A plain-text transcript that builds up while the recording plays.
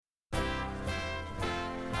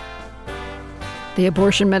The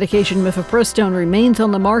abortion medication mifepristone remains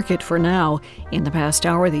on the market for now. In the past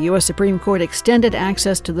hour, the U.S. Supreme Court extended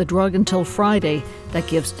access to the drug until Friday. That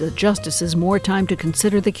gives the justices more time to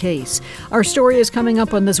consider the case. Our story is coming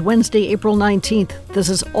up on this Wednesday, April 19th. This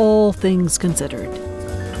is All Things Considered.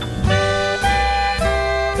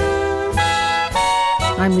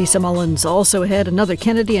 I'm Lisa Mullins. Also ahead, another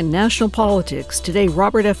Kennedy in national politics. Today,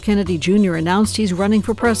 Robert F. Kennedy Jr. announced he's running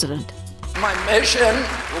for president. My mission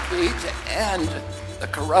will be to end the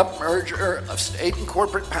corrupt merger of state and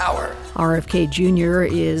corporate power. RFK Jr.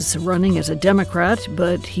 is running as a Democrat,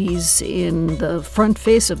 but he's in the front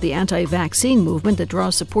face of the anti-vaccine movement that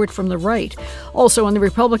draws support from the right. Also on the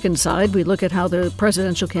Republican side, we look at how the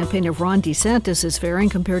presidential campaign of Ron DeSantis is faring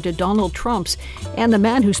compared to Donald Trump's, and the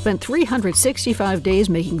man who spent 365 days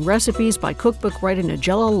making recipes by cookbook writer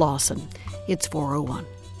Nigella Lawson. It's 4:01.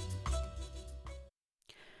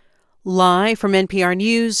 Live from NPR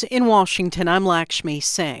News in Washington, I'm Lakshmi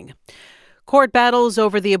Singh. Court battles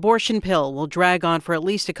over the abortion pill will drag on for at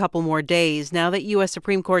least a couple more days now that U.S.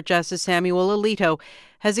 Supreme Court Justice Samuel Alito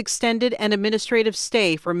has extended an administrative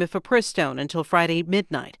stay for mifepristone until Friday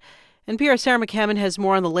midnight. NPR's Sarah McCammon has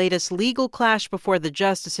more on the latest legal clash before the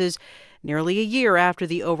justices, nearly a year after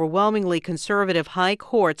the overwhelmingly conservative high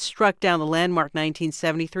court struck down the landmark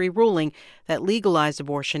 1973 ruling that legalized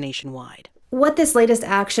abortion nationwide. What this latest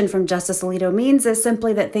action from Justice Alito means is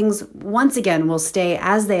simply that things once again will stay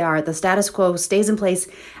as they are. The status quo stays in place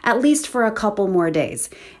at least for a couple more days.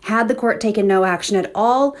 Had the court taken no action at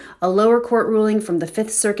all, a lower court ruling from the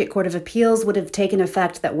Fifth Circuit Court of Appeals would have taken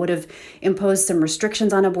effect that would have imposed some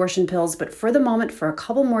restrictions on abortion pills. But for the moment, for a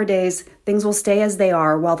couple more days, things will stay as they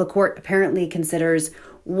are while the court apparently considers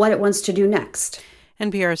what it wants to do next.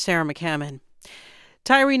 NPR's Sarah McCammon.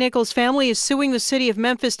 Tyree Nichols' family is suing the city of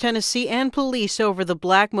Memphis, Tennessee, and police over the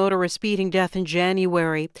black motorist beating death in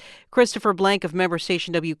January. Christopher Blank of member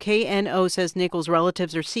station WKNO says Nichols'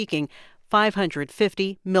 relatives are seeking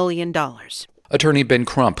 $550 million. Attorney Ben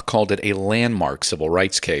Crump called it a landmark civil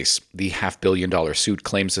rights case. The $500 million suit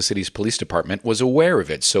claims the city's police department was aware of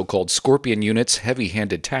its so-called Scorpion Unit's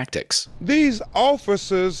heavy-handed tactics. These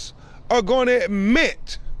officers are going to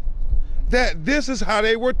admit that this is how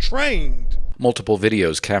they were trained. Multiple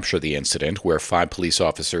videos capture the incident where 5 police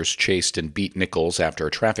officers chased and beat Nichols after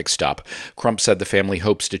a traffic stop. Crump said the family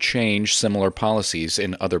hopes to change similar policies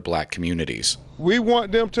in other black communities. We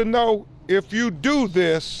want them to know if you do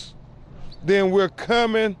this, then we're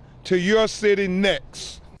coming to your city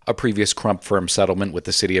next. A previous Crump firm settlement with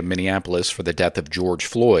the city of Minneapolis for the death of George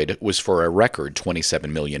Floyd was for a record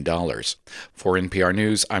 $27 million. For NPR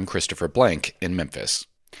News, I'm Christopher Blank in Memphis.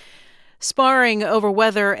 Sparring over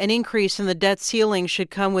whether an increase in the debt ceiling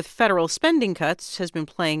should come with federal spending cuts has been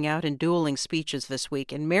playing out in dueling speeches this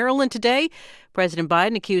week. In Maryland today, President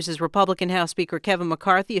Biden accuses Republican House Speaker Kevin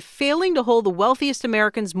McCarthy of failing to hold the wealthiest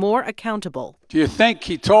Americans more accountable. Do you think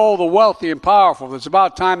he told the wealthy and powerful that it's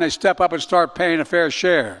about time they step up and start paying a fair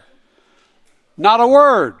share? Not a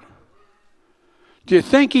word. Do you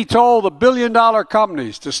think he told the billion-dollar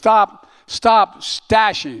companies to stop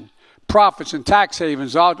stashing profits and tax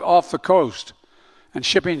havens out off the coast and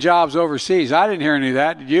shipping jobs overseas? I didn't hear any of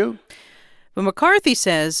that. Did you? But McCarthy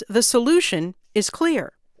says the solution is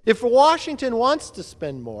clear. If Washington wants to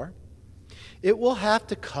spend more, it will have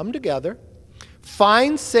to come together,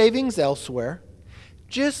 find savings elsewhere,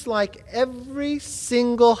 just like every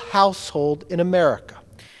single household in America.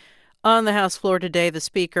 On the House floor today, the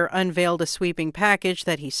Speaker unveiled a sweeping package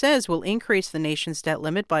that he says will increase the nation's debt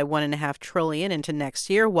limit by $1.5 trillion into next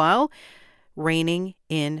year while reining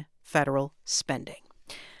in federal spending.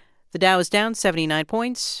 The Dow is down 79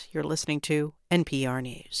 points. You're listening to NPR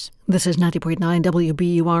News. This is 90.9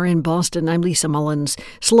 WBUR in Boston. I'm Lisa Mullins.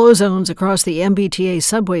 Slow zones across the MBTA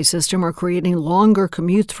subway system are creating longer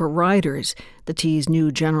commutes for riders. The T's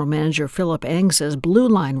new general manager, Philip Eng, says Blue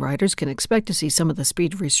Line riders can expect to see some of the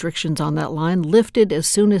speed restrictions on that line lifted as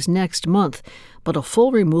soon as next month, but a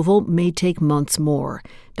full removal may take months more.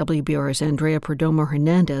 WBUR's Andrea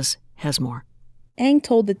Perdomo-Hernandez has more. Eng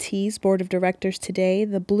told the T's board of directors today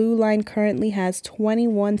the Blue Line currently has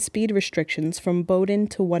 21 speed restrictions from Bowdoin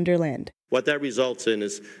to Wonderland. What that results in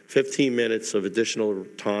is 15 minutes of additional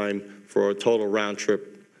time for a total round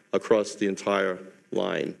trip across the entire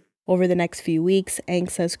line. Over the next few weeks, Eng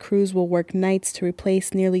says crews will work nights to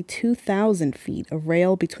replace nearly 2,000 feet of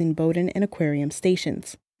rail between Bowdoin and Aquarium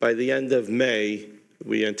stations. By the end of May,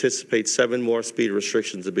 we anticipate 7 more speed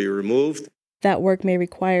restrictions to be removed. That work may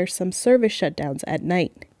require some service shutdowns at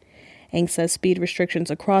night. Eng says speed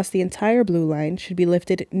restrictions across the entire Blue Line should be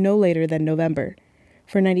lifted no later than November.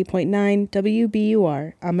 For 90.9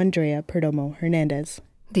 WBUR, I'm Andrea Perdomo-Hernandez.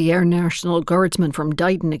 The Air National Guardsman from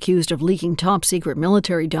Dighton accused of leaking top-secret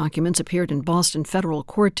military documents appeared in Boston federal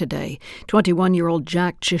court today. 21-year-old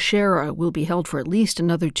Jack Chisera will be held for at least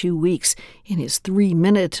another 2 weeks. In his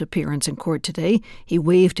 3-minute appearance in court today, he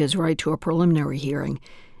waived his right to a preliminary hearing.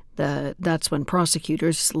 That's when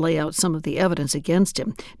prosecutors lay out some of the evidence against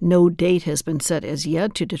him. No date has been set as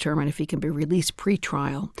yet to determine if he can be released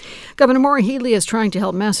pre-trial. Governor Maura Healey is trying to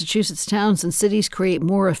help Massachusetts towns and cities create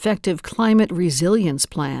more effective climate resilience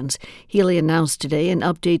plans. Healey announced today an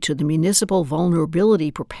update to the Municipal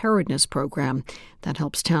Vulnerability Preparedness Program that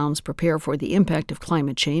helps towns prepare for the impact of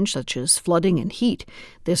climate change, such as flooding and heat.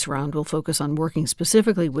 This round will focus on working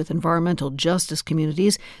specifically with environmental justice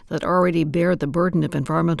communities that already bear the burden of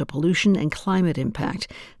environmental pollution and climate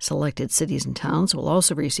impact. Selected cities and towns will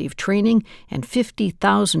also receive training and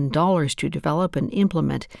 $50,000 to develop and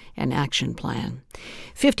implement an action plan.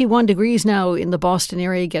 51 degrees now in the Boston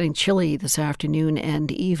area, getting chilly this afternoon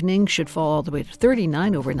and evening. Should fall all the way to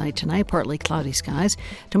 39 overnight tonight, partly cloudy skies.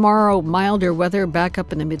 Tomorrow, milder weather, back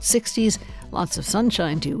up in the mid-60s. Lots of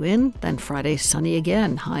sunshine due in. Then Friday, sunny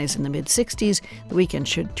again, highs in the mid-60s. The weekend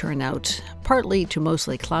should turn out partly to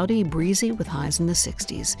mostly cloudy, breezy with highs in the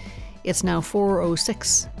 60s. It's now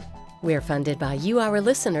 4:06. We're funded by you, our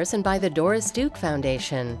listeners, and by the Doris Duke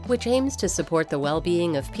Foundation, which aims to support the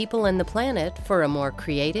well-being of people and the planet for a more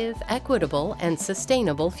creative, equitable, and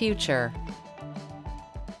sustainable future.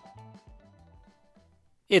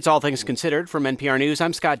 It's All Things Considered from NPR News.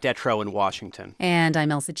 I'm Scott Detrow in Washington. And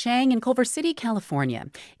I'm Elsa Chang in Culver City, California.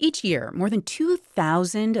 Each year, more than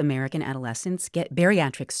 2,000 American adolescents get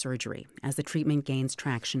bariatric surgery. As the treatment gains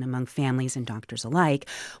traction among families and doctors alike,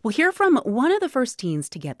 we'll hear from one of the first teens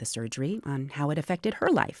to get the surgery on how it affected her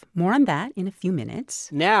life. More on that in a few minutes.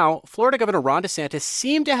 Now, Florida Governor Ron DeSantis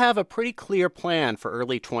seemed to have a pretty clear plan for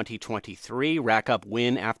early 2023. Rack up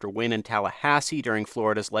win after win in Tallahassee during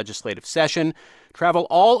Florida's legislative session. Travel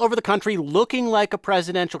all over the country looking like a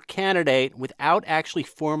presidential candidate without actually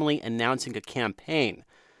formally announcing a campaign.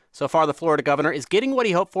 So far, the Florida governor is getting what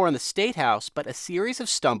he hoped for in the State House, but a series of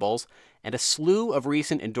stumbles and a slew of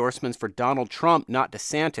recent endorsements for Donald Trump, not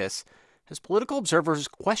DeSantis, has political observers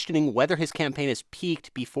questioning whether his campaign has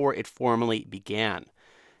peaked before it formally began.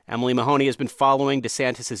 Emily Mahoney has been following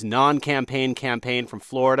DeSantis' non-campaign campaign from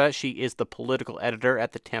Florida. She is the political editor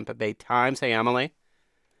at the Tampa Bay Times. Hey, Emily.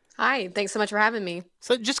 Hi, thanks so much for having me.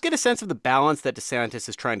 So just get a sense of the balance that DeSantis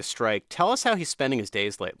is trying to strike. Tell us how he's spending his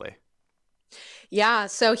days lately. Yeah,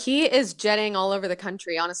 so he is jetting all over the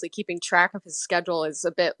country. Honestly, keeping track of his schedule is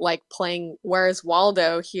a bit like playing Where's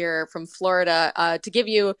Waldo here from Florida. To give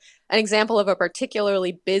you an example of a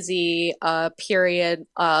particularly busy period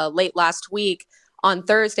late last week, on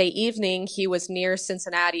Thursday evening, he was near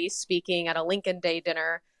Cincinnati speaking at a Lincoln Day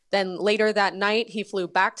dinner. Then later that night, he flew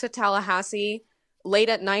back to Tallahassee. Late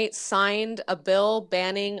at night, signed a bill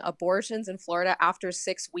banning abortions in Florida after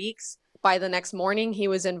 6 weeks. By the next morning, he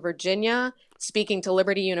was in Virginia speaking to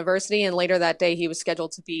Liberty University, and later that day, he was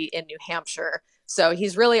scheduled to be in New Hampshire. So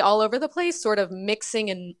he's really all over the place, sort of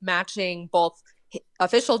mixing and matching both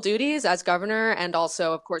official duties as governor and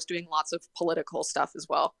also, of course, doing lots of political stuff as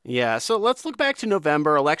well. Yeah, so let's look back to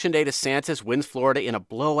November. Election day, DeSantis wins Florida in a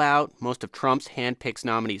blowout. Most of Trump's handpicked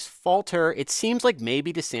nominees falter. It seems like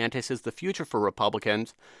maybe DeSantis is the future for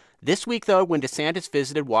Republicans. This week, though, when DeSantis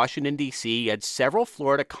visited Washington, D.C., he had several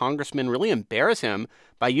Florida congressmen really embarrass him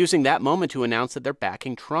by using that moment to announce that they're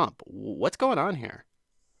backing Trump. What's going on here?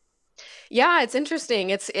 Yeah, it's interesting.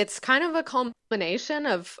 It's kind of a culmination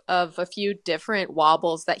of a few different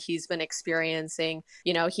wobbles that he's been experiencing.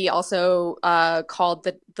 You know, he also called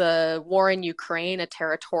the war in Ukraine a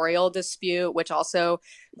territorial dispute, which also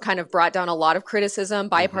kind of brought down a lot of criticism,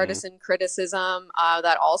 bipartisan criticism,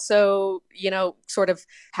 that also, you know, sort of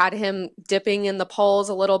had him dipping in the polls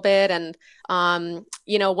a little bit. And,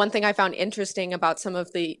 you know, one thing I found interesting about some of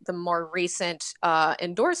the more recent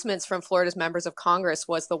endorsements from Florida's members of Congress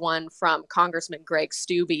was the one from Congressman Greg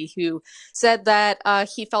Steube, who said that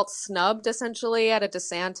he felt snubbed essentially at a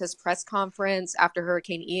DeSantis press conference after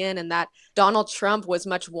Hurricane Ian, and that Donald Trump was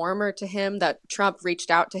much warmer to him, that Trump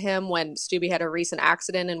reached out to him when Steube had a recent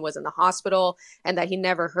accident and was in the hospital, and that he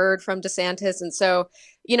never heard from DeSantis. And so,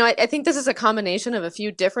 you know, I think this is a combination of a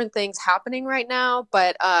few different things happening right now,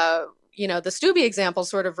 but you know, the Steube example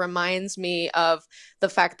sort of reminds me of the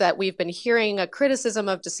fact that we've been hearing a criticism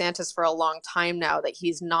of DeSantis for a long time now, that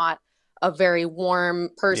he's not a very warm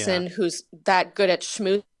person who's that good at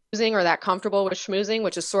schmoozing or that comfortable with schmoozing,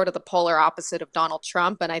 which is sort of the polar opposite of Donald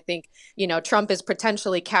Trump. And I think, Trump is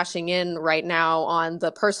potentially cashing in right now on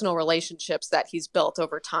the personal relationships that he's built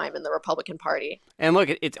over time in the Republican Party. And look,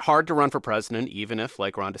 it's hard to run for president, even if,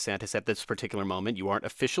 like Ron DeSantis at this particular moment, you aren't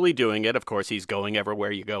officially doing it. Of course, he's going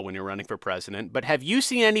everywhere you go when you're running for president. But have you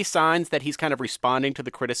seen any signs that he's kind of responding to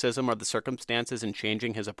the criticism or the circumstances and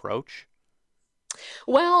changing his approach?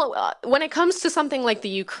 Well, when it comes to something like the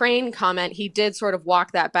Ukraine comment, he did sort of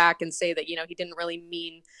walk that back and say that, he didn't really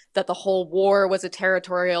mean that the whole war was a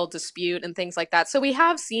territorial dispute and things like that. So we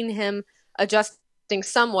have seen him adjusting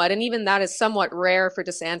somewhat. And even that is somewhat rare for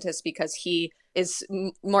DeSantis because he is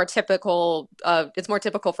more typical. It's more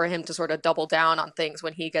typical for him to sort of double down on things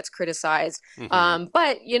when he gets criticized.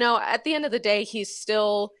 But, at the end of the day, he's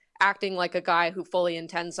still acting like a guy who fully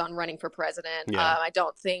intends on running for president. Yeah. I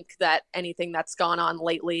don't think that anything that's gone on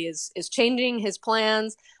lately is changing his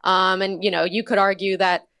plans. And, you could argue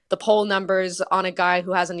that the poll numbers on a guy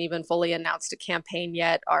who hasn't even fully announced a campaign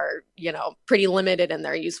yet are, pretty limited in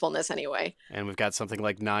their usefulness anyway. And we've got something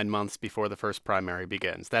like 9 months before the first primary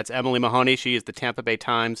begins. That's Emily Mahoney. She is the Tampa Bay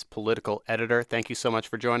Times political editor. Thank you so much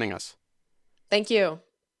for joining us. Thank you.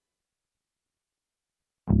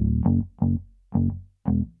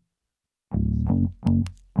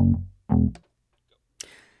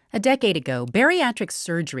 A decade ago, bariatric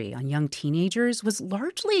surgery on young teenagers was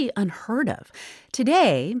largely unheard of.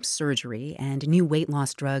 Today, surgery and new weight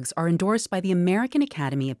loss drugs are endorsed by the American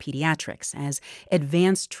Academy of Pediatrics as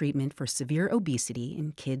advanced treatment for severe obesity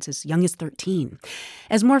in kids as young as 13.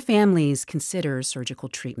 As more families consider surgical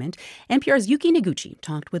treatment, NPR's Yuki Noguchi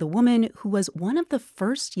talked with a woman who was one of the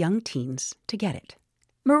first young teens to get it.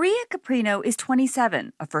 Maria Caprino is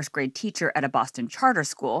 27, a first-grade teacher at a Boston charter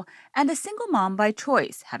school, and a single mom by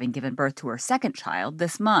choice, having given birth to her second child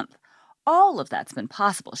this month. All of that's been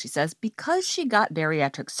possible, she says, because she got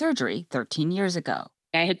bariatric surgery 13 years ago.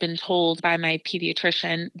 I had been told by my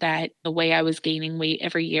pediatrician that the way I was gaining weight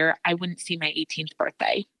every year, I wouldn't see my 18th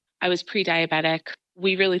birthday. I was pre-diabetic.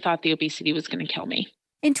 We really thought the obesity was going to kill me.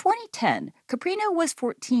 In 2010, Caprino was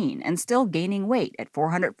 14 and still gaining weight at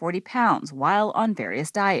 440 pounds while on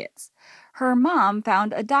various diets. Her mom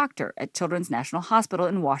found a doctor at Children's National Hospital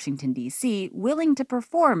in Washington, D.C., willing to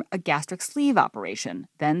perform a gastric sleeve operation,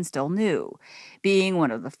 then still new. Being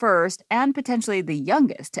one of the first and potentially the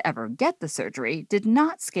youngest to ever get the surgery did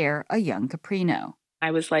not scare a young Caprino.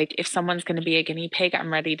 I was like, if someone's going to be a guinea pig,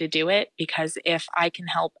 I'm ready to do it, because if I can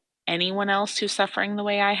help anyone else who's suffering the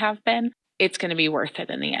way I have been, it's going to be worth it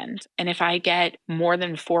in the end. And if I get more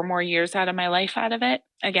than 4 more years out of my life out of it,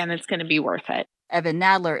 again, it's going to be worth it. Evan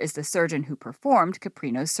Nadler is the surgeon who performed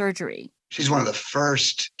Caprino's surgery. She's one of the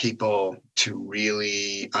first people to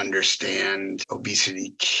really understand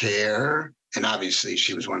obesity care. And obviously,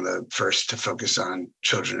 she was one of the first to focus on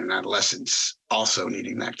children and adolescents also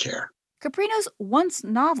needing that care. Caprino's once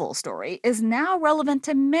novel story is now relevant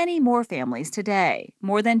to many more families today.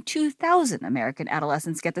 More than 2,000 American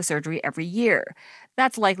adolescents get the surgery every year.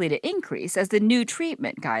 That's likely to increase as the new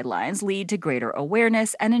treatment guidelines lead to greater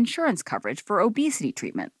awareness and insurance coverage for obesity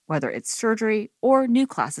treatment, whether it's surgery or new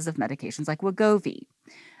classes of medications like Wegovy.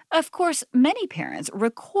 Of course, many parents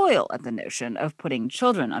recoil at the notion of putting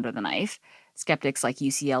children under the knife. Skeptics like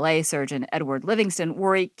UCLA surgeon Edward Livingston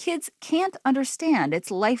worry kids can't understand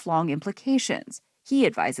its lifelong implications. He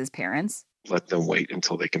advises parents, let them wait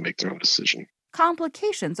until they can make their own decision.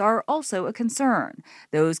 Complications are also a concern.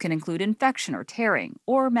 Those can include infection or tearing,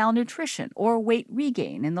 or malnutrition, or weight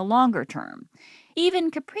regain in the longer term.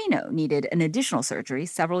 Even Caprino needed an additional surgery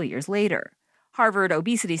several years later. Harvard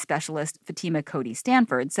obesity specialist Fatima Cody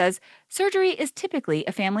Stanford says surgery is typically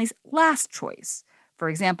a family's last choice. For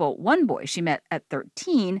example, one boy she met at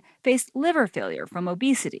 13 faced liver failure from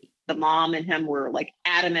obesity. The mom and him were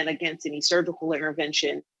adamant against any surgical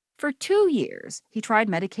intervention. For 2 years, he tried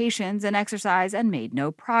medications and exercise and made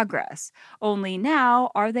no progress. Only now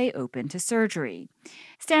are they open to surgery.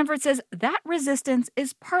 Stanford says that resistance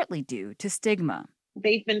is partly due to stigma.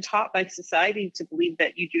 They've been taught by society to believe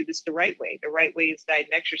that you do this the right way. The right way is diet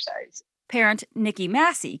and exercise. Parent Nikki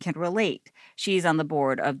Massey can relate. She's on the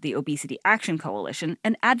board of the Obesity Action Coalition,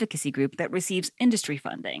 an advocacy group that receives industry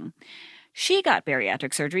funding. She got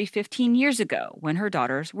bariatric surgery 15 years ago when her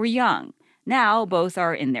daughters were young. Now both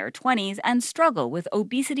are in their 20s and struggle with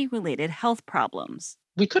obesity-related health problems.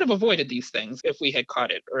 We could have avoided these things if we had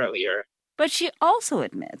caught it earlier. But she also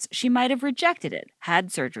admits she might have rejected it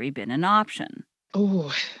had surgery been an option.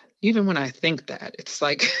 Oh, even when I think that, it's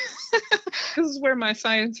like, this is where my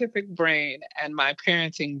scientific brain and my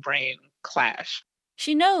parenting brain clash.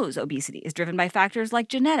 She knows obesity is driven by factors like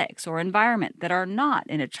genetics or environment that are not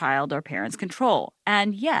in a child or parent's control.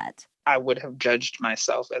 And yet, I would have judged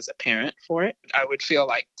myself as a parent for it. I would feel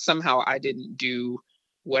like somehow I didn't do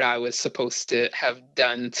what I was supposed to have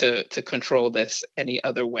done to control this any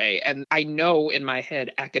other way. And I know in my head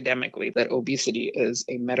academically that obesity is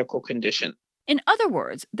a medical condition. in other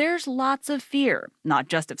words, there's lots of fear, not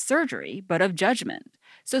just of surgery, but of judgment.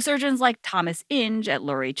 So surgeons like Thomas Inge at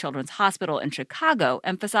Lurie Children's Hospital in Chicago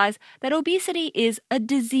emphasize that obesity is a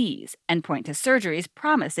disease and point to surgery's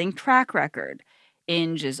promising track record.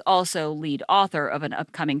 Inge is also lead author of an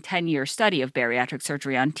upcoming 10-year study of bariatric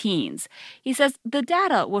surgery on teens. He says the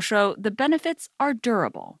data will show the benefits are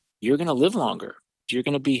durable. You're going to live longer. You're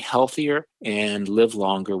going to be healthier and live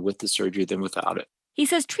longer with the surgery than without it. He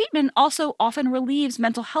says treatment also often relieves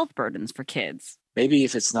mental health burdens for kids. Maybe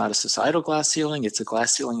if it's not a societal glass ceiling, it's a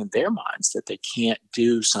glass ceiling in their minds that they can't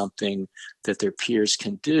do something that their peers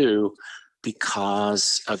can do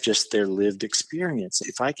because of just their lived experience.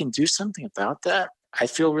 If I can do something about that, I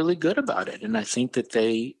feel really good about it. And I think that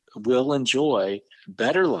they will enjoy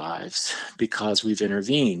better lives because we've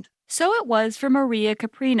intervened. So it was for Maria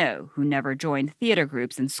Caprino, who never joined theater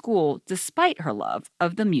groups in school despite her love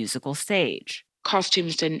of the musical stage.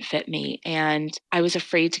 Costumes didn't fit me, and I was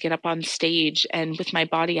afraid to get up on stage, and with my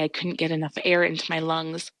body I couldn't get enough air into my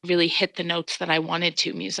lungs, really hit the notes that I wanted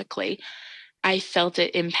to musically. I felt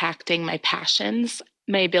it impacting my passions,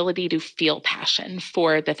 my ability to feel passion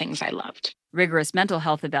for the things I loved. Rigorous mental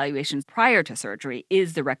health evaluations prior to surgery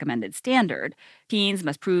is the recommended standard. Teens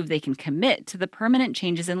must prove they can commit to the permanent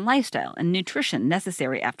changes in lifestyle and nutrition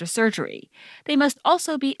necessary after surgery. They must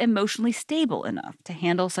also be emotionally stable enough to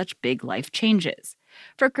handle such big life changes.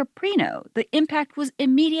 For Caprino, the impact was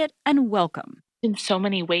immediate and welcome. In so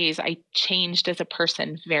many ways, I changed as a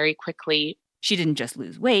person very quickly. She didn't just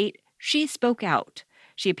lose weight, she spoke out.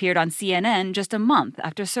 She appeared on CNN just a month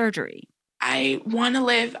after surgery. I want to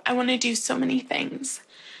live. I want to do so many things.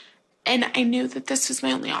 And I knew that this was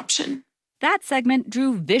my only option. That segment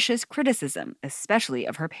drew vicious criticism, especially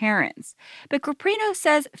of her parents. But Caprino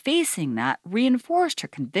says facing that reinforced her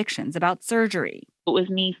convictions about surgery. It was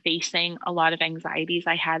me facing a lot of anxieties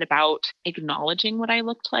I had about acknowledging what I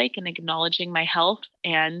looked like and acknowledging my health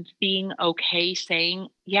and being okay saying,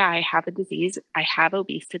 yeah, I have a disease, I have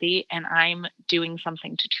obesity, and I'm doing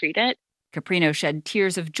something to treat it. Caprino shed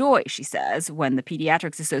tears of joy, she says, when the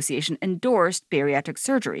Pediatrics Association endorsed bariatric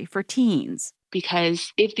surgery for teens.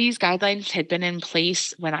 Because if these guidelines had been in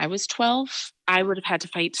place when I was 12, I would have had to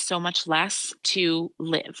fight so much less to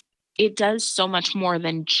live. It does so much more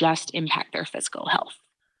than just impact their physical health.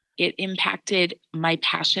 It impacted my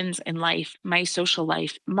passions in life, my social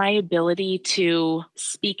life, my ability to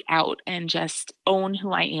speak out and just own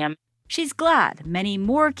who I am. She's glad many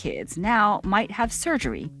more kids now might have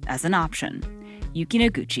surgery as an option. Yuki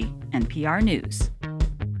Noguchi, NPR News.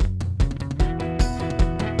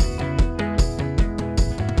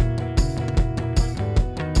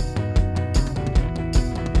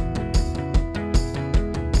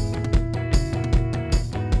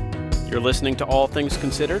 You're listening to All Things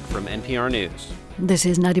Considered from NPR News. This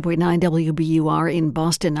is 90.9 WBUR in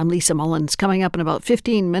Boston. I'm Lisa Mullins. Coming up in about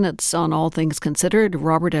 15 minutes on All Things Considered,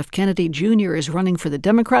 Robert F. Kennedy Jr. is running for the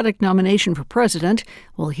Democratic nomination for president.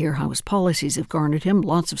 We'll hear how his policies have garnered him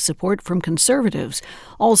lots of support from conservatives.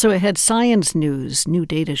 Also ahead, science news. New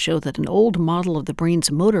data show that an old model of the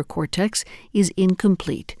brain's motor cortex is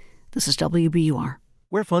incomplete. This is WBUR.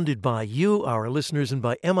 We're funded by you, our listeners, and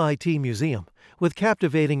by MIT Museum, with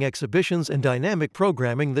captivating exhibitions and dynamic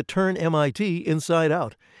programming that turn MIT inside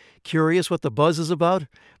out. Curious what the buzz is about?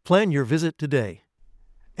 Plan your visit today.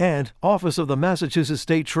 And Office of the Massachusetts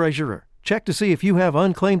State Treasurer. Check to see if you have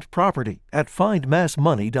unclaimed property at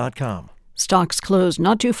findmassmoney.com. Stocks closed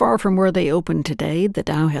not too far from where they opened today. The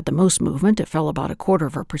Dow had the most movement. It fell about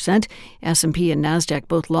 0.25%. S&P and NASDAQ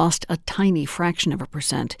both lost a tiny fraction of a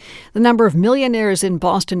percent. The number of millionaires in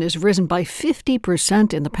Boston has risen by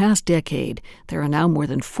 50% in the past decade. There are now more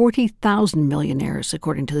than 40,000 millionaires,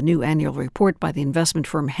 according to the new annual report by the investment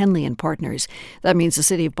firm Henley & Partners. That means the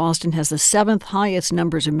city of Boston has the 7th highest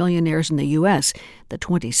numbers of millionaires in the U.S., the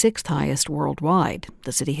 26th highest worldwide.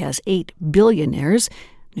 The city has 8 billionaires.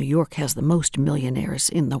 New York has the most millionaires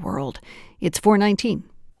in the world. It's 4:19.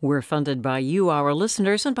 We're funded by you, our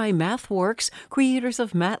listeners, and by MathWorks, creators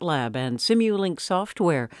of MATLAB and Simulink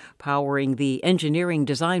software, powering the Engineering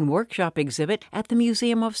Design Workshop exhibit at the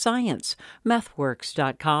Museum of Science.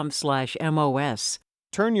 MathWorks.com/MOS.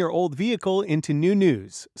 Turn your old vehicle into new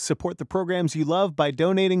news. Support the programs you love by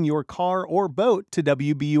donating your car or boat to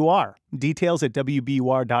WBUR. Details at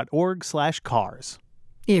WBUR.org/cars.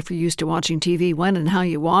 If you're used to watching TV when and how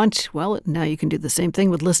you want, well, now you can do the same thing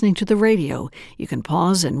with listening to the radio. You can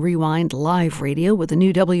pause and rewind live radio with the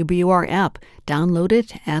new WBUR app. Download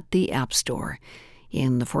it at the App Store.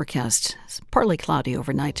 In the forecast, it's partly cloudy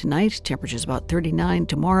overnight tonight. Temperatures about 39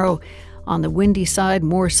 tomorrow. On the windy side,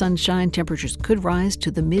 more sunshine. Temperatures could rise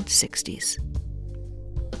to the mid-60s.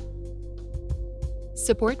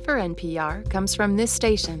 Support for NPR comes from this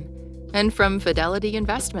station and from Fidelity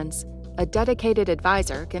Investments. A dedicated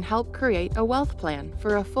advisor can help create a wealth plan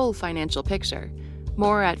for a full financial picture.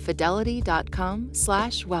 More at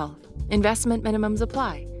fidelity.com/wealth. Investment minimums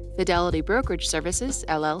apply. Fidelity Brokerage Services,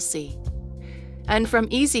 LLC. And from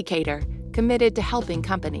Easy Cater, committed to helping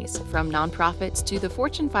companies, from nonprofits to the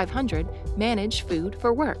Fortune 500, manage food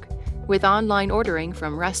for work. With online ordering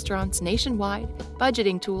from restaurants nationwide,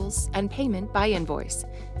 budgeting tools, and payment by invoice.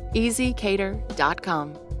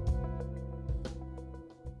 EasyCater.com.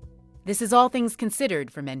 This is All Things Considered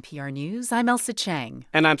from NPR News. I'm Elsa Chang.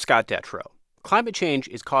 And I'm Scott Detrow. Climate change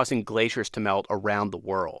is causing glaciers to melt around the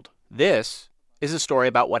world. This is a story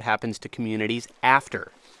about what happens to communities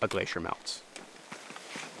after a glacier melts.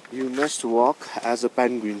 You must walk as a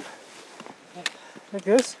penguin. Like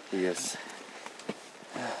this? Yes.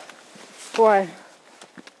 Why?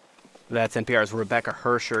 That's NPR's Rebecca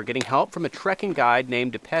Hersher getting help from a trekking guide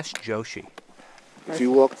named Dipesh Joshi. If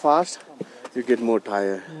you walk fast, you get more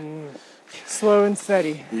tired. Slow and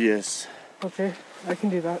steady. Yes. Okay, I can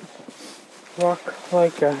do that. Walk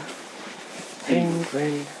like a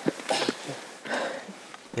penguin.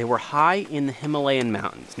 They were high in the Himalayan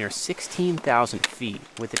mountains, near 16,000 feet,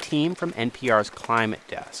 with a team from NPR's climate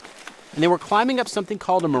desk. And they were climbing up something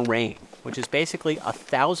called a moraine, which is basically a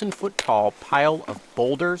 1,000-foot-tall pile of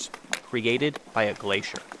boulders created by a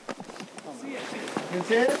glacier. See it?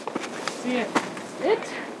 See it? See it?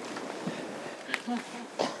 It?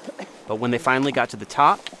 But when they finally got to the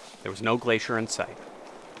top, there was no glacier in sight.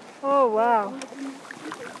 Oh, wow.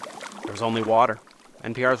 There was only water.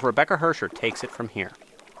 NPR's Rebecca Hersher takes it from here.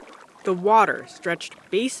 The water stretched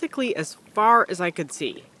basically as far as I could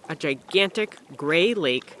see, a gigantic gray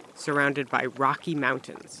lake surrounded by rocky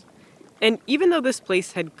mountains. And even though this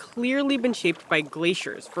place had clearly been shaped by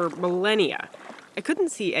glaciers for millennia, I couldn't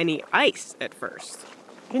see any ice at first.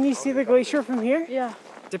 Can you see the glacier from here? Yeah.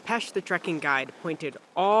 Dipesh, the trekking guide, pointed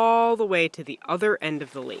all the way to the other end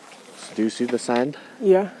of the lake. Do you see the sand?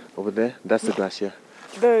 Yeah. Over there? That's the glacier.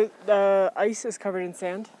 The ice is covered in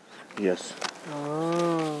sand? Yes.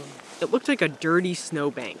 Oh. It looked like a dirty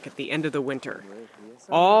snowbank at the end of the winter.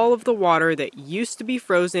 All of the water that used to be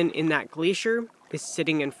frozen in that glacier is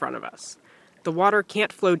sitting in front of us. The water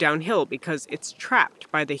can't flow downhill because it's trapped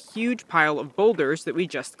by the huge pile of boulders that we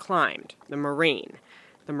just climbed, the moraine.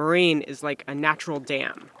 The moraine is like a natural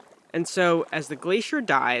dam. And so, as the glacier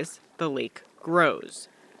dies, the lake grows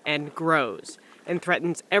and grows and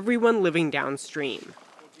threatens everyone living downstream.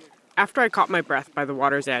 After I caught my breath by the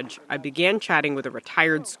water's edge, I began chatting with a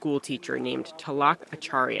retired school teacher named Talak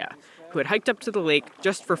Acharya, who had hiked up to the lake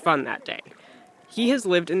just for fun that day. He has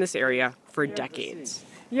lived in this area for decades.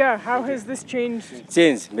 Yeah, how has this changed?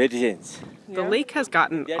 Changed, very changed. The lake has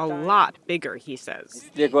gotten a lot bigger, he says.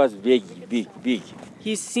 Lake was big.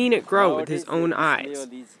 He's seen it grow with his own eyes.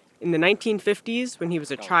 In the 1950s, when he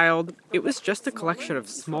was a child, it was just a collection of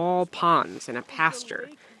small ponds and a pasture.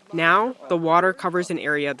 Now, the water covers an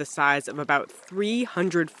area the size of about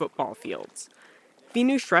 300 football fields.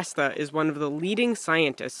 Vinu Shrestha is one of the leading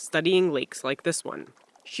scientists studying lakes like this one.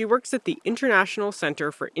 She works at the International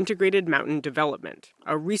Center for Integrated Mountain Development,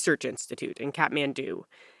 a research institute in Kathmandu,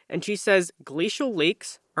 and she says glacial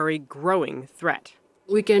lakes are a growing threat.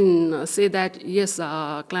 We can say that, yes,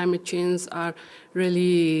 climate change are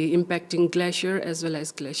really impacting glacier as well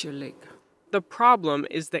as glacier lake. The problem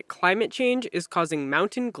is that climate change is causing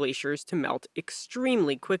mountain glaciers to melt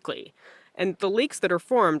extremely quickly, and the lakes that are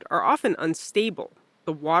formed are often unstable.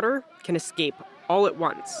 The water can escape all at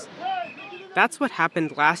once. That's what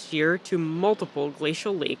happened last year to multiple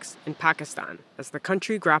glacial lakes in Pakistan as the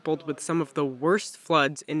country grappled with some of the worst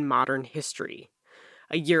floods in modern history.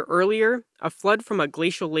 A year earlier, a flood from a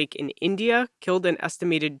glacial lake in India killed an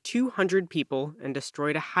estimated 200 people and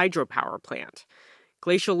destroyed a hydropower plant.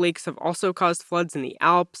 Glacial lakes have also caused floods in the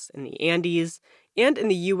Alps, in the Andes, and in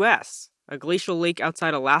the U.S. A glacial lake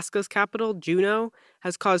outside Alaska's capital, Juneau,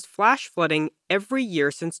 has caused flash flooding every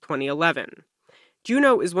year since 2011.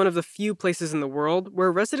 Juneau is one of the few places in the world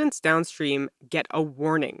where residents downstream get a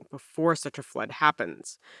warning before such a flood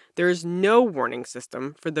happens. There is no warning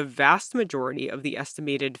system for the vast majority of the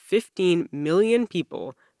estimated 15 million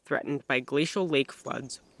people threatened by glacial lake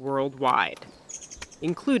floods worldwide,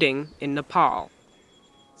 including in Nepal.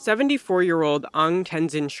 74-year-old Ang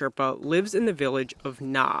Tenzin Sherpa lives in the village of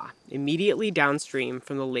Na, immediately downstream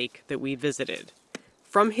from the lake that we visited.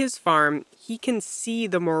 From his farm, he can see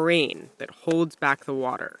the moraine that holds back the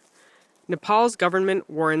water. Nepal's government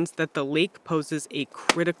warns that the lake poses a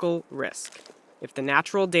critical risk. If the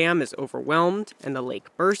natural dam is overwhelmed and the lake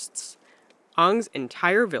bursts, Ang's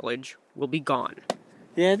entire village will be gone.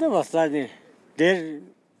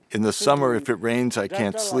 In the summer, if it rains, I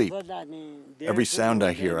can't sleep. Every sound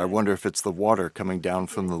I hear, I wonder if it's the water coming down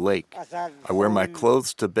from the lake. I wear my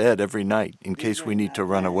clothes to bed every night in case we need to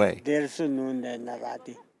run away.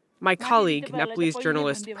 My colleague, Nepalese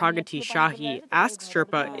journalist Pragati Shahi, asks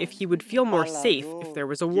Sherpa if he would feel more safe if there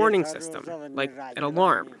was a warning system, like an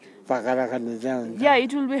alarm. Yeah,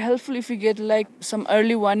 it will be helpful if we get some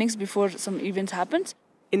early warnings before some events happens.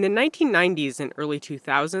 In the 1990s and early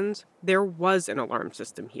 2000s, there was an alarm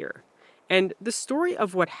system here. And the story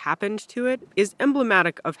of what happened to it is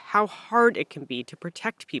emblematic of how hard it can be to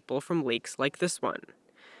protect people from lakes like this one.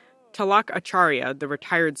 Talak Acharya, the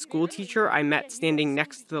retired school teacher I met standing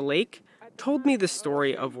next to the lake, told me the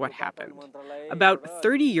story of what happened. About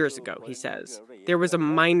 30 years ago, he says, there was a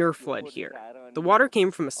minor flood here. The water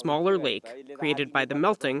came from a smaller lake created by the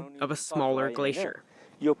melting of a smaller glacier.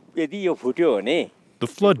 The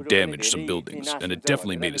flood damaged some buildings, and it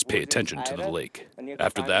definitely made us pay attention to the lake.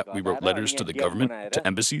 After that, we wrote letters to the government, to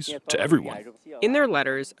embassies, to everyone. In their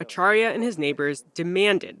letters, Acharya and his neighbors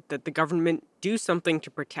demanded that the government do something to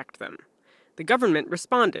protect them. The government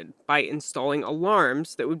responded by installing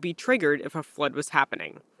alarms that would be triggered if a flood was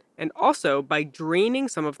happening, and also by draining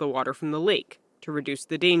some of the water from the lake to reduce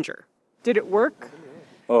the danger. Did it work?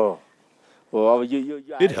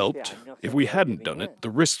 It helped. If we hadn't done it, the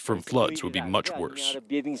risks from floods would be much worse.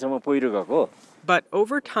 But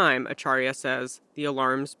over time, Acharya says, the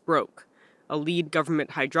alarms broke. A lead government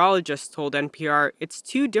hydrologist told NPR it's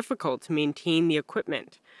too difficult to maintain the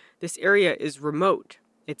equipment. This area is remote.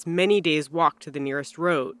 It's many days' walk to the nearest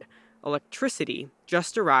road. Electricity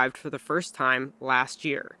just arrived for the first time last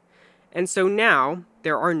year. And so now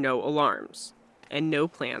there are no alarms and no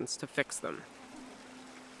plans to fix them.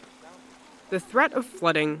 The threat of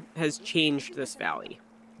flooding has changed this valley.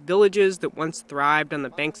 Villages that once thrived on the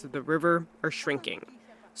banks of the river are shrinking.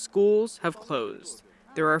 Schools have closed.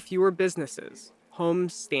 There are fewer businesses.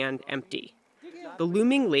 Homes stand empty. The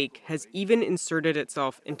looming lake has even inserted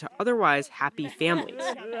itself into otherwise happy families.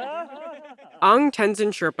 Ang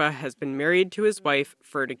Tenzin Sherpa has been married to his wife,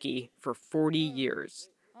 Fertiki, for 40 years.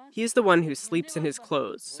 He's the one who sleeps in his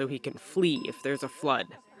clothes so he can flee if there's a flood.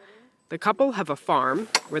 The couple have a farm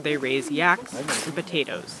where they raise yaks and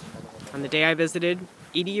potatoes. On the day I visited,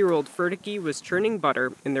 80-year-old Fertiki was churning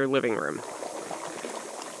butter in their living room.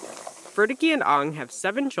 Fertiki and Ang have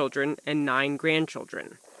 7 children and 9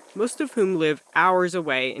 grandchildren, most of whom live hours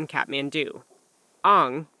away in Kathmandu.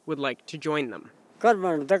 Ang would like to join them. If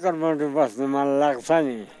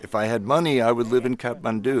I had money, I would live in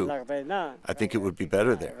Kathmandu. I think it would be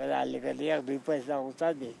better there.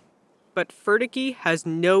 But Fertiki has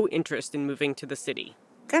no interest in moving to the city.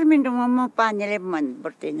 Yeah,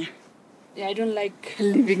 I don't like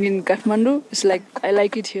living in Kathmandu. It's like, I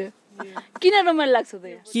like it here.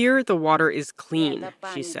 Here, the water is clean,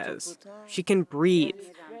 she says. She can breathe.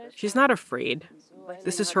 She's not afraid.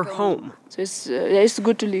 This is her home. So it's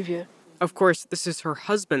good to live here. Of course, this is her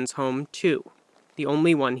husband's home, too, the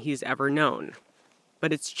only one he's ever known.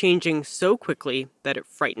 But it's changing so quickly that it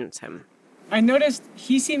frightens him. I noticed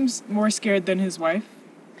he seems more scared than his wife.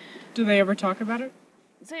 Do they ever talk about it?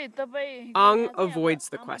 Ang avoids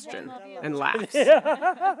the question and laughs,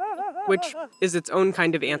 which is its own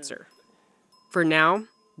kind of answer. For now,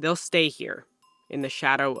 they'll stay here, in the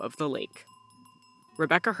shadow of the lake.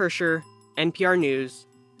 Rebecca Hersher, NPR News,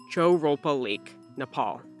 Cho Rolpa Lake,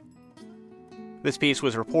 Nepal. This piece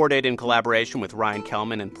was reported in collaboration with Ryan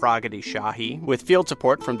Kellman and Pragati Shahi, with field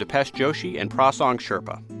support from Dipesh Joshi and Prasong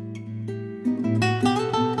Sherpa.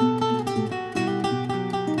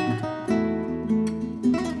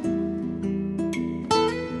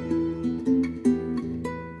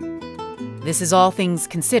 This is All Things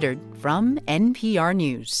Considered from NPR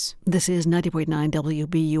News. This is 90.9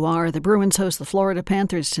 WBUR. The Bruins host the Florida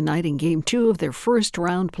Panthers tonight in Game 2 of their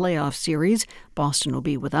first-round playoff series. Boston will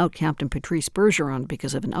be without Captain Patrice Bergeron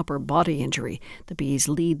because of an upper body injury. The Bees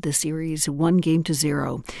lead the series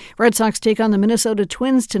 1-0. Red Sox take on the Minnesota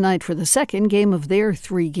Twins tonight for the second game of their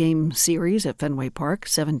 3-game series at Fenway Park,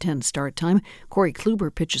 7:10 start time. Corey Kluber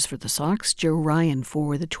pitches for the Sox, Joe Ryan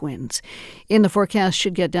for the Twins. In the forecast,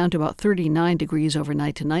 should get down to about 39 degrees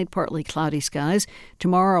overnight tonight, partly cloudy skies.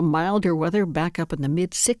 Tomorrow, milder weather back up in the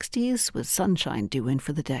mid-60s with sunshine due in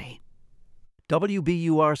for the day.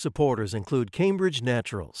 WBUR supporters include Cambridge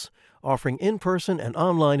Naturals, offering in-person and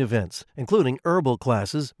online events, including herbal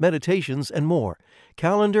classes, meditations, and more.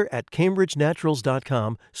 Calendar at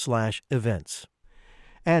cambridgenaturals.com/events.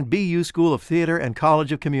 And BU School of Theater and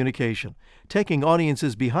College of Communication, taking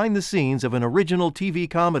audiences behind the scenes of an original TV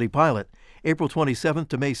comedy pilot, April 27th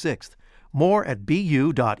to May 6th. More at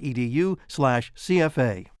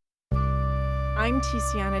bu.edu/CFA. I'm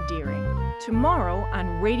Tiziana Deering. Tomorrow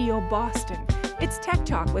on Radio Boston, it's Tech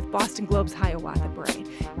Talk with Boston Globe's Hiawatha Bray.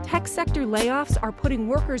 Tech sector layoffs are putting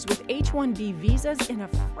workers with H-1B visas in a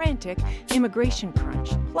frantic immigration crunch.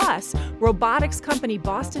 Plus, robotics company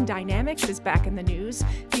Boston Dynamics is back in the news.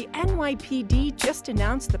 The NYPD just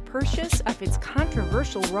announced the purchase of its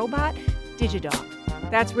controversial robot, Digidog.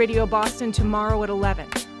 That's Radio Boston tomorrow at 11,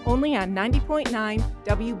 only on 90.9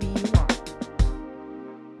 WBUR.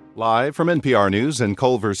 Live from NPR News in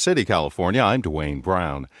Culver City, California, I'm Dwayne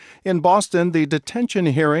Brown. In Boston, the detention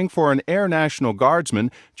hearing for an Air National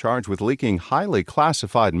Guardsman charged with leaking highly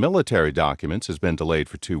classified military documents has been delayed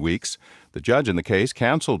for 2 weeks. The judge in the case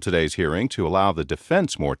canceled today's hearing to allow the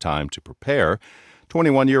defense more time to prepare.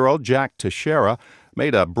 21-year-old Jack Teixeira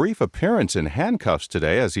made a brief appearance in handcuffs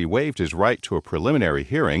today as he waived his right to a preliminary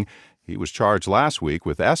hearing. He was charged last week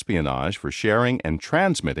with espionage for sharing and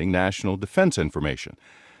transmitting national defense information.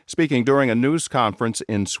 Speaking during a news conference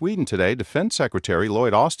in Sweden today, Defense Secretary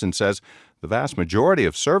Lloyd Austin says the vast majority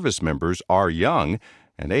of service members are young,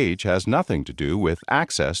 and age has nothing to do with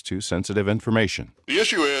access to sensitive information. The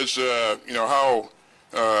issue is, how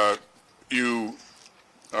you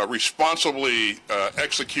responsibly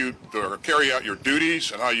execute or carry out your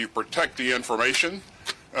duties and how you protect the information.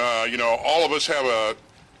 All of us have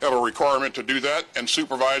a requirement to do that, and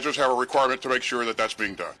supervisors have a requirement to make sure that that's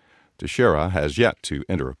being done. Teixeira has yet to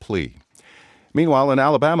enter a plea. Meanwhile, in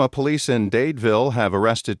Alabama, police in Dadeville have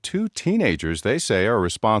arrested 2 teenagers they say are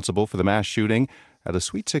responsible for the mass shooting at a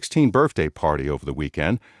Sweet 16 birthday party over the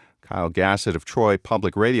weekend. Kyle Gassett of Troy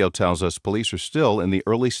Public Radio tells us police are still in the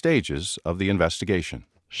early stages of the investigation.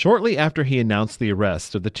 Shortly after he announced the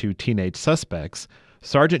arrest of the 2 teenage suspects,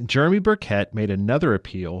 Sergeant Jeremy Burkett made another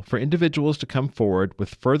appeal for individuals to come forward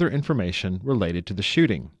with further information related to the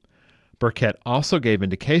shooting. Burkett also gave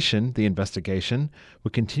indication the investigation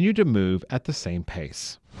would continue to move at the same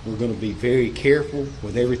pace. We're going to be very careful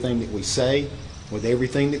with everything that we say, with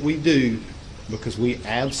everything that we do, because we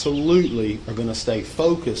absolutely are going to stay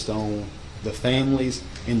focused on the families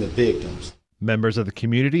and the victims. Members of the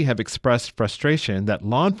community have expressed frustration that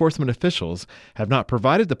law enforcement officials have not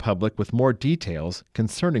provided the public with more details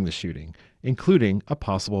concerning the shooting, including a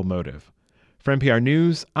possible motive. For NPR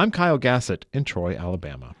News, I'm Kyle Gassett in Troy,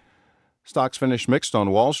 Alabama. Stocks finished mixed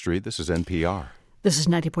on Wall Street. This is NPR. This is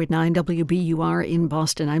 90.9 WBUR in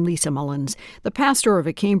Boston. I'm Lisa Mullins. The pastor of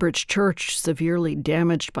a Cambridge church severely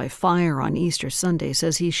damaged by fire on Easter Sunday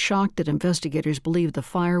says he's shocked that investigators believe the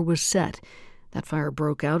fire was set. That fire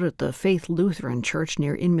broke out at the Faith Lutheran Church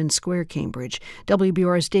near Inman Square, Cambridge.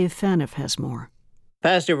 WBUR's Dave Phaneuf has more.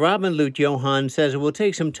 Pastor Robin Lute-Johann says it will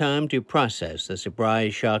take some time to process the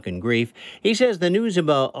surprise, shock, and grief. He says the news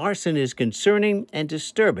about arson is concerning and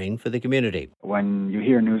disturbing for the community. When you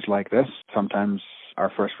hear news like this, sometimes our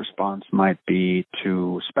first response might be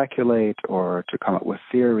to speculate or to come up with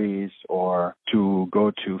theories or to go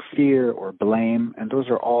to fear or blame, and those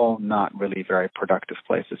are all not really very productive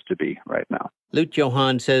places to be right now.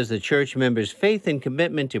 Lute-Johann says the church members' faith and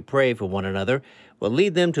commitment to pray for one another will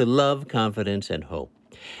lead them to love, confidence, and hope.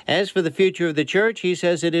 As for the future of the church, he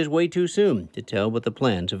says it is way too soon to tell what the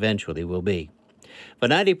plans eventually will be. For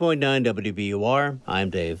 90.9 WBUR, I'm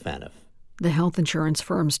Dave Phaneuf. The health insurance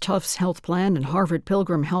firms Tufts Health Plan and Harvard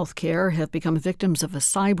Pilgrim Health Care have become victims of a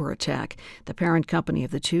cyber attack. The parent company of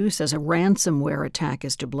the two says a ransomware attack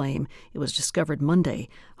is to blame. It was discovered Monday.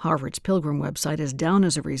 Harvard's Pilgrim website is down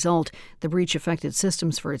as a result. The breach affected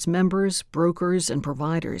systems for its members, brokers, and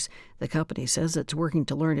providers. The company says it's working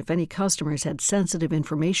to learn if any customers had sensitive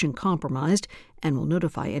information compromised and will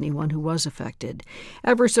notify anyone who was affected.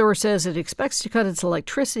 Eversource says it expects to cut its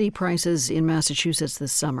electricity prices in Massachusetts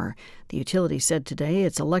this summer. The utility said today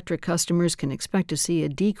its electric customers can expect to see a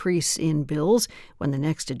decrease in bills when the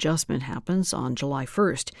next adjustment happens on July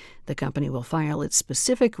 1st. The company will file its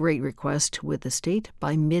specific rate request with the state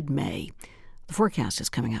by mid-May. The forecast is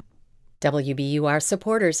coming up. WBUR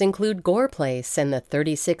supporters include Gore Place and the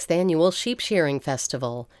 36th Annual Sheep Shearing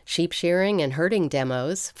Festival, sheep shearing and herding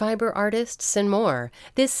demos, fiber artists, and more,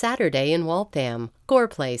 this Saturday in Waltham.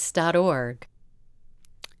 goreplace.org.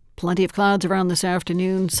 Plenty of clouds around this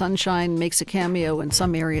afternoon. Sunshine makes a cameo in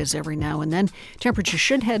some areas every now and then. Temperatures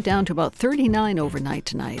should head down to about 39 overnight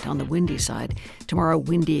tonight on the windy side. Tomorrow,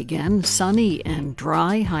 windy again, sunny and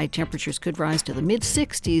dry. High temperatures could rise to the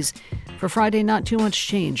mid-60s. For Friday, not too much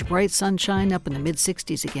change. Bright sunshine up in the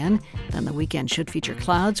mid-60s again. Then the weekend should feature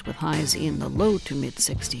clouds with highs in the low to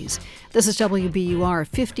mid-60s. This is WBUR,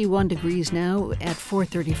 51 degrees now at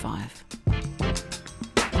 4:35.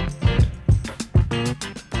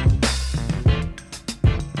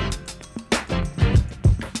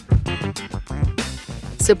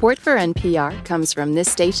 Support for NPR comes from this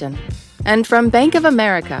station and from Bank of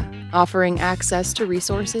America, offering access to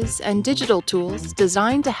resources and digital tools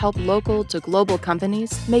designed to help local to global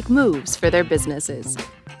companies make moves for their businesses.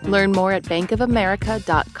 Learn more at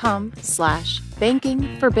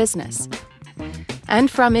bankofamerica.com/banking-for-business.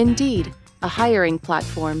 And from Indeed, a hiring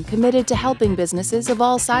platform committed to helping businesses of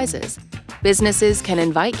all sizes. Businesses can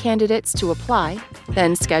invite candidates to apply,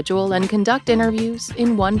 then schedule and conduct interviews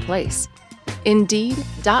in one place.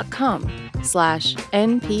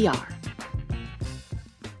 Indeed.com/NPR.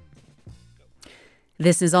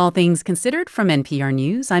 This is All Things Considered from NPR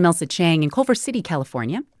News. I'm Elsa Chang in Culver City,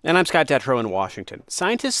 California. And I'm Scott Detrow in Washington.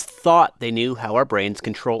 Scientists thought they knew how our brains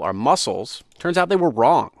control our muscles. Turns out they were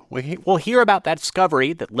wrong. We'll hear about that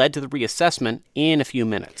discovery that led to the reassessment in a few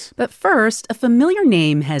minutes. But first, a familiar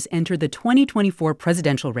name has entered the 2024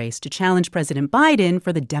 presidential race to challenge President Biden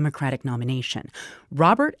for the Democratic nomination: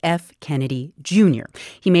 Robert F. Kennedy Jr.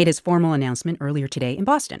 He made his formal announcement earlier today in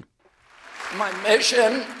Boston. My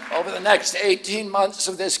mission over the next 18 months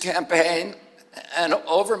of this campaign and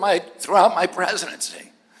throughout my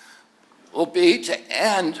presidency will be to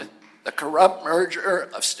end the corrupt merger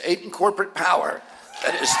of state and corporate power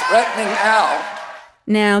that is threatening now.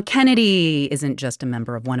 Now, Kennedy isn't just a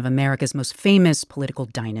member of one of America's most famous political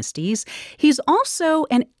dynasties. He's also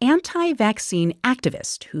an anti-vaccine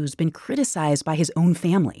activist who's been criticized by his own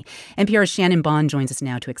family. NPR's Shannon Bond joins us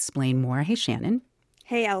now to explain more. Hey, Shannon.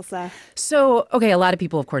 Hey, Elsa. So, okay, a lot of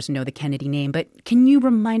people, of course, know the Kennedy name, but can you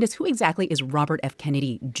remind us who exactly is Robert F.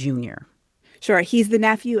 Kennedy Jr.? Sure. He's the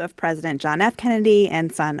nephew of President John F. Kennedy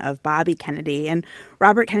and son of Bobby Kennedy. And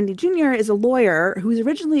Robert Kennedy Jr. is a lawyer who's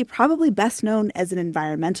originally probably best known as an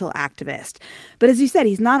environmental activist. But as you said,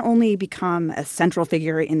 he's not only become a central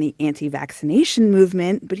figure in the anti-vaccination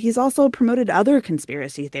movement, but he's also promoted other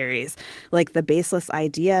conspiracy theories, like the baseless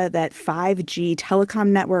idea that 5G telecom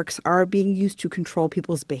networks are being used to control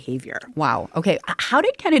people's behavior. Wow. Okay. How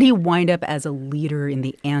did Kennedy wind up as a leader in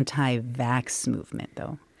the anti-vax movement,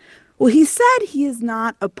 though? Well, he said he is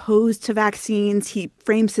not opposed to vaccines. He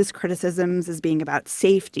frames his criticisms as being about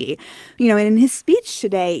safety. And in his speech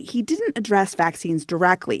today, he didn't address vaccines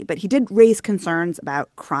directly, but he did raise concerns about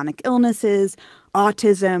chronic illnesses,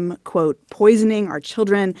 autism, quote, poisoning our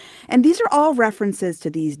children. And these are all references to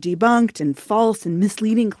these debunked and false and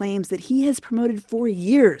misleading claims that he has promoted for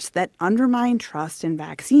years that undermine trust in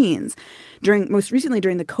vaccines. Most recently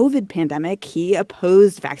during the COVID pandemic, he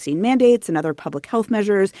opposed vaccine mandates and other public health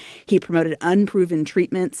measures. He promoted unproven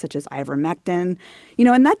treatments such as ivermectin.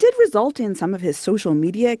 And that did result in some of his social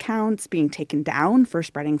media accounts being taken down for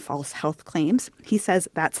spreading false health claims. He says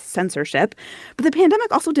that's censorship. But the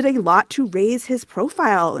pandemic also did a lot to raise his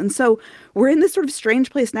profile. And so we're in this sort of strange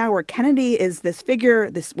place now where Kennedy is this figure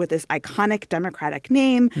with this iconic Democratic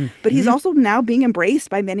name, but he's also now being embraced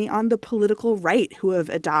by many on the political right who have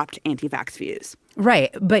adopted anti-vax views.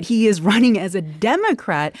 Right, but he is running as a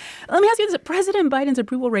Democrat. Let me ask you this. President Biden's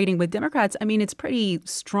approval rating with Democrats, it's pretty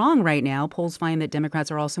strong right now. Polls find that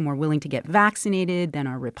Democrats are also more willing to get vaccinated than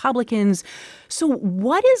are Republicans. So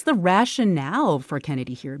what is the rationale for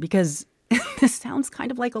Kennedy here? Because this sounds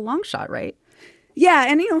kind of like a long shot, right?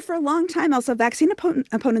 Yeah, and for a long time, also, vaccine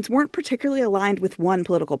opponents weren't particularly aligned with one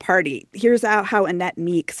political party. Here's how Annette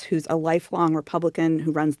Meeks, who's a lifelong Republican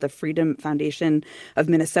who runs the Freedom Foundation of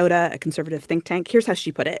Minnesota, a conservative think tank, here's how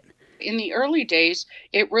she put it. In the early days,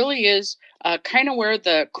 it really is kind of where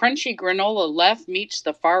the crunchy granola left meets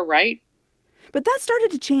the far right. But that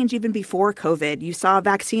started to change even before COVID. You saw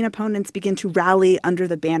vaccine opponents begin to rally under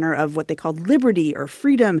the banner of what they called liberty or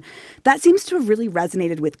freedom. That seems to have really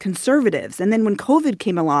resonated with conservatives. And then when COVID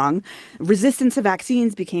came along, resistance to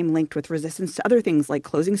vaccines became linked with resistance to other things like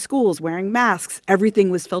closing schools, wearing masks.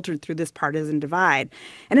 Everything was filtered through this partisan divide.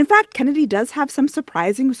 And in fact, Kennedy does have some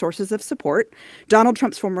surprising sources of support. Donald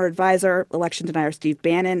Trump's former advisor, election denier Steve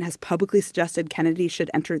Bannon, has publicly suggested Kennedy should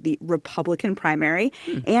enter the Republican primary.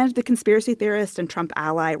 And the conspiracy theorist and Trump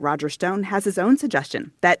ally Roger Stone has his own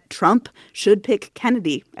suggestion that Trump should pick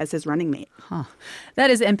Kennedy as his running mate.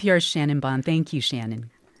 That is NPR's Shannon Bond. Thank you,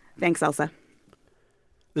 Shannon. Thanks, Elsa.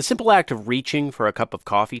 The simple act of reaching for a cup of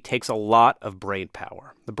coffee takes a lot of brain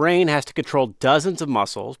power. The brain has to control dozens of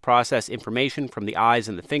muscles, process information from the eyes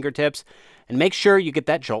and the fingertips, and make sure you get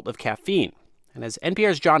that jolt of caffeine. And as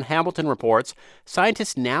NPR's John Hamilton reports,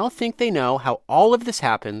 scientists now think they know how all of this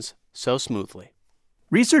happens so smoothly.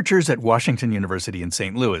 Researchers at Washington University in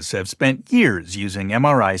St. Louis have spent years using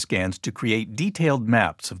MRI scans to create detailed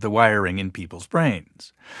maps of the wiring in people's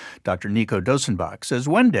brains. Dr. Nico Dosenbach says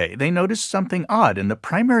one day they noticed something odd in the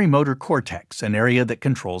primary motor cortex, an area that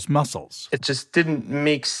controls muscles. It just didn't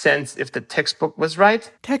make sense if the textbook was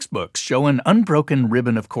right. Textbooks show an unbroken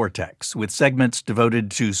ribbon of cortex with segments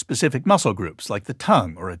devoted to specific muscle groups like the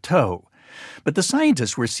tongue or a toe. But the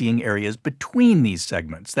scientists were seeing areas between these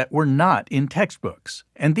segments that were not in textbooks,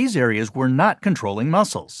 and these areas were not controlling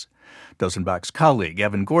muscles. Dosenbach's colleague,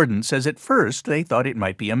 Evan Gordon, says at first they thought it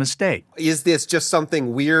might be a mistake. Is this just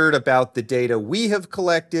something weird about the data we have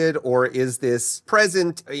collected, or is this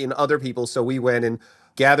present in other people? So we went and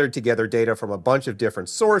gathered together data from a bunch of different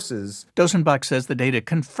sources. Dosenbach says the data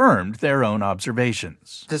confirmed their own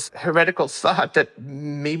observations. This heretical thought that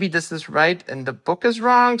maybe this is right and the book is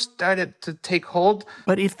wrong started to take hold.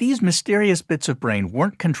 But if these mysterious bits of brain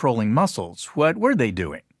weren't controlling muscles, what were they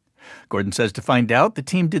doing? Gordon says to find out, the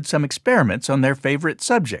team did some experiments on their favorite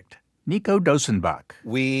subject, Nico Dosenbach.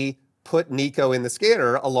 We put Nico in the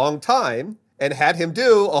scanner a long time and had him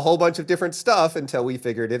do a whole bunch of different stuff until we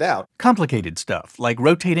figured it out. Complicated stuff, like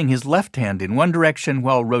rotating his left hand in one direction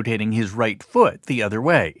while rotating his right foot the other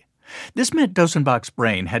way. This meant Dosenbach's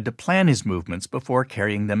brain had to plan his movements before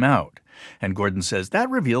carrying them out. And Gordon says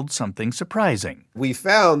that revealed something surprising. We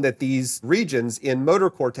found that these regions in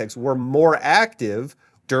motor cortex were more active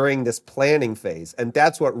during this planning phase, and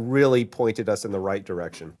that's what really pointed us in the right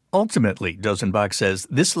direction. Ultimately, Dosenbach says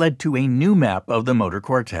this led to a new map of the motor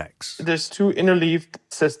cortex. There's two interleaved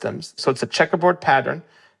systems, so it's a checkerboard pattern.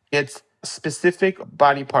 It's specific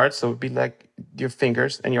body parts, so it would be like your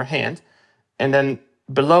fingers and your hand, and then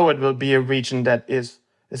below it will be a region that is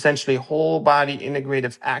essentially whole body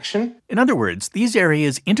integrative action. In other words, these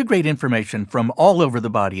areas integrate information from all over the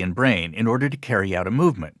body and brain in order to carry out a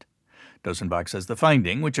movement. Dosenbach says the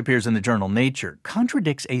finding, which appears in the journal Nature,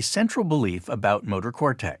 contradicts a central belief about motor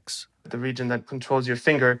cortex. The region that controls your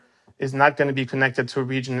finger is not going to be connected to a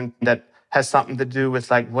region that has something to do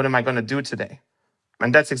with, like, what am I going to do today?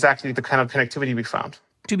 And that's exactly the kind of connectivity we found.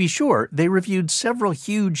 To be sure, they reviewed several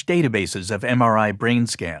huge databases of MRI brain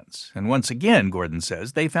scans. And once again, Gordon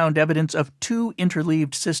says, they found evidence of two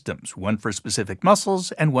interleaved systems, one for specific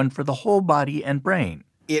muscles and one for the whole body and brain.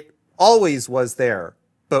 It always was there,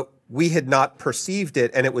 but we had not perceived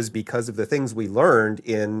it, and it was because of the things we learned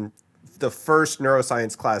in the first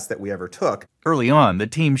neuroscience class that we ever took. Early on, the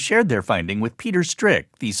team shared their finding with Peter Strick,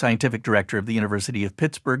 the scientific director of the University of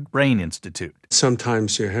Pittsburgh Brain Institute.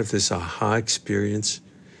 Sometimes you have this aha experience,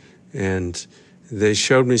 and they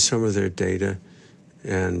showed me some of their data,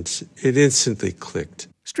 and it instantly clicked.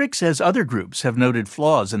 Strick says other groups have noted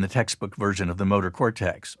flaws in the textbook version of the motor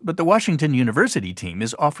cortex, but the Washington University team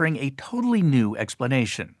is offering a totally new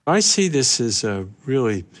explanation. I see this as a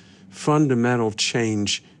really fundamental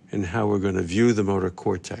change in how we're going to view the motor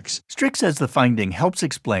cortex. Strick says the finding helps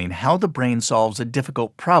explain how the brain solves a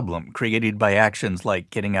difficult problem created by actions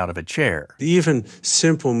like getting out of a chair. Even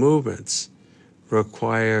simple movements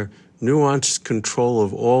require nuanced control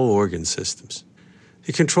of all organ systems.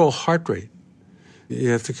 You control heart rate. You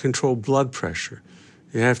have to control blood pressure.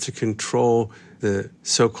 You have to control the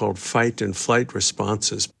so-called fight and flight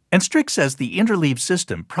responses. And Strick says the interleaved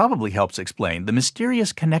system probably helps explain the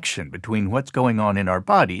mysterious connection between what's going on in our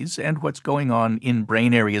bodies and what's going on in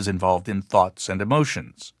brain areas involved in thoughts and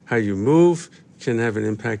emotions. How you move can have an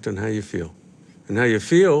impact on how you feel. And how you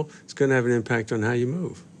feel is going to have an impact on how you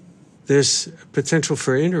move. There's potential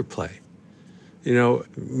for interplay. You know,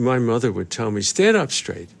 my mother would tell me, stand up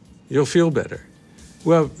straight. You'll feel better.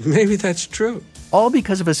 Well, maybe that's true. All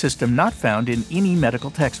because of a system not found in any medical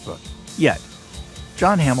textbook. Yet.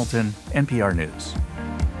 John Hamilton, NPR News.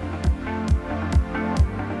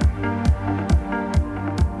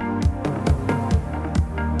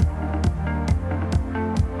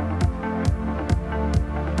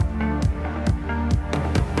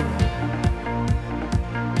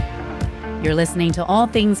 You're listening to All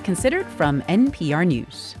Things Considered from NPR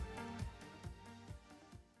News.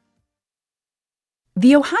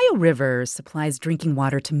 The Ohio River supplies drinking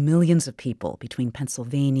water to millions of people between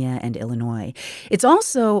Pennsylvania and Illinois. It's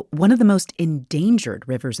also one of the most endangered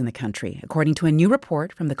rivers in the country, according to a new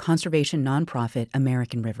report from the conservation nonprofit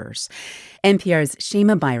American Rivers. NPR's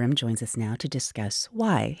Shema Byram joins us now to discuss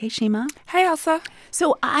why. Hey, Shema. Hi, Elsa.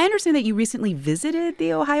 So I understand that you recently visited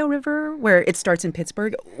the Ohio River, where it starts in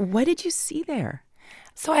Pittsburgh. What did you see there?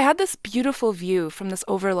 So I had this beautiful view from this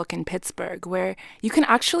overlook in Pittsburgh where you can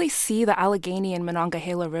actually see the Allegheny and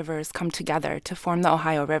Monongahela rivers come together to form the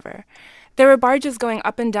Ohio River. There were barges going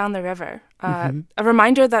up and down the river, a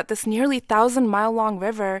reminder that this nearly 1,000-mile-long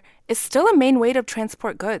river is still a main way to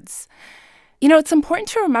transport goods. You know, it's important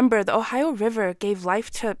to remember the Ohio River gave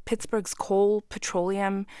life to Pittsburgh's coal,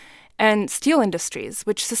 petroleum, and steel industries,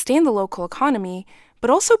 which sustained the local economy, but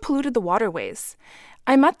also polluted the waterways.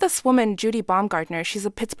 I met this woman, Judy Baumgartner. She's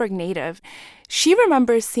a Pittsburgh native. She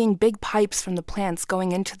remembers seeing big pipes from the plants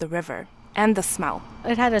going into the river, and the smell.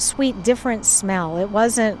 It had a sweet, different smell. It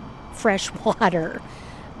wasn't fresh water.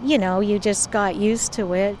 You know, you just got used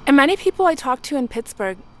to it. And many people I talked to in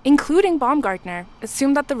Pittsburgh, including Baumgartner,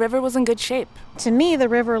 assumed that the river was in good shape. To me, the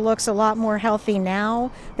river looks a lot more healthy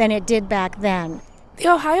now than it did back then. The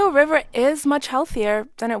Ohio River is much healthier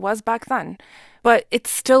than it was back then, but it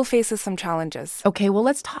still faces some challenges. Okay, well,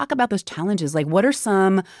 let's talk about those challenges. Like, what are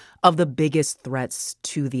some of the biggest threats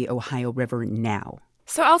to the Ohio River now?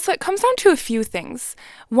 So, Elsa, it comes down to a few things.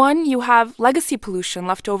 One, you have legacy pollution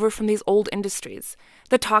left over from these old industries.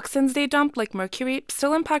 The toxins they dump, like mercury,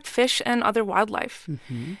 still impact fish and other wildlife.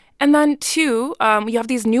 And then two, you have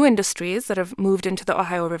these new industries that have moved into the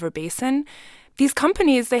Ohio River basin. These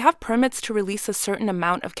companies, they have permits to release a certain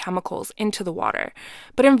amount of chemicals into the water.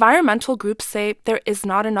 But environmental groups say there is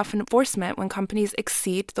not enough enforcement when companies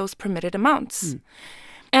exceed those permitted amounts.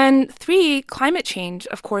 And three, climate change,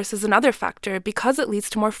 of course, is another factor because it leads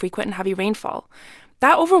to more frequent and heavy rainfall.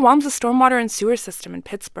 That overwhelms the stormwater and sewer system in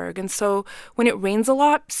Pittsburgh. And so when it rains a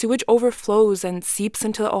lot, sewage overflows and seeps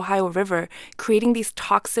into the Ohio River, creating these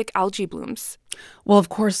toxic algae blooms. Well, of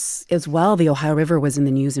course, as well, the Ohio River was in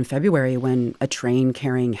the news in February when a train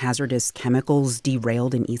carrying hazardous chemicals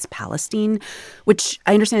derailed in East Palestine, which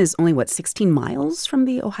I understand is only, 16 miles from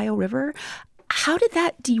the Ohio River? How did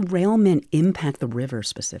that derailment impact the river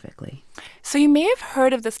specifically? So you may have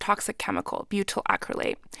heard of this toxic chemical, butyl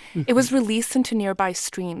acrylate. It was released into nearby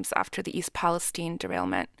streams after the East Palestine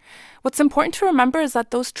derailment. What's important to remember is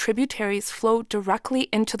that those tributaries flow directly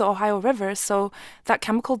into the Ohio River, so that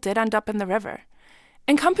chemical did end up in the river.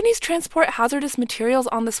 And companies transport hazardous materials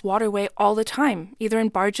on this waterway all the time, either in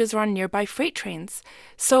barges or on nearby freight trains.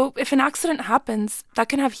 So if an accident happens, that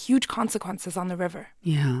can have huge consequences on the river.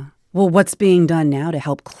 Yeah. Well, what's being done now to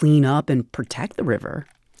help clean up and protect the river?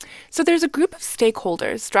 So there's a group of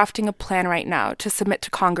stakeholders drafting a plan right now to submit to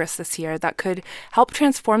Congress this year that could help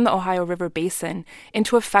transform the Ohio River basin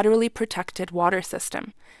into a federally protected water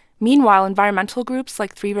system. Meanwhile, environmental groups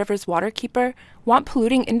like Three Rivers Waterkeeper want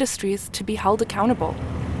polluting industries to be held accountable.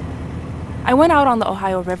 I went out on the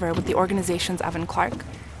Ohio River with the organization's Evan Clark.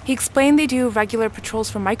 He explained they do regular patrols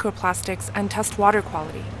for microplastics and test water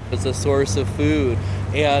quality. It's a source of food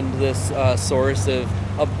and this source of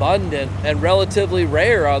abundant and relatively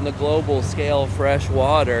rare on the global scale fresh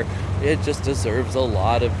water. It just deserves a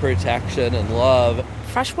lot of protection and love.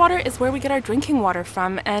 Fresh water is where we get our drinking water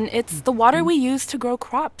from, and it's the water we use to grow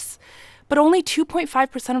crops. But only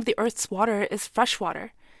 2.5% of the Earth's water is fresh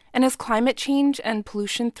water. And as climate change and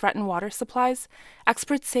pollution threaten water supplies,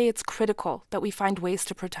 experts say it's critical that we find ways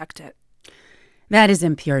to protect it. That is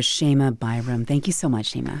NPR's Shema Byram. Thank you so much,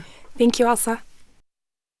 Shema. Thank you, Elsa.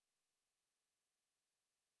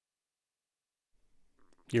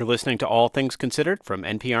 You're listening to All Things Considered from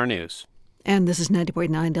NPR News. And this is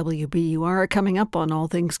 90.9 WBUR. Coming up on All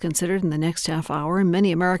Things Considered in the next half hour,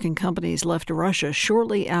 many American companies left Russia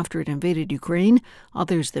shortly after it invaded Ukraine.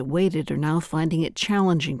 Others that waited are now finding it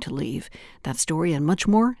challenging to leave. That story and much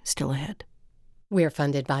more still ahead. We're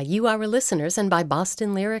funded by you, our listeners, and by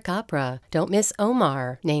Boston Lyric Opera. Don't miss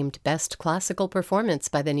Omar, named Best Classical Performance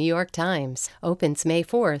by the New York Times. Opens May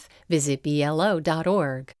 4th. Visit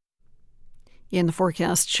BLO.org. In the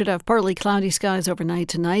forecast, should have partly cloudy skies overnight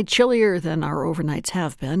tonight, chillier than our overnights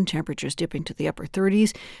have been, temperatures dipping to the upper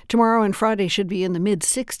 30s. Tomorrow and Friday should be in the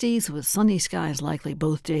mid-60s with sunny skies likely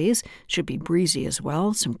both days. Should be breezy as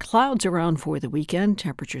well. Some clouds around for the weekend,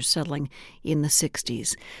 temperatures settling in the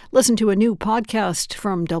 60s. Listen to a new podcast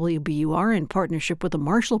from WBUR in partnership with the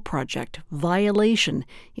Marshall Project. Violation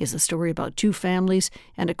is a story about two families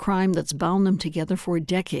and a crime that's bound them together for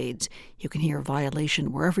decades. You can hear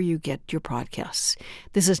Violation wherever you get your podcasts.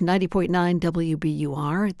 This is 90.9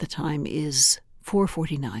 WBUR. The time is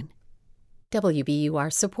 4:49.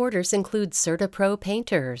 WBUR supporters include CertaPro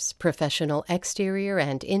Painters, professional exterior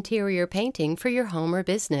and interior painting for your home or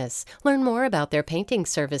business. Learn more about their painting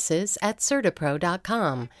services at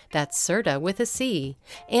CertaPro.com. That's Certa with a C.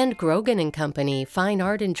 And Grogan & Company, fine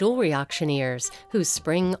art and jewelry auctioneers, whose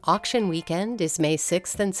spring auction weekend is May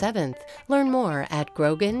 6th and 7th. Learn more at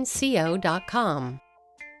GroganCO.com.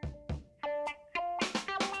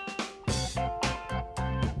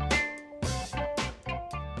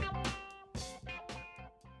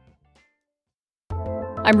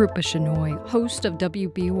 I'm Rupa Shenoy, host of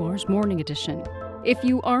WBUR's Morning Edition. If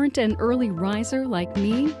you aren't an early riser like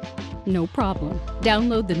me, no problem.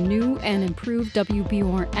 Download the new and improved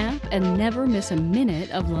WBUR app and never miss a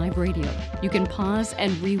minute of live radio. You can pause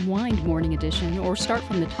and rewind Morning Edition or start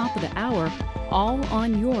from the top of the hour, all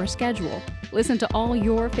on your schedule. Listen to all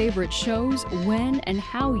your favorite shows when and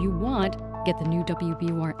how you want. Get the new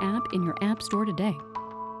WBUR app in your app store today.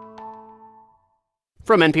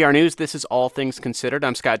 From NPR News, this is All Things Considered.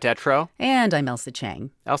 I'm Scott Detrow. And I'm Elsa Chang.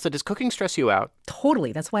 Elsa, does cooking stress you out?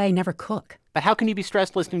 Totally. That's why I never cook. But how can you be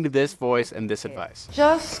stressed listening to this voice and this advice?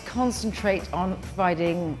 Just concentrate on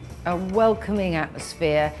providing a welcoming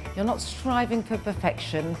atmosphere. You're not striving for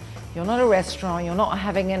perfection. You're not a restaurant. You're not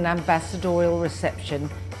having an ambassadorial reception.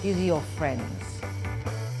 These are your friends.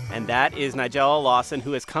 And that is Nigella Lawson,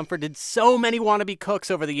 who has comforted so many wannabe cooks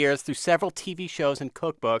over the years through several TV shows and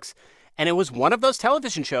cookbooks. And it was one of those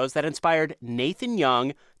television shows that inspired Nathan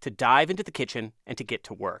Young to dive into the kitchen and to get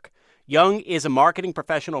to work. Young is a marketing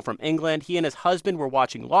professional from England. He and his husband were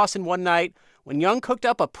watching Lawson one night when Young cooked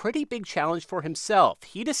up a pretty big challenge for himself.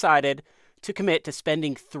 He decided to commit to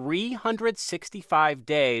spending 365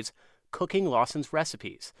 days cooking Lawson's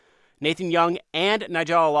recipes. Nathan Young and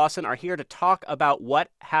Nigella Lawson are here to talk about what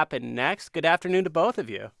happened next. Good afternoon to both of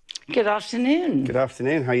you. Good afternoon. Good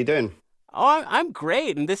afternoon. How you doing? Oh, I'm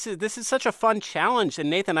great, and this is such a fun challenge. And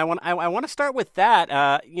Nathan, I want to start with that.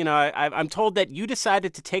 I'm told that you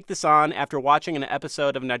decided to take this on after watching an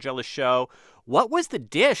episode of Nigella's show. What was the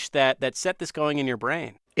dish that set this going in your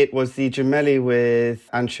brain? It was the gemelli with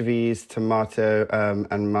anchovies, tomato,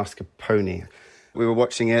 and mascarpone. We were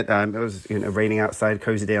watching it. It was raining outside,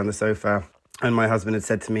 cozy day on the sofa, and my husband had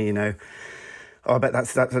said to me, oh, I bet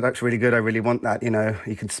that's really good. I really want that.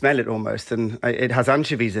 You can smell it almost. And it has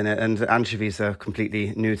anchovies in it, and anchovies are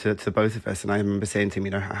completely new to both of us. And I remember saying to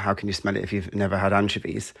him, how can you smell it if you've never had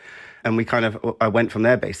anchovies? And I went from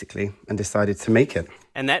there, basically, and decided to make it.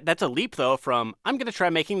 And that's a leap, though, from I'm going to try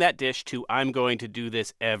making that dish to I'm going to do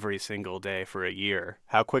this every single day for a year.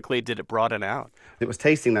 How quickly did it broaden out? It was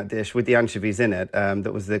tasting that dish with the anchovies in it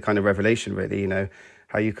that was the kind of revelation, really,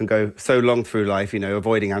 how you can go so long through life,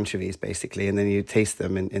 avoiding anchovies, basically, and then you taste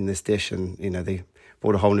them in this dish, and, they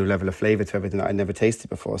brought a whole new level of flavour to everything that I'd never tasted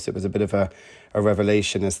before. So it was a bit of a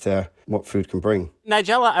revelation as to what food can bring.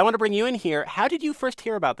 Nigella, I want to bring you in here. How did you first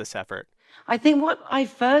hear about this effort? I think what I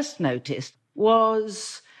first noticed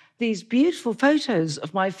was these beautiful photos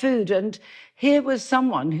of my food. And here was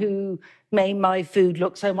someone who made my food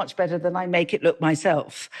look so much better than I make it look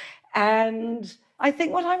myself. And I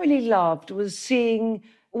think what I really loved was seeing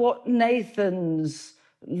what Nathan's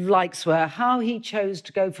likes were, how he chose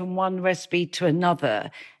to go from one recipe to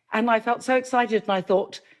another. And I felt so excited, and I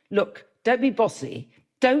thought, look, don't be bossy.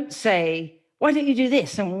 Don't say, why don't you do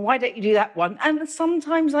this and why don't you do that one? And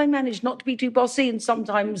sometimes I managed not to be too bossy, and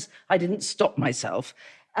sometimes I didn't stop myself.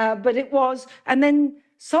 But it was, and then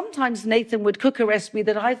sometimes Nathan would cook a recipe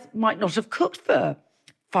that I might not have cooked for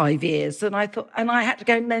 5 years. And I thought, and I had to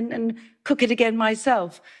go and cook it again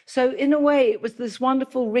myself. So in a way, it was this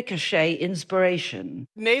wonderful ricochet inspiration.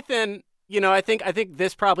 Nathan, I think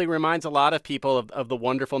this probably reminds a lot of people of the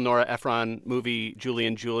wonderful Nora Ephron movie Julie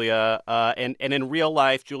and Julia, and in real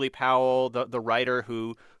life, Julie Powell, the writer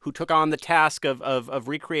who took on the task of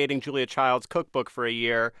recreating Julia Child's cookbook for a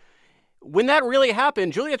year. When that really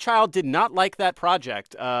happened, Julia Child did not like that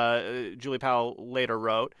project, Julie Powell later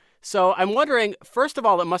wrote. So I'm wondering, first of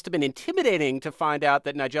all, it must have been intimidating to find out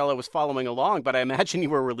that Nigella was following along, but I imagine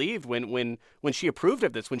you were relieved when she approved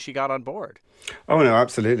of this, when she got on board. Oh, no,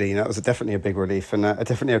 absolutely. That was definitely a big relief, and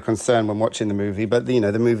definitely a concern when watching the movie. But, the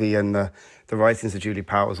movie and the writings of Julie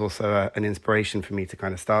Powell was also an inspiration for me to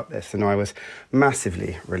kind of start this. And I was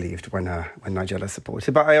massively relieved when Nigella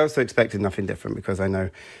supported. But I also expected nothing different, because I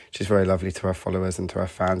know she's very lovely to her followers and to her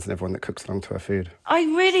fans and everyone that cooks along to her food. I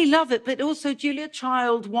really love it, but also Julia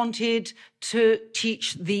Child wanted to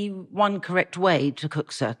teach the one correct way to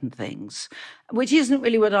cook certain things, which isn't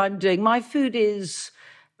really what I'm doing. My food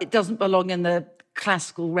it doesn't belong in the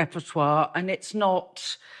classical repertoire, and it's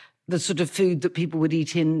not the sort of food that people would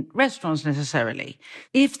eat in restaurants necessarily.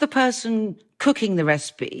 If the person cooking the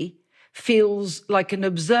recipe feels like an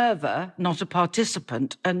observer, not a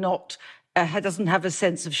participant, and not doesn't have a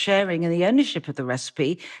sense of sharing and the ownership of the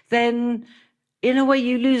recipe, then in a way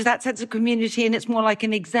you lose that sense of community and it's more like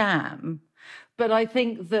an exam. But I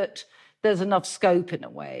think that there's enough scope in a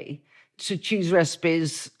way to choose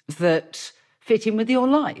recipes that fit in with your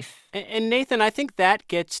life. And Nathan, I think that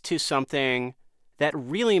gets to something that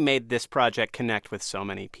really made this project connect with so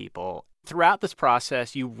many people. Throughout this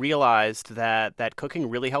process, you realized that cooking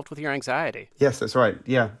really helped with your anxiety. Yes, that's right.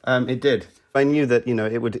 Yeah, it did. I knew that,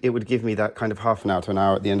 it would give me that kind of half an hour to an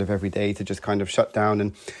hour at the end of every day to just kind of shut down.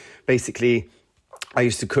 And basically, I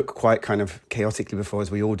used to cook quite kind of chaotically before,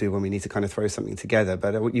 as we all do when we need to kind of throw something together.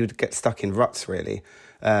 But you'd get stuck in ruts, really,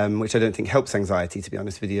 which I don't think helps anxiety, to be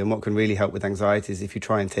honest with you. And what can really help with anxiety is if you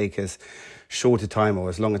try and take as short a time or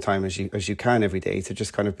as long a time as you can every day to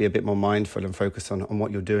just kind of be a bit more mindful and focus on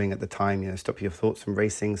what you're doing at the time, stop your thoughts from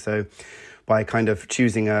racing. So by kind of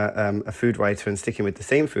choosing a food writer and sticking with the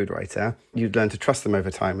same food writer, you'd learn to trust them over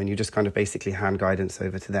time, and you just kind of basically hand guidance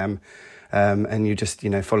over to them. And you just,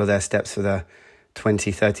 follow their steps for the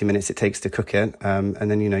 20, 30 minutes it takes to cook it.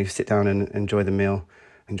 And then, you sit down and enjoy the meal,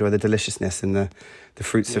 enjoy the deliciousness and the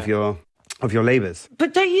fruits of your labours.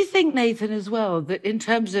 But don't you think, Nathan, as well, that in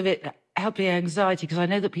terms of it helping anxiety, because I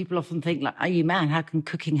know that people often think, like, are you mad? How can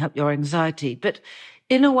cooking help your anxiety? But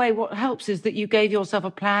in a way, what helps is that you gave yourself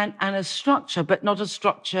a plan and a structure, but not a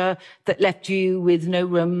structure that left you with no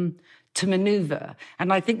room to maneuver.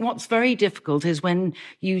 And I think what's very difficult is when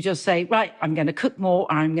you just say, right, I'm going to cook more,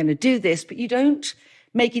 or I'm going to do this, but you don't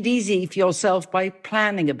make it easy for yourself by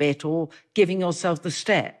planning a bit or giving yourself the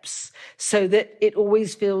steps, so that it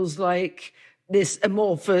always feels like this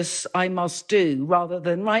amorphous I must do, rather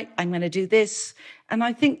than, right, I'm going to do this. And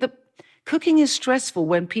I think that cooking is stressful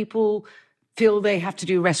when people feel they have to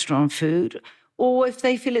do restaurant food, or if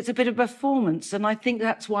they feel it's a bit of performance. And I think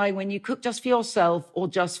that's why when you cook just for yourself or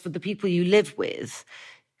just for the people you live with,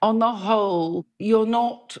 on the whole, you're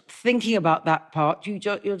not thinking about that part.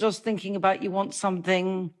 You're just thinking about you want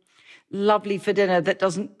something lovely for dinner that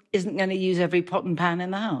isn't going to use every pot and pan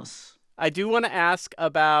in the house. I do want to ask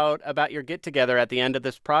about your get-together at the end of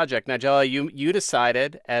this project. Nigella, you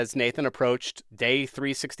decided, as Nathan approached day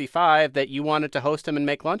 365, that you wanted to host him and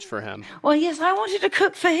make lunch for him. Well, yes, I wanted to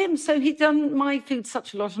cook for him. So he'd done my food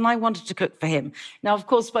such a lot, and I wanted to cook for him. Now, of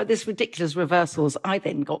course, by this ridiculous reversals, I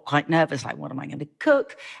then got quite nervous. Like, what am I going to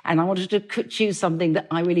cook? And I wanted to choose something that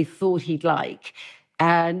I really thought he'd like.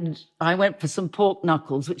 And I went for some pork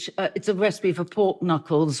knuckles, which it's a recipe for pork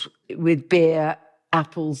knuckles with beer,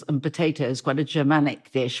 apples and potatoes, quite a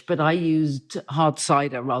Germanic dish, but I used hard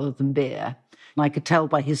cider rather than beer. And I could tell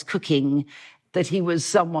by his cooking that he was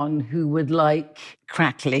someone who would like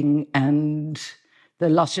crackling and the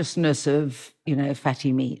lusciousness of,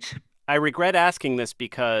 fatty meat. I regret asking this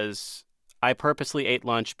because I purposely ate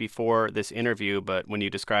lunch before this interview, but when you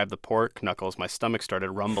described the pork knuckles, my stomach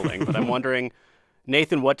started rumbling. But I'm wondering,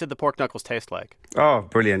 Nathan, what did the pork knuckles taste like? Oh,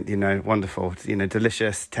 brilliant, wonderful,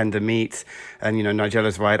 delicious, tender meat. And,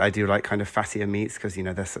 Nigella's right, I do like kind of fattier meats because,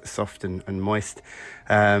 they're soft and moist.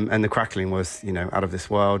 And the crackling was, out of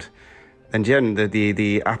this world. And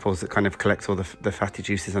the apples that kind of collect all the fatty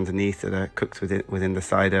juices underneath that are cooked within the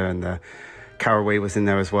cider, and the caraway was in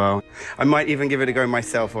there as well. I might even give it a go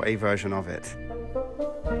myself, or a version of it.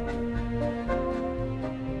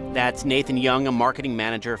 That's Nathan Young, a marketing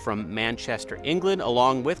manager from Manchester, England,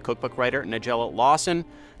 along with cookbook writer Nigella Lawson.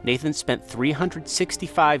 Nathan spent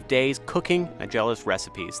 365 days cooking Nigella's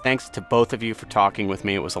recipes. Thanks to both of you for talking with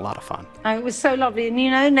me. It was a lot of fun. It was so lovely.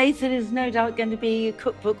 And, Nathan is no doubt going to be a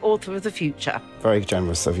cookbook author of the future. Very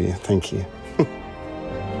generous of you. Thank you.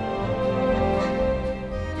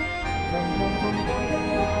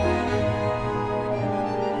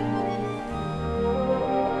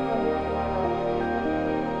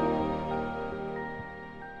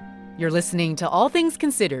 You're listening to All Things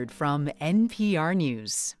Considered from NPR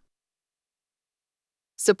News.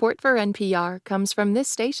 Support for NPR comes from this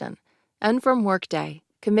station and from Workday,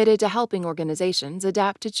 committed to helping organizations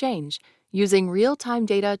adapt to change, using real-time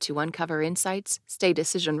data to uncover insights, stay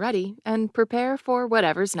decision-ready, and prepare for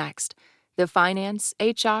whatever's next. The finance,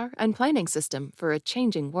 HR, and planning system for a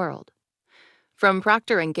changing world. From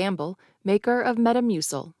Procter & Gamble, maker of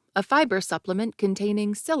Metamucil, a fiber supplement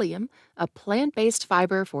containing psyllium, a plant-based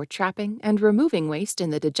fiber for trapping and removing waste in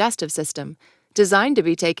the digestive system, designed to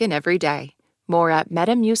be taken every day. More at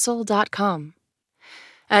metamucil.com.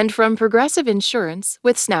 And from Progressive Insurance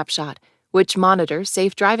with Snapshot, which monitors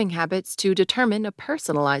safe driving habits to determine a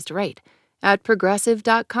personalized rate, at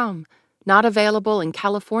progressive.com. Not available in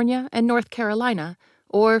California and North Carolina,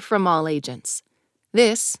 or from all agents.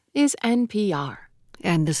 This is NPR.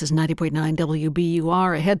 And this is 90.9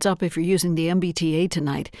 WBUR. A heads up if you're using the MBTA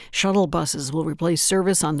tonight. Shuttle buses will replace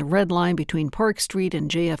service on the Red Line between Park Street and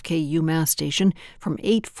JFK UMass Station from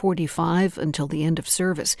 8:45 until the end of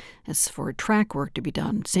service. As for track work to be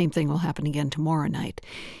done, same thing will happen again tomorrow night.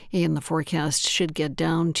 And the forecast should get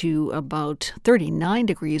down to about 39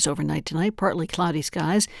 degrees overnight tonight, partly cloudy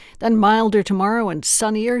skies. Then milder tomorrow and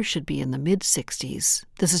sunnier, should be in the mid-60s.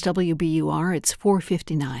 This is WBUR. It's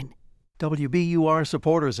 4:59. WBUR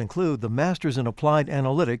supporters include the Masters in Applied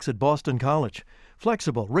Analytics at Boston College.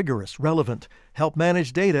 Flexible, rigorous, relevant. Help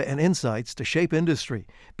manage data and insights to shape industry.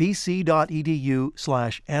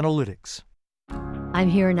 bc.edu/analytics. I'm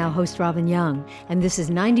here now, host Robin Young, and this is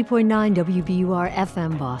 90.9 WBUR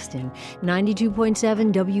FM Boston,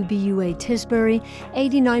 92.7 WBUA Tisbury,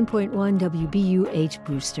 89.1 WBUH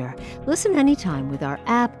Brewster. Listen anytime with our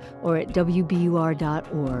app or at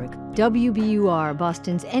WBUR.org. WBUR,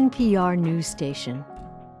 Boston's NPR news station.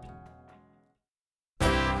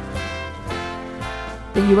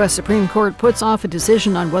 The U.S. Supreme Court puts off a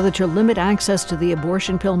decision on whether to limit access to the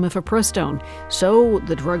abortion pill mifepristone, so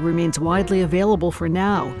the drug remains widely available for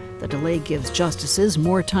now. The delay gives justices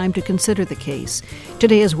more time to consider the case.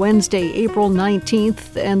 Today is Wednesday, April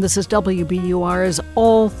 19th, and this is WBUR's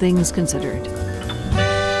All Things Considered.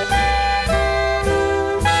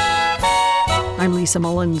 I'm Lisa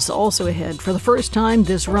Mullins. Also ahead, for the first time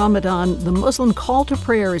this Ramadan, the Muslim call to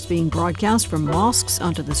prayer is being broadcast from mosques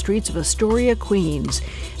onto the streets of Astoria, Queens.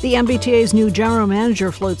 The MBTA's new general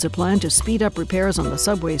manager floats a plan to speed up repairs on the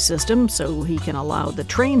subway system so he can allow the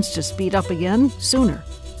trains to speed up again sooner.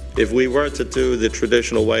 If we were to do the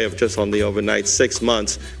traditional way of just on the overnight 6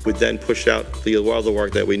 months, we'd then push out the other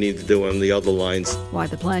work that we need to do on the other lines. Why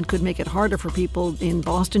the plan could make it harder for people in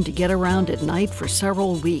Boston to get around at night for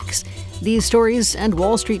several weeks. These stories and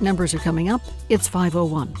Wall Street numbers are coming up. It's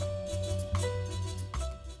 5:01.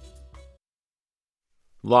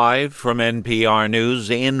 Live from NPR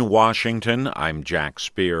News in Washington, I'm Jack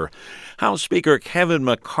Speer. House Speaker Kevin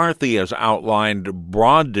McCarthy has outlined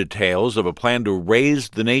broad details of a plan to raise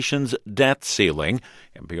the nation's debt ceiling.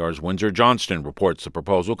 NPR's Windsor Johnston reports the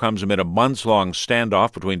proposal comes amid a months-long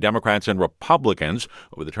standoff between Democrats and Republicans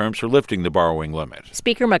over the terms for lifting the borrowing limit.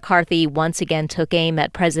 Speaker McCarthy once again took aim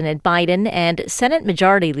at President Biden and Senate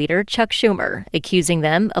Majority Leader Chuck Schumer, accusing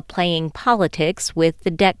them of playing politics with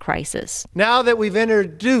the debt crisis. Now that we've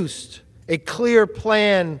introduced a clear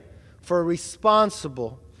plan for a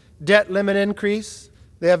responsible debt limit increase,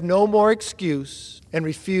 they have no more excuse and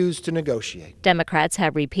refuse to negotiate. Democrats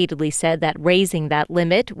have repeatedly said that raising that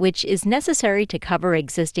limit, which is necessary to cover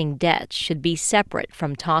existing debts, should be separate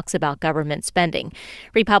from talks about government spending.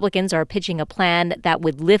 Republicans are pitching a plan that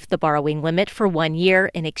would lift the borrowing limit for 1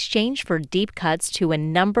 year in exchange for deep cuts to a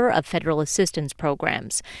number of federal assistance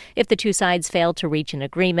programs. If the two sides fail to reach an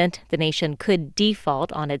agreement, the nation could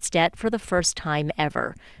default on its debt for the first time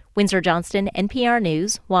ever. Windsor Johnston, NPR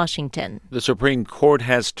News, Washington. The Supreme Court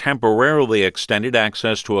has temporarily extended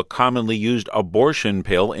access to a commonly used abortion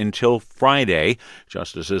pill until Friday.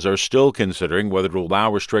 Justices are still considering whether to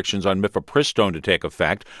allow restrictions on mifepristone to take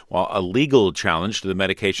effect, while a legal challenge to the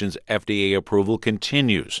medication's FDA approval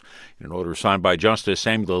continues. In an order signed by Justice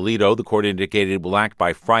Samuel Alito, the court indicated it will act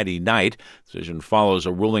by Friday night. The decision follows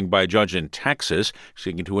a ruling by a judge in Texas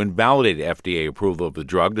seeking to invalidate FDA approval of the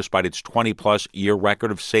drug despite its 20-plus year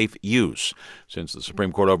record of safe use. Since the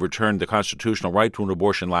Supreme Court overturned the constitutional right to an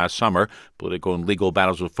abortion last summer, political and legal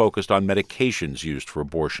battles have focused on medications used for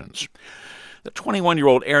abortions. The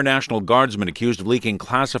 21-year-old Air National Guardsman accused of leaking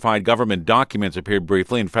classified government documents appeared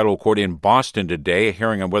briefly in federal court in Boston today. A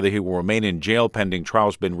hearing on whether he will remain in jail pending trial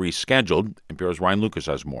has been rescheduled. NPR's Ryan Lucas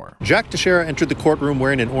has more. Jack Teixeira entered the courtroom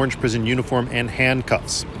wearing an orange prison uniform and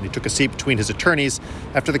handcuffs, and he took a seat between his attorneys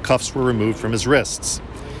after the cuffs were removed from his wrists.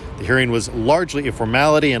 The hearing was largely a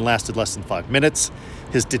formality and lasted less than 5 minutes.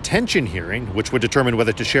 His detention hearing, which would determine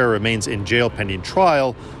whether Teixeira remains in jail pending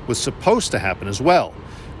trial, was supposed to happen as well.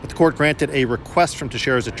 But the court granted a request from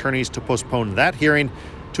Teixeira's attorneys to postpone that hearing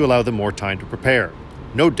to allow them more time to prepare.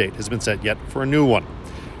 No date has been set yet for a new one.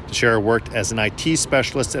 Teixeira worked as an IT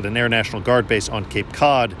specialist at an Air National Guard base on Cape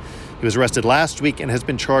Cod. He was arrested last week and has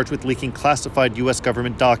been charged with leaking classified U.S.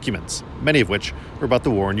 government documents, many of which were about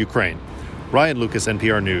the war in Ukraine. Ryan Lucas,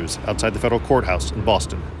 NPR News, outside the federal courthouse in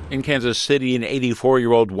Boston. In Kansas City, an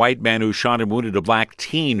 84-year-old white man who shot and wounded a black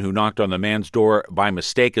teen who knocked on the man's door by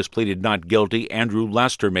mistake has pleaded not guilty. Andrew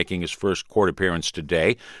Lester making his first court appearance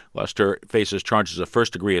today. Lester faces charges of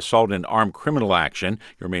first-degree assault and armed criminal action.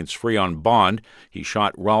 He remains free on bond. He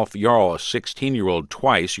shot Ralph Yarl, a 16-year-old,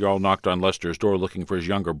 twice. Yarl knocked on Lester's door looking for his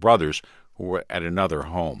younger brothers, who who were at another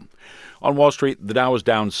home. On Wall Street, the Dow was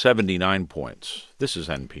down 79 points. This is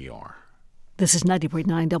NPR. This is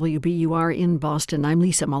 90.9 WBUR in Boston. I'm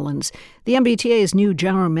Lisa Mullins. The MBTA's new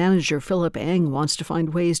general manager, Philip Eng, wants to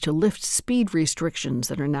find ways to lift speed restrictions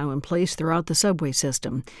that are now in place throughout the subway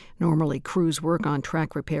system. Normally, crews work on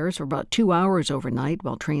track repairs for about 2 hours overnight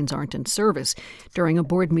while trains aren't in service. During a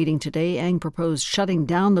board meeting today, Eng proposed shutting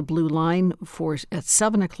down the Blue Line at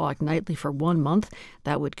 7 o'clock nightly for 1 month.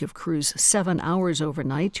 That would give crews 7 hours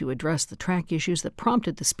overnight to address the track issues that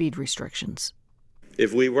prompted the speed restrictions.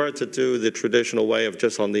 If we were to do the traditional way of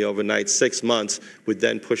just on the overnight 6 months, we'd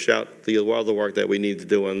then push out the other work that we need to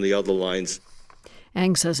do on the other lines.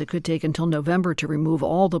 Eng says it could take until November to remove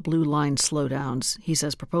all the Blue Line slowdowns. He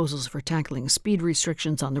says proposals for tackling speed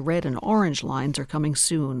restrictions on the red and orange lines are coming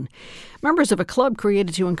soon. Members of a club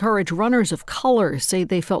created to encourage runners of color say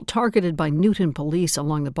they felt targeted by Newton police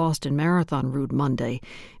along the Boston Marathon route Monday.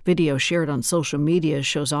 Video shared on social media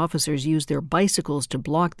shows officers used their bicycles to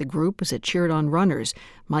block the group as it cheered on runners.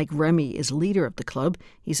 Mike Remy is leader of the club.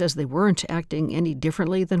 He says they weren't acting any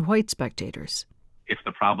differently than white spectators. If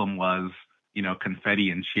the problem was confetti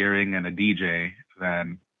and cheering and a DJ,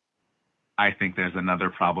 then I think there's another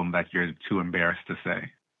problem that you're too embarrassed to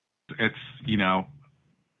say. It's,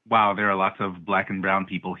 wow, there are lots of black and brown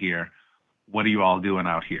people here. What are you all doing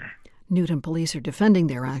out here? Newton police are defending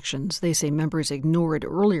their actions. They say members ignored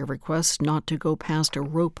earlier requests not to go past a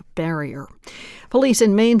rope barrier. Police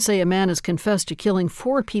in Maine say a man has confessed to killing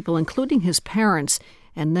 4 people, including his parents,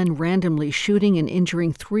 and then randomly shooting and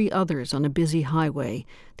injuring 3 others on a busy highway.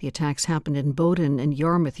 The attacks happened in Bowdoin and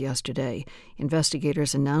Yarmouth yesterday.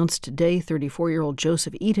 Investigators announced today 34-year-old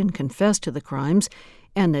Joseph Eaton confessed to the crimes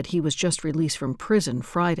and that he was just released from prison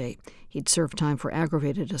Friday. He'd served time for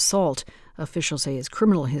aggravated assault. Officials say his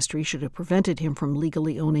criminal history should have prevented him from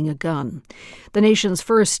legally owning a gun. The nation's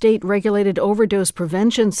first state-regulated overdose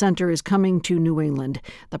prevention center is coming to New England.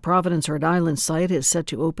 The Providence, Rhode Island site is set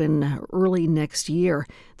to open early next year.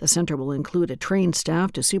 The center will include a trained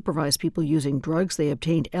staff to supervise people using drugs they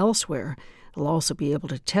obtained elsewhere. They'll also be able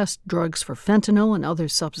to test drugs for fentanyl and other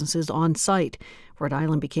substances on site. Rhode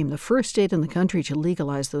Island became the first state in the country to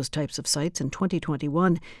legalize those types of sites in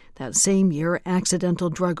 2021. That same year, accidental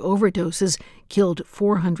drug overdoses killed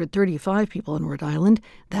 435 people in Rhode Island.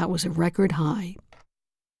 That was a record high.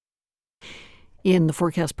 In the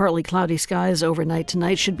forecast, partly cloudy skies overnight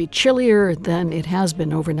tonight. Should be chillier than it has been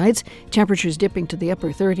overnights. Temperatures dipping to the upper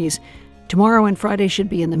 30s. Tomorrow and Friday should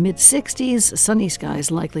be in the mid-60s. Sunny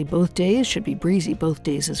skies likely both days. Should be breezy both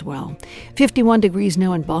days as well. 51 degrees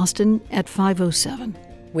now in Boston at 5:07.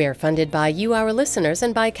 We're funded by you, our listeners,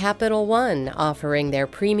 and by Capital One, offering their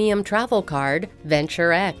premium travel card,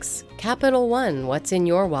 Venture X. Capital One, what's in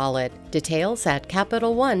your wallet? Details at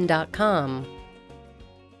CapitalOne.com.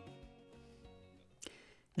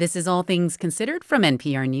 This is All Things Considered from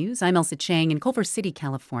NPR News. I'm Elsa Chang in Culver City,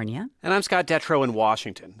 California. And I'm Scott Detrow in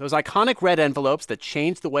Washington. Those iconic red envelopes that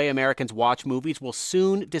changed the way Americans watch movies will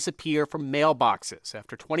soon disappear from mailboxes.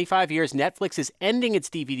 After 25 years, Netflix is ending its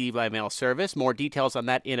DVD by mail service. More details on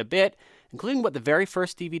that in a bit, including what the very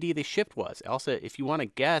first DVD they shipped was. Elsa, if you want to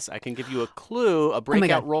guess, I can give you a clue, a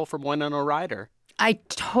breakout role from Winona Ryder. I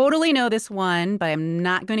totally know this one, but I'm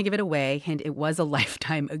not going to give it away, and it was a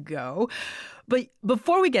lifetime ago. But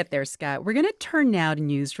before we get there, Scott, we're going to turn now to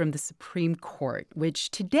news from the Supreme Court,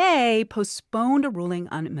 which today postponed a ruling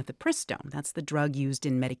on mifepristone. That's the drug used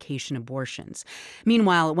in medication abortions.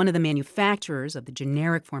 Meanwhile, one of the manufacturers of the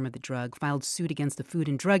generic form of the drug filed suit against the Food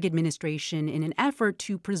and Drug Administration in an effort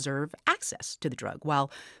to preserve access to the drug,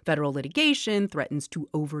 while federal litigation threatens to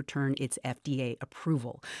overturn its FDA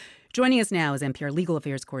approval. Joining us now is NPR legal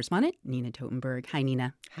affairs correspondent Nina Totenberg. Hi,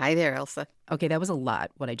 Nina. Hi there, Elsa. Okay, that was a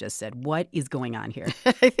lot, what I just said. What is going on here?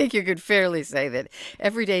 I think you could fairly say that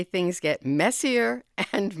everyday things get messier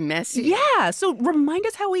and messier. Yeah, so remind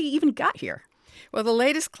us how we even got here. Well, the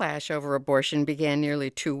latest clash over abortion began nearly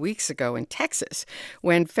 2 weeks ago in Texas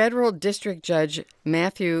when federal district judge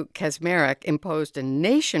Matthew Kacsmaryk imposed a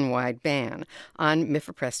nationwide ban on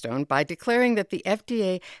mifepristone by declaring that the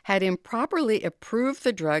FDA had improperly approved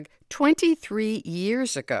the drug 23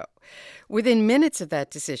 years ago. Within minutes of that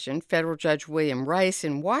decision, federal judge William Rice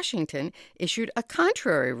in Washington issued a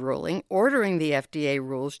contrary ruling ordering the FDA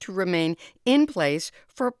rules to remain in place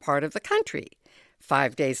for a part of the country.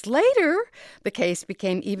 5 days later, the case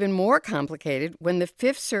became even more complicated when the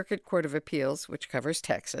Fifth Circuit Court of Appeals, which covers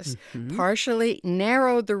Texas, partially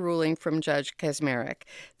narrowed the ruling from Judge Kaczmarek.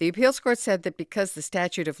 The appeals court said that because the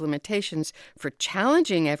statute of limitations for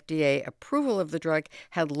challenging FDA approval of the drug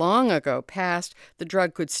had long ago passed, the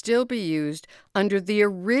drug could still be used under the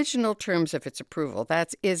original terms of its approval.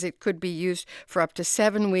 That is, it could be used for up to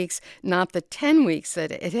 7 weeks, not the 10 weeks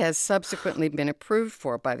that it has subsequently been approved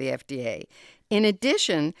for by the FDA. In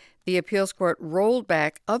addition, the appeals court rolled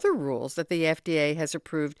back other rules that the FDA has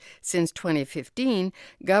approved since 2015,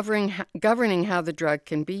 governing how the drug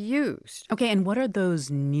can be used. Okay, and what are those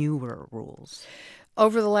newer rules?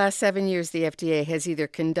 Over the last 7 years, the FDA has either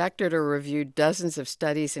conducted or reviewed dozens of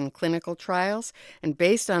studies and clinical trials, and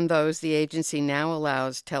based on those, the agency now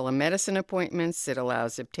allows telemedicine appointments. It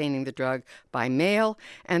allows obtaining the drug by mail,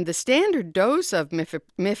 and the standard dose of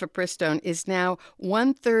mifepristone is now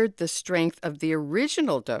 1/3 the strength of the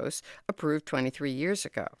original dose approved 23 years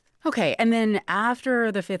ago. Okay, and then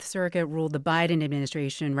after the Fifth Circuit ruled, the Biden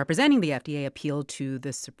administration representing the FDA appealed to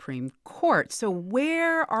the Supreme Court. So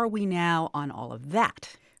where are we now on all of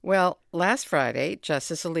that? Well, last Friday,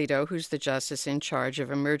 Justice Alito, who's the justice in charge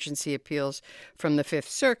of emergency appeals from the Fifth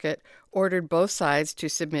Circuit, ordered both sides to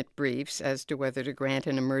submit briefs as to whether to grant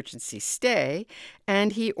an emergency stay,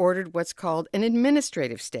 and he ordered what's called an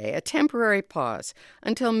administrative stay, a temporary pause,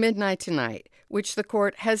 until midnight tonight, which the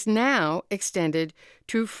court has now extended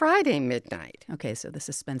to Friday midnight. Okay, so the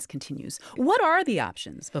suspense continues. What are the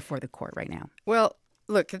options before the court right now? Well,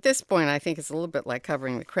 look, at this point, I think it's a little bit like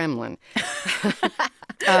covering the Kremlin.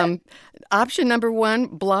 Option number one,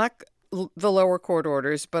 block the lower court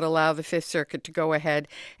orders, but allow the Fifth Circuit to go ahead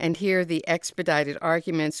and hear the expedited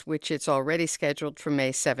arguments, which it's already scheduled for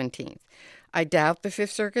May 17th. I doubt the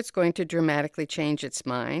Fifth Circuit's going to dramatically change its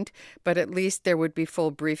mind, but at least there would be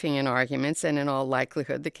full briefing and arguments, and in all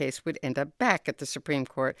likelihood, the case would end up back at the Supreme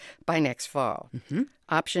Court by next fall.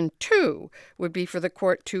 Option two would be for the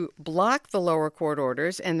court to block the lower court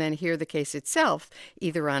orders and then hear the case itself,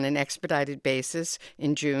 either on an expedited basis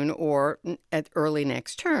in June or at early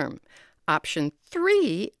next term. Option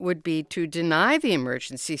three would be to deny the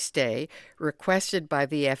emergency stay requested by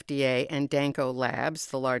the FDA and Danco Labs,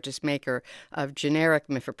 the largest maker of generic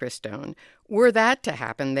mifepristone. Were that to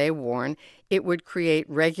happen, they warn, it would create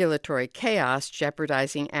regulatory chaos,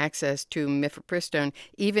 jeopardizing access to mifepristone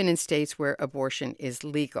even in states where abortion is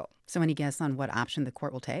legal. So any guess on what option the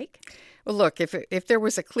court will take? Well, look, if there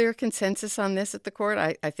was a clear consensus on this at the court,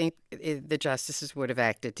 I think the justices would have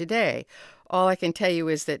acted today. All I can tell you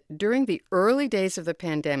is that during the early days of the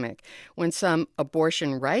pandemic, when some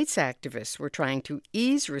abortion rights activists were trying to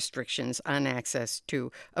ease restrictions on access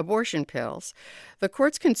to abortion pills, the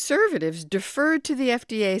court's conservatives deferred to the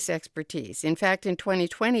FDA's expertise. In fact, in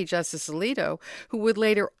 2020, Justice Alito, who would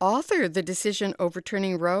later author the decision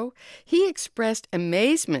overturning Roe, he expressed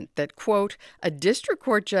amazement that, quote, a district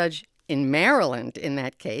court judge in Maryland, in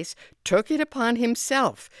that case, took it upon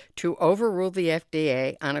himself to overrule the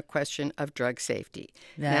FDA on a question of drug safety.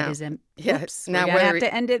 That is yes. Now we're going to have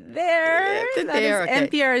to end it there. Okay.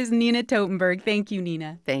 NPR's Nina Totenberg. Thank you,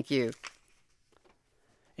 Nina. Thank you.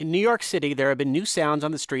 In New York City, there have been new sounds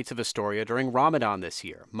on the streets of Astoria during Ramadan this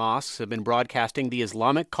year. Mosques have been broadcasting the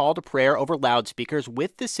Islamic call to prayer over loudspeakers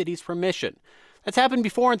with the city's permission. That's happened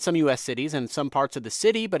before in some U.S. cities and some parts of the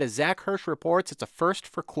city, but as Zach Hirsch reports, it's a first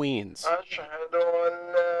for Queens.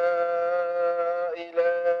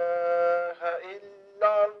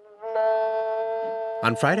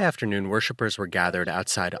 On Friday afternoon, worshippers were gathered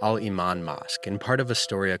outside Al-Iman Mosque in part of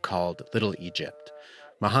Astoria called Little Egypt.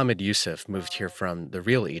 Mohammed Yusuf moved here from the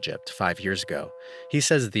real Egypt 5 years ago. He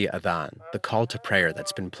says the adhan, the call to prayer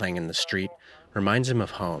that's been playing in the street, reminds him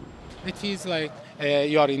of home. It feels like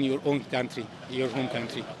you are in your own country, your home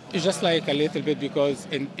country. It's just like a little bit because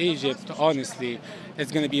in Egypt, honestly,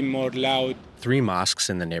 it's going to be more loud. 3 mosques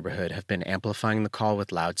in the neighborhood have been amplifying the call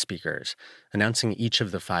with loudspeakers, announcing each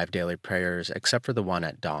of the 5 daily prayers except for the one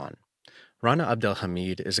at dawn. Rana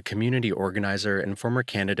Abdelhamid is a community organizer and former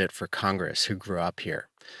candidate for Congress who grew up here.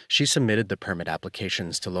 She submitted the permit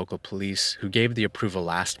applications to local police, who gave the approval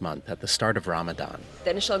last month at the start of Ramadan.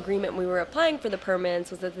 The initial agreement when we were applying for the permits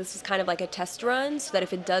was that this was kind of like a test run, so that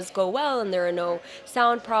if it does go well and there are no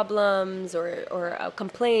sound problems or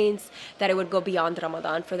complaints, that it would go beyond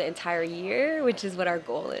Ramadan for the entire year, which is what our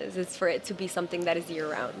goal is for it to be something that is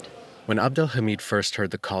year-round. When Abdelhamid first heard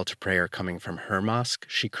the call to prayer coming from her mosque,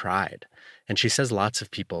 she cried. And she says lots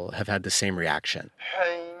of people have had the same reaction.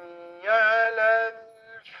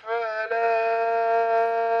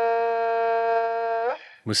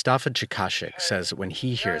 Mustafa Chikashik says when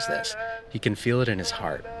he hears this, he can feel it in his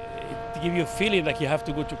heart. It give you a feeling like you have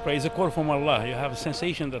to go to pray. It's a call from Allah. You have a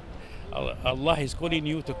sensation that Allah is calling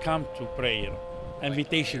you to come to pray,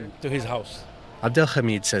 invitation to his house.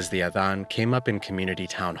 Abdelhamid says the adhan came up in community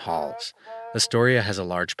town halls. Astoria has a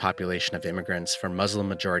large population of immigrants from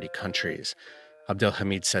Muslim-majority countries.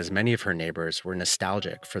 Abdelhamid says many of her neighbors were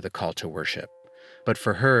nostalgic for the call to worship. But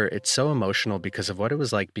for her, it's so emotional because of what it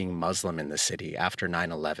was like being Muslim in the city after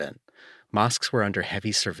 9/11. Mosques were under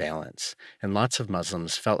heavy surveillance, and lots of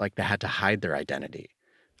Muslims felt like they had to hide their identity.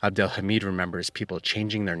 Abdelhamid remembers people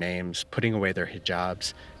changing their names, putting away their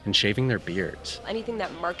hijabs, and shaving their beards. Anything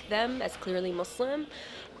that marked them as clearly Muslim,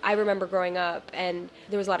 I remember growing up and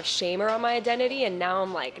there was a lot of shame around my identity, and now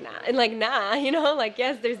I'm like, nah. And like, nah, like,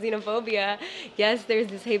 yes, there's xenophobia. Yes, there's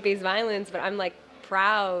this hate-based violence, but I'm like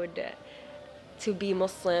proud to be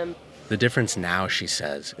Muslim. The difference now, she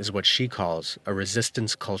says, is what she calls a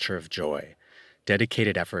resistance culture of joy,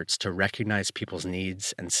 dedicated efforts to recognize people's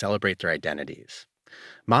needs and celebrate their identities.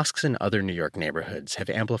 Mosques in other New York neighborhoods have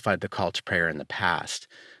amplified the call to prayer in the past.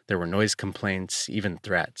 There were noise complaints, even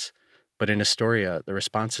threats. But in Astoria, the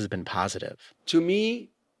response has been positive. To me,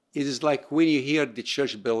 it is like when you hear the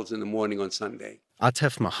church bells in the morning on Sunday.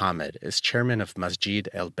 Atef Mohammed is chairman of Masjid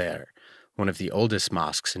El Ber, one of the oldest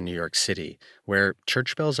mosques in New York City, where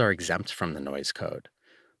church bells are exempt from the noise code.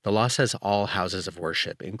 The law says all houses of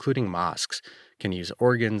worship, including mosques, can use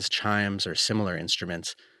organs, chimes, or similar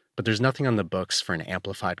instruments, but there's nothing on the books for an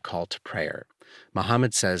amplified call to prayer.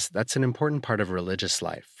 Mohammed says that's an important part of religious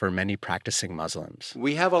life for many practicing Muslims.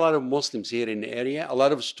 We have a lot of Muslims here in the area, a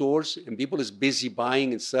lot of stores, and people is busy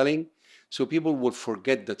buying and selling, so people would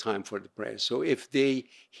forget the time for the prayer. So if they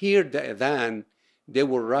hear the adhan, they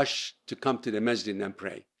will rush to come to the masjid and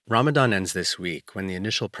pray. Ramadan ends this week when the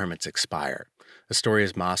initial permits expire.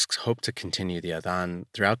 Astoria's mosques hope to continue the adhan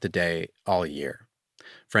throughout the day all year.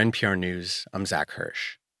 For NPR News, I'm Zach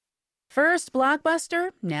Hirsch. First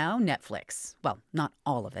Blockbuster, now Netflix. Well, not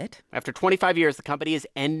all of it. After 25 years, the company is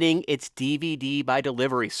ending its DVD by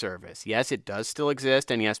delivery service. Yes, it does still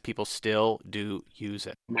exist, and yes, people still do use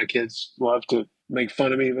it. My kids love to make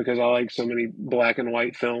fun of me because I like so many black and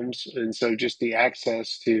white films, and so just the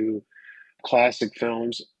access to classic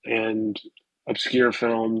films and obscure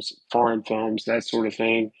films, foreign films, that sort of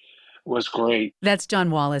thing, was great. That's John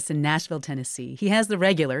Wallace in Nashville, Tennessee. He has the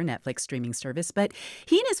regular Netflix streaming service, but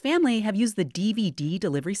he and his family have used the DVD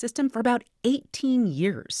delivery system for about 18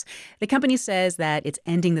 years. The company says that it's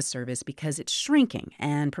ending the service because it's shrinking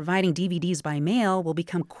and providing DVDs by mail will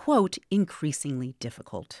become, quote, increasingly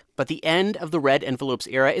difficult. But the end of the red envelopes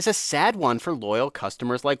era is a sad one for loyal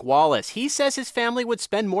customers like Wallace. He says his family would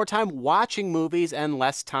spend more time watching movies and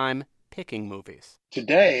less time picking movies.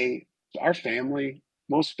 Today, our family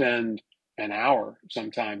will spend an hour,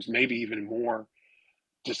 sometimes maybe even more,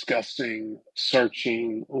 discussing,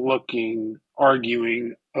 searching, looking,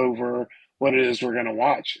 arguing over what it is we're going to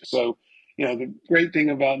watch. So, the great thing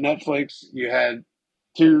about Netflix, you had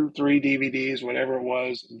 2, 3 DVDs, whatever it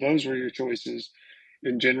was, those were your choices.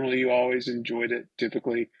 And generally, you always enjoyed it,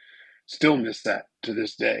 typically. Still miss that to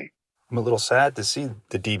this day. I'm a little sad to see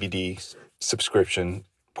the DVD subscription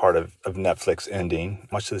part of Netflix ending,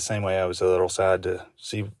 much the same way I was a little sad to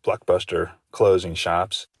see Blockbuster closing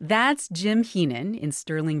shops. That's Jim Heenan in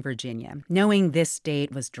Sterling, Virginia. Knowing this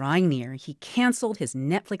date was drawing near, he canceled his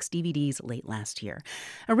Netflix DVDs late last year.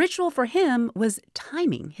 A ritual for him was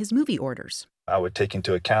timing his movie orders. I would take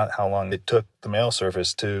into account how long it took the mail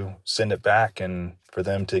service to send it back and for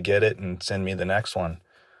them to get it and send me the next one.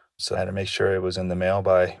 So I had to make sure it was in the mail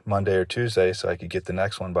by Monday or Tuesday so I could get the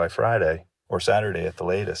next one by Friday or Saturday at the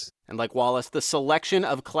latest. And like Wallace, the selection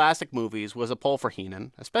of classic movies was a pull for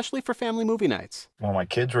Heenan, especially for family movie nights. When my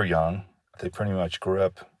kids were young, they pretty much grew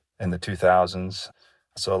up in the 2000s.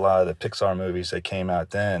 So a lot of the Pixar movies that came out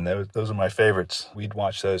then, those are my favorites. We'd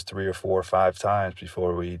watch those 3 or 4 or 5 times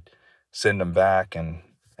before we'd send them back. And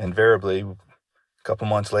invariably, a couple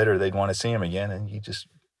months later, they'd want to see them again. And you just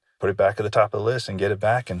put it back at the top of the list and get it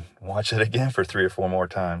back and watch it again for 3 or 4 more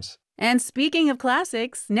times. And speaking of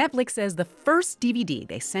classics, Netflix says the first DVD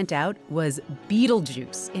they sent out was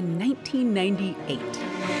Beetlejuice in 1998.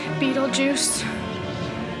 Beetlejuice.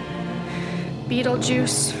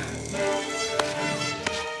 Beetlejuice.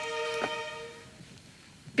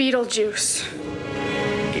 Beetlejuice.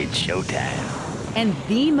 It's showtime. And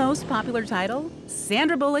the most popular title,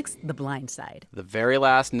 Sandra Bullock's The Blind Side. The very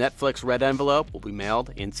last Netflix red envelope will be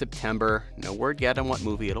mailed in September. No word yet on what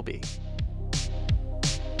movie it'll be.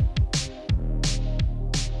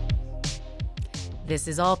 This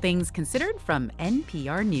is All Things Considered from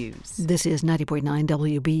NPR News. This is 90.9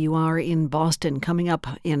 WBUR in Boston. Coming up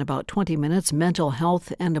in about 20 minutes, mental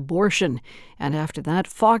health and abortion. And after that,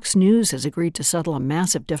 Fox News has agreed to settle a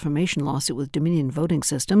massive defamation lawsuit with Dominion Voting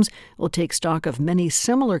Systems. We'll take stock of many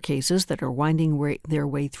similar cases that are winding their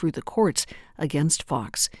way through the courts against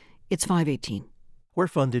Fox. It's 5:18. We're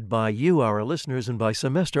funded by you, our listeners, and by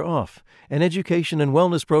Semester Off, an education and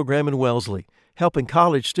wellness program in Wellesley, helping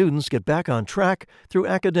college students get back on track through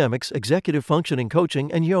academics, executive functioning coaching,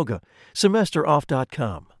 and yoga.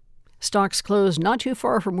 SemesterOff.com. Stocks closed not too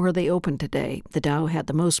far from where they opened today. The Dow had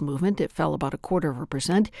the most movement. It fell about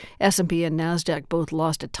 0.25%. S&P and NASDAQ both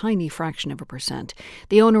lost a tiny fraction of a percent.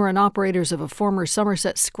 The owner and operators of a former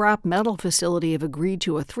Somerset scrap metal facility have agreed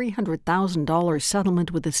to a $300,000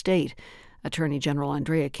 settlement with the state. Attorney General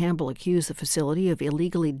Andrea Campbell accused the facility of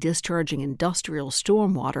illegally discharging industrial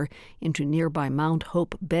stormwater into nearby Mount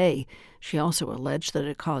Hope Bay. She also alleged that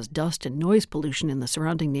it caused dust and noise pollution in the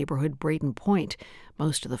surrounding neighborhood Brayton Point.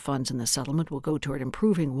 Most of the funds in the settlement will go toward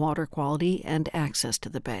improving water quality and access to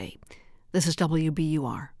the bay. This is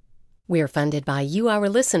WBUR. We're funded by you, our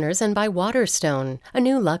listeners, and by Waterstone, a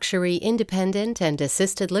new luxury, independent, and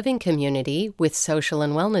assisted living community with social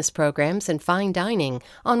and wellness programs and fine dining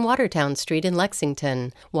on Watertown Street in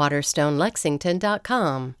Lexington,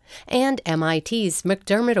 waterstonelexington.com. And MIT's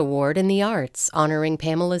McDermott Award in the Arts, honoring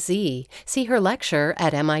Pamela Z. See her lecture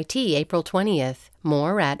at MIT April 20th.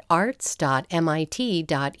 More at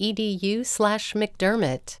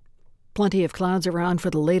arts.mit.edu/McDermott. Plenty of clouds around for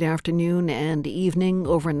the late afternoon and evening.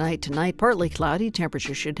 Overnight tonight, partly cloudy.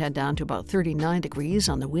 Temperatures should head down to about 39 degrees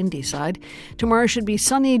on the windy side. Tomorrow should be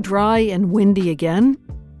sunny, dry, and windy again.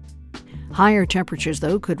 Higher temperatures,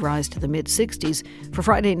 though, could rise to the mid-60s. For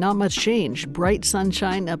Friday, not much change. Bright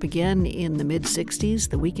sunshine up again in the mid-60s.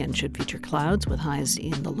 The weekend should feature clouds with highs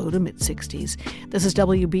in the low to mid-60s. This is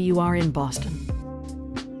WBUR in Boston.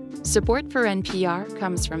 Support for NPR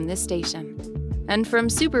comes from this station. And from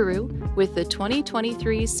Subaru with the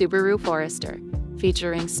 2023 Subaru Forester,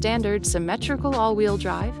 featuring standard symmetrical all-wheel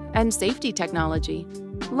drive and safety technology.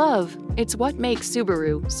 Love, it's what makes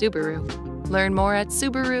Subaru, Subaru. Learn more at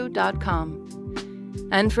Subaru.com.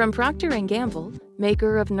 And from Procter & Gamble,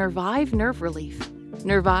 maker of Nervive Nerve Relief.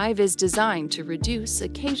 Nervive is designed to reduce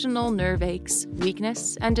occasional nerve aches,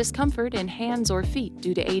 weakness, and discomfort in hands or feet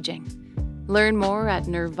due to aging. Learn more at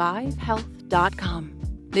nervivehealth.com.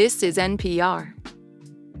 This is NPR.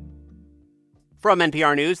 From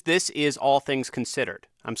NPR News, this is All Things Considered.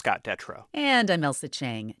 I'm Scott Detrow. And I'm Elsa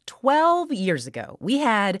Chang. 12 years ago, we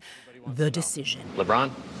had the decision.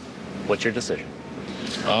 LeBron, what's your decision?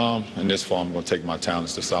 In this fall, I'm going to take my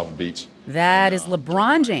talents to South Beach. That is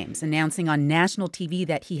LeBron James announcing on national TV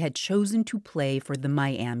that he had chosen to play for the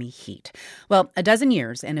Miami Heat. Well, a dozen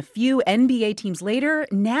years and a few NBA teams later,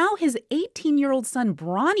 now his 18-year-old son,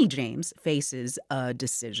 Bronny James, faces a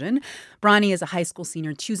decision. Bronny is a high school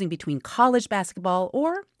senior choosing between college basketball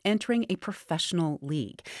or entering a professional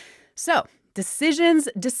league. So, Decisions.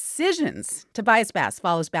 Tobias Bass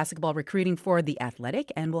follows basketball recruiting for The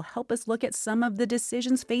Athletic and will help us look at some of the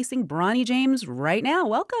decisions facing Bronny James right now.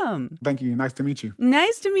 Welcome. Thank you. Nice to meet you.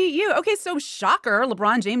 Nice to meet you. Okay, so shocker,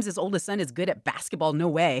 LeBron James' oldest son is good at basketball. No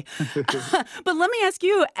way. But let me ask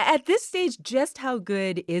you, at this stage, just how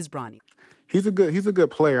good is Bronny? He's a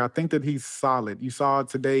good player. I think that he's solid. You saw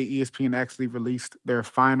today ESPN actually released their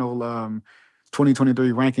final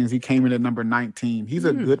 2023 rankings. He came in at number 19. He's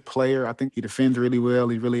a good player. I think he defends really well.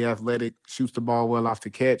 He's really athletic, shoots the ball well off the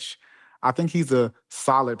catch. I think he's a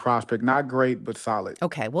solid prospect. Not great, but solid.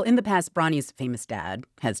 Okay. Well, in the past, Bronny's famous dad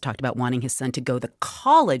has talked about wanting his son to go the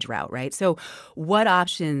college route, right? So what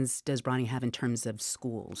options does Bronny have in terms of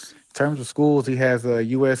schools? In terms of schools, he has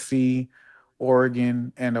USC,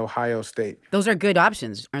 Oregon, and Ohio State. Those are good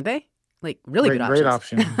options, aren't they? Like, really good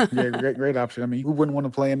options. Great option. Yeah, great option. I mean, who wouldn't want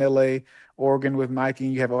to play in L.A., Oregon with Nike?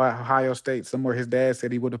 You have Ohio State, somewhere his dad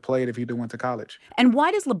said he would have played if he went to college. And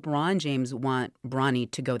why does LeBron James want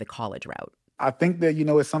Bronny to go the college route? I think that,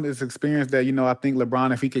 it's something, it's experience that, I think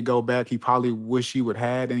LeBron, if he could go back, he probably wish he would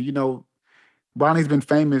have had. And, Bronny's been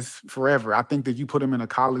famous forever. I think that you put him in a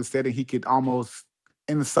college setting, he could almost,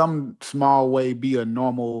 in some small way, be a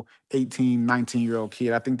normal 18, 19-year-old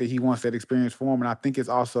kid. I think that he wants that experience for him, and I think it's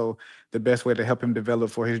also the best way to help him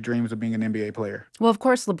develop for his dreams of being an NBA player. Well, of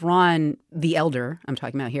course, LeBron, the elder I'm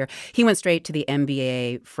talking about here, he went straight to the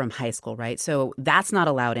NBA from high school, right? So that's not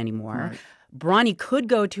allowed anymore. Right. Bronny could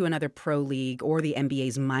go to another pro league or the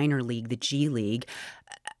NBA's minor league, the G League.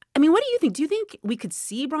 I mean, what do you think? Do you think we could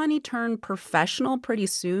see Bronny turn professional pretty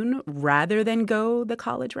soon rather than go the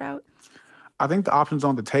college route? I think the option's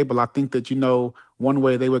on the table. I think that, one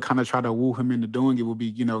way they would kind of try to woo him into doing it would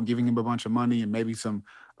be, giving him a bunch of money and maybe some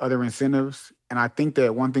other incentives. And I think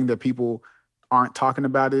that one thing that people aren't talking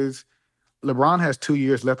about is LeBron has 2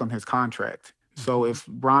 years left on his contract. So if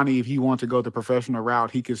he wants to go the professional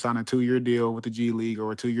route, he could sign a 2-year deal with the G League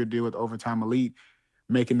or a 2-year deal with Overtime Elite,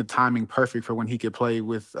 making the timing perfect for when he could play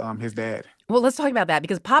with his dad. Well, let's talk about that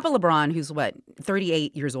because Papa LeBron, who's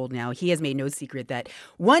 38 years old now, he has made no secret that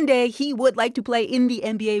one day he would like to play in the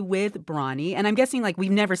NBA with Bronny. And I'm guessing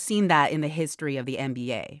we've never seen that in the history of the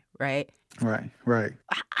NBA, right? Right.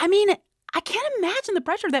 I mean, I can't imagine the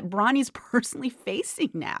pressure that Bronny's personally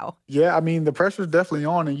facing now. Yeah, I mean, the pressure's definitely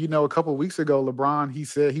on. And, a couple of weeks ago, LeBron, he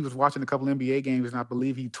said he was watching a couple NBA games, and I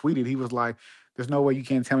believe he tweeted, he was like, there's no way you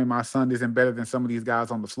can't tell me my son isn't better than some of these guys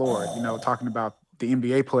on the floor, talking about the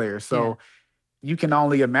NBA players. So you can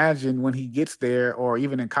only imagine when he gets there or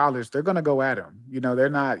even in college, they're going to go at him. They're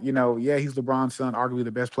not, he's LeBron's son, arguably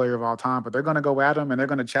the best player of all time, but they're going to go at him and they're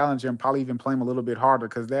going to challenge him, probably even play him a little bit harder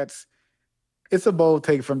because it's a bold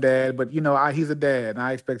take from dad, but, he's a dad, and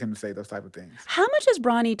I expect him to say those type of things. How much has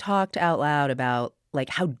Bronny talked out loud about,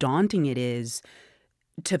 how daunting it is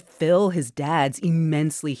to fill his dad's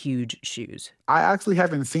immensely huge shoes? I actually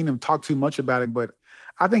haven't seen him talk too much about it, but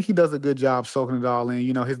I think he does a good job soaking it all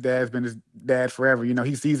in. His dad's been his dad forever.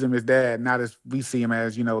 He sees him as dad, not as we see him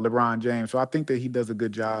as, LeBron James. So I think that he does a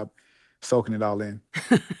good job soaking it all in.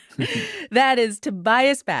 That is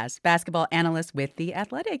Tobias Bass, basketball analyst with The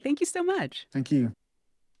Athletic. Thank you so much. Thank you.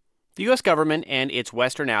 The U.S. government and its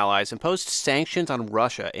Western allies imposed sanctions on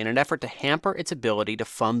Russia in an effort to hamper its ability to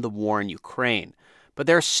fund the war in Ukraine. But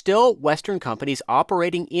there are still Western companies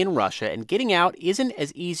operating in Russia, and getting out isn't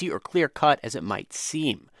as easy or clear-cut as it might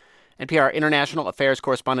seem. NPR International Affairs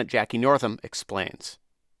correspondent Jackie Northam explains.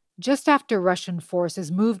 Just after Russian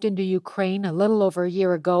forces moved into Ukraine a little over a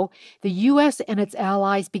year ago, the U.S. and its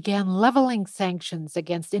allies began leveling sanctions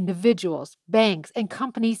against individuals, banks, and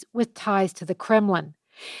companies with ties to the Kremlin.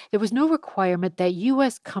 There was no requirement that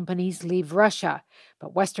U.S. companies leave Russia,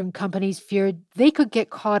 but Western companies feared they could get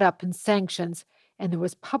caught up in sanctions, and there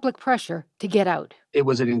was public pressure to get out. It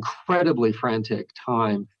was an incredibly frantic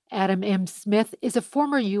time. Adam M. Smith is a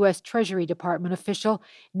former U.S. Treasury Department official,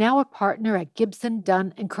 now a partner at Gibson,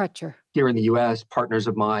 Dunn & Crutcher. Here in the U.S., partners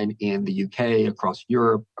of mine in the U.K., across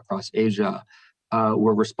Europe, across Asia,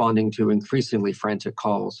 were responding to increasingly frantic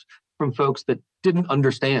calls from folks that didn't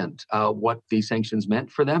understand what these sanctions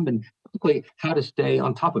meant for them and particularly how to stay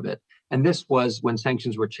on top of it. And this was when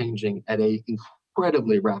sanctions were changing at an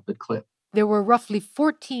incredibly rapid clip. There were roughly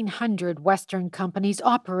 1,400 Western companies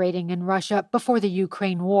operating in Russia before the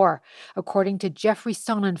Ukraine war, according to Jeffrey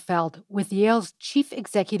Sonnenfeld with Yale's Chief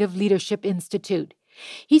Executive Leadership Institute.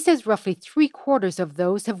 He says roughly 3/4 of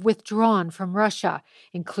those have withdrawn from Russia,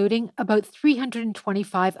 including about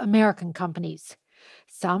 325 American companies.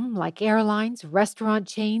 Some, like airlines, restaurant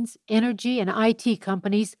chains, energy, and IT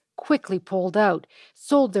companies, quickly pulled out,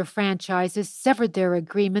 sold their franchises, severed their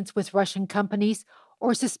agreements with Russian companies,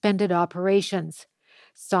 or suspended operations.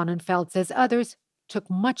 Sonnenfeld says others took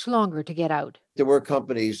much longer to get out. There were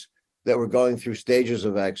companies that were going through stages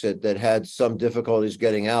of exit that had some difficulties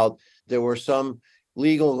getting out. There were some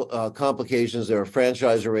legal complications. There were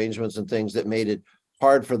franchise arrangements and things that made it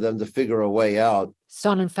hard for them to figure a way out.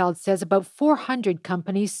 Sonnenfeld says about 400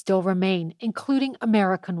 companies still remain, including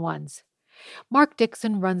American ones. Mark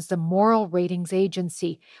Dixon runs the Moral Ratings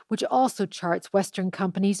Agency, which also charts Western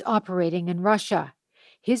companies operating in Russia.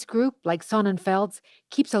 His group, like Sonnenfeld's,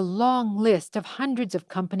 keeps a long list of hundreds of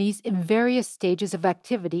companies in various stages of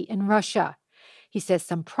activity in Russia. He says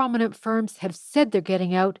some prominent firms have said they're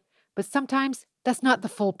getting out, but sometimes that's not the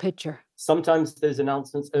full picture. Sometimes those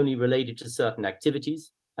announcements only related to certain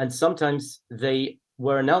activities, and sometimes they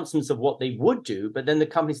were announcements of what they would do, but then the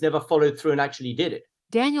companies never followed through and actually did it.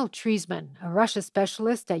 Daniel Treisman, a Russia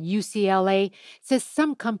specialist at UCLA, says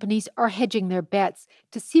some companies are hedging their bets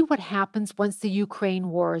to see what happens once the Ukraine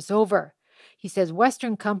war is over. He says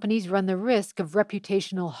Western companies run the risk of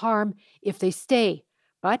reputational harm if they stay,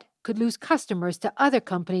 but could lose customers to other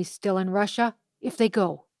companies still in Russia if they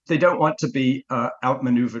go. They don't want to be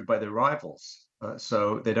outmaneuvered by their rivals.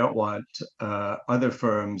 So they don't want other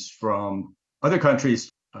firms from other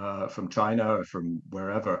countries, from China or from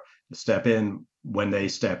wherever, to step in when they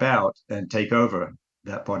step out and take over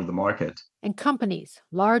that part of the market. And companies,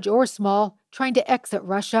 large or small, trying to exit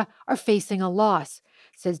Russia are facing a loss,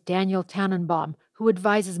 says Daniel Tannenbaum, who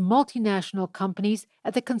advises multinational companies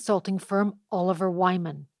at the consulting firm Oliver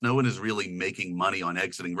Wyman. No one is really making money on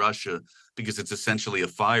exiting Russia because it's essentially a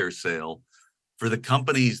fire sale. For the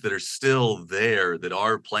companies that are still there, that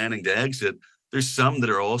are planning to exit, There's some that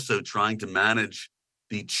are also trying to manage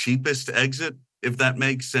the cheapest exit, if that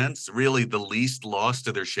makes sense, really the least loss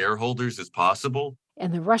to their shareholders as possible.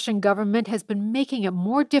 And the Russian government has been making it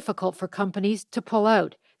more difficult for companies to pull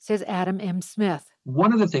out, says Adam M. Smith.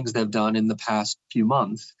 One of the things they've done in the past few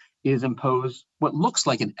months is impose what looks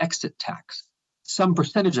like an exit tax. Some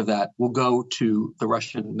percentage of that will go to the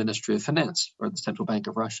Russian Ministry of Finance, or the Central Bank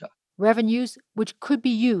of Russia. Revenues which could be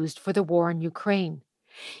used for the war in Ukraine.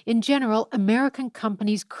 In general, American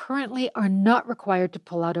companies currently are not required to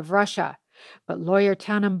pull out of Russia. But lawyer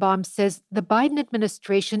Tannenbaum says the Biden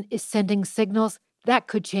administration is sending signals that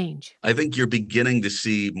could change. I think you're beginning to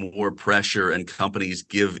see more pressure and companies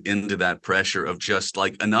give into that pressure of just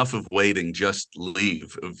like enough of waiting, just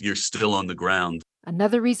leave, if you're still on the ground.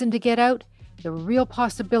 Another reason to get out? The real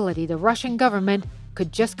possibility the Russian government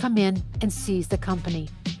could just come in and seize the company.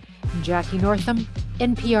 Jackie Northam,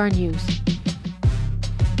 NPR News.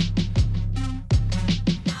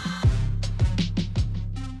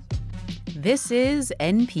 This is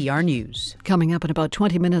NPR News. Coming up in about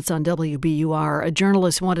 20 minutes on WBUR, a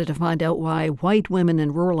journalist wanted to find out why white women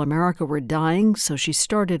in rural America were dying, so she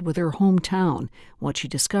started with her hometown, what she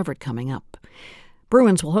discovered coming up.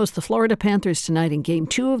 Bruins will host the Florida Panthers tonight in Game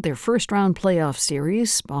 2 of their first-round playoff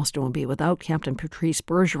series. Boston will be without Captain Patrice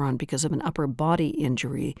Bergeron because of an upper body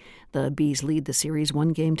injury. The Bees lead the series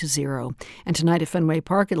 1-0. And tonight at Fenway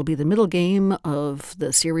Park, it'll be the middle game of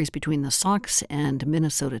the series between the Sox and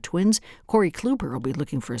Minnesota Twins. Corey Kluber will be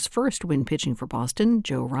looking for his first win pitching for Boston.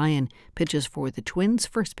 Joe Ryan pitches for the Twins.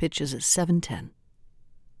 First pitch is at 7:10.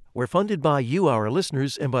 We're funded by you, our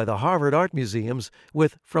listeners, and by the Harvard Art Museums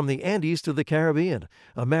with From the Andes to the Caribbean,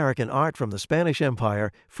 American Art from the Spanish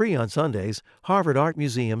Empire, free on Sundays,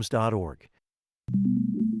 harvardartmuseums.org.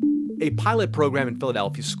 A pilot program in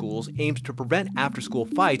Philadelphia schools aims to prevent after-school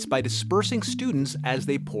fights by dispersing students as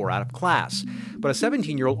they pour out of class. But a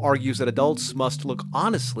 17-year-old argues that adults must look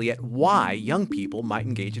honestly at why young people might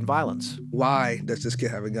engage in violence. Why does this kid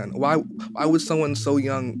have a gun? Why would someone so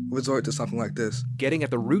young resort to something like this? Getting at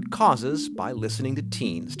the root causes by listening to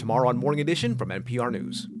teens. Tomorrow on Morning Edition from NPR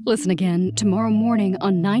News. Listen again tomorrow morning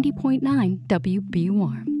on 90.9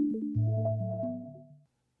 WBUR.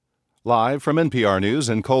 Live from NPR News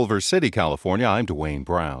in Culver City, California, I'm Dwayne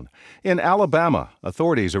Brown. In Alabama,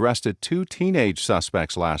 authorities arrested 2 teenage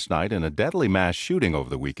suspects last night in a deadly mass shooting over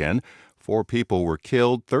the weekend. 4 people were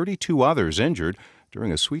killed, 32 others injured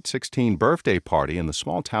during a Sweet 16 birthday party in the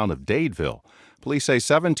small town of Dadeville. Police say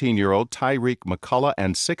 17-year-old Tyreek McCullough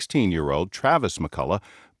and 16-year-old Travis McCullough,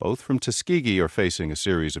 both from Tuskegee, are facing a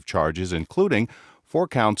series of charges, including 4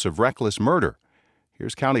 counts of reckless murder.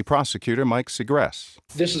 Here's County Prosecutor Mike Segrest.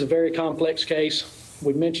 This is a very complex case.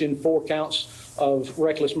 We mentioned 4 counts of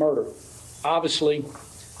reckless murder. Obviously,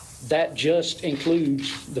 that just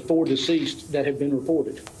includes the 4 deceased that have been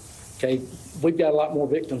reported. Okay, we've got a lot more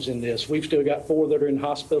victims in this. We've still got 4 that are in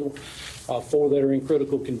hospital, 4 that are in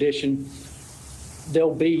critical condition.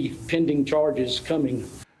 There'll be pending charges coming.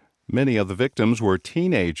 Many of the victims were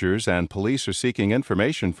teenagers, and police are seeking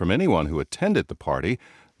information from anyone who attended the party.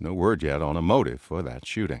 No word yet on a motive for that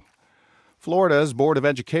shooting. Florida's Board of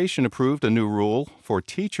Education approved a new rule for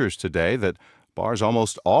teachers today that bars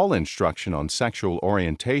almost all instruction on sexual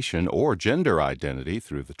orientation or gender identity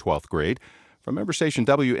through the 12th grade. From member station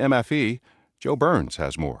WMFE, Joe Burns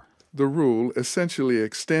has more. The rule essentially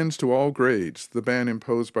extends to all grades the ban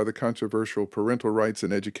imposed by the controversial Parental Rights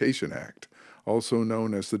in Education Act, also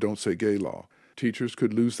known as the Don't Say Gay law. Teachers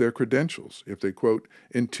could lose their credentials if they, quote,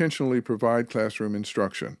 intentionally provide classroom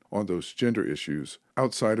instruction on those gender issues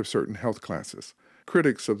outside of certain health classes.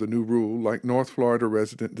 Critics of the new rule, like North Florida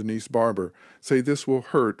resident Denise Barber, say this will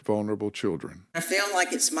hurt vulnerable children. I feel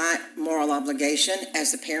like it's my moral obligation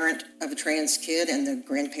as the parent of a trans kid and the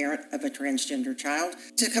grandparent of a transgender child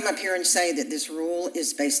to come up here and say that this rule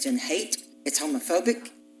is based in hate, it's homophobic,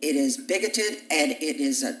 it is bigoted, and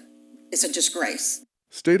it's a disgrace.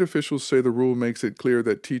 State officials say the rule makes it clear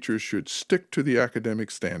that teachers should stick to the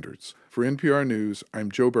academic standards. For NPR News,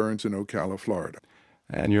 I'm Joe Burns in Ocala, Florida.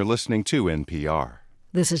 And you're listening to NPR.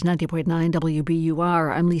 This is 90.9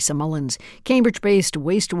 WBUR. I'm Lisa Mullins. Cambridge-based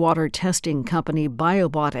wastewater testing company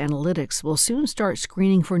BioBot Analytics will soon start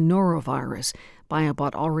screening for norovirus.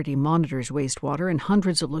 BioBot already monitors wastewater in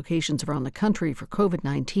hundreds of locations around the country for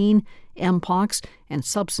COVID-19, Mpox, and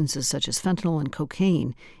substances such as fentanyl and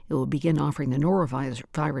cocaine. It will begin offering the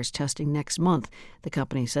norovirus testing next month. The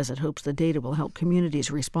company says it hopes the data will help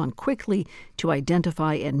communities respond quickly to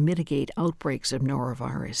identify and mitigate outbreaks of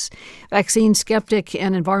norovirus. Vaccine skeptic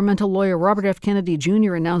and environmental lawyer Robert F. Kennedy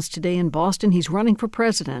Jr. announced today in Boston he's running for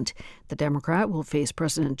president. The Democrat will face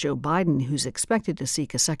President Joe Biden, who's expected to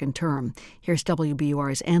seek a second term. Here's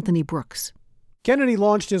WBUR's Anthony Brooks. Kennedy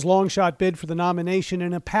launched his long-shot bid for the nomination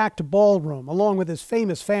in a packed ballroom. Along with his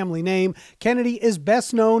famous family name, Kennedy is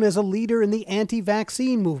best known as a leader in the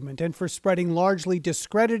anti-vaccine movement and for spreading largely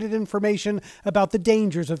discredited information about the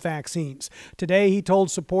dangers of vaccines. Today, he told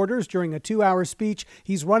supporters during a 2-hour speech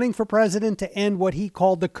he's running for president to end what he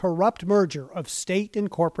called the corrupt merger of state and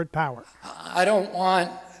corporate power. I don't want,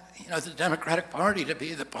 the Democratic Party to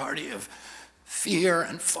be the party of fear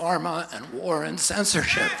and pharma and war and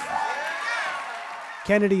censorship.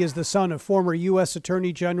 Kennedy is the son of former U.S.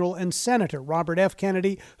 Attorney General and Senator Robert F.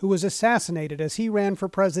 Kennedy, who was assassinated as he ran for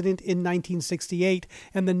president in 1968,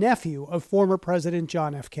 and the nephew of former President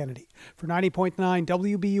John F. Kennedy. For 90.9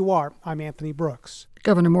 WBUR, I'm Anthony Brooks.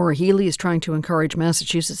 Governor Maura Healey is trying to encourage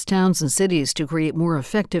Massachusetts towns and cities to create more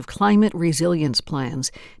effective climate resilience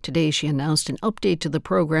plans. Today, she announced an update to the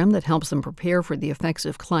program that helps them prepare for the effects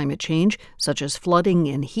of climate change, such as flooding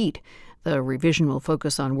and heat. The revision will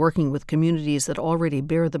focus on working with communities that already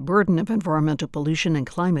bear the burden of environmental pollution and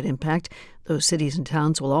climate impact. Those cities and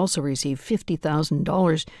towns will also receive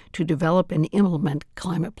 $50,000 to develop and implement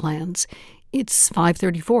climate plans. It's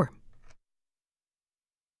 5:34.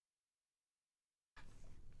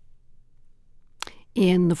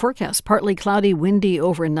 In the forecast, partly cloudy, windy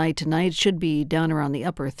overnight tonight. Should be down around the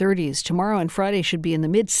upper 30s. Tomorrow and Friday should be in the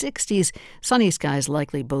mid-60s. Sunny skies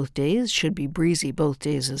likely both days. Should be breezy both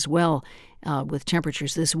days as well, with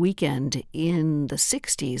temperatures this weekend in the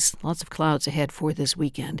 60s. Lots of clouds ahead for this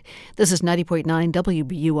weekend. This is 90.9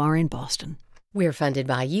 WBUR in Boston. We're funded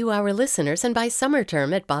by you, our listeners, and by Summer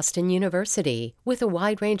Term at Boston University, with a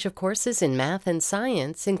wide range of courses in math and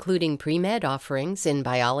science, including pre-med offerings in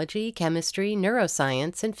biology, chemistry,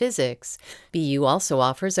 neuroscience, and physics. BU also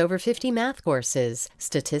offers over 50 math courses,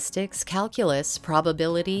 statistics, calculus,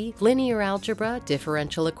 probability, linear algebra,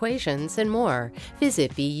 differential equations, and more.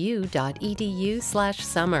 Visit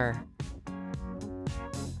bu.edu/summer.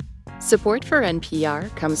 Support for NPR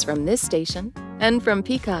comes from this station and from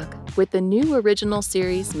Peacock, with the new original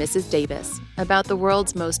series Mrs. Davis, about the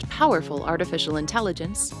world's most powerful artificial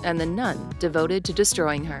intelligence and the nun devoted to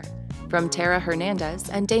destroying her. From Tara Hernandez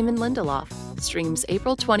and Damon Lindelof, streams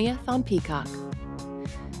April 20th on Peacock.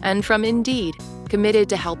 And from Indeed, committed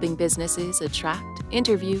to helping businesses attract,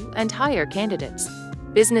 interview, and hire candidates.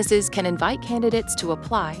 Businesses can invite candidates to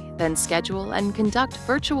apply, then schedule and conduct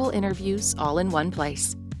virtual interviews all in one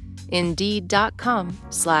place.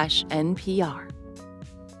 Indeed.com/NPR.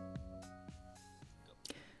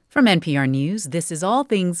 From NPR News, this is All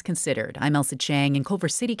Things Considered. I'm Elsa Chang in Culver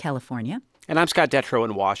City, California. And I'm Scott Detrow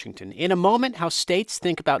in Washington. In a moment, how states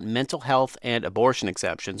think about mental health and abortion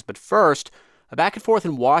exemptions. But first, a back and forth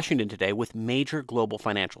in Washington today with major global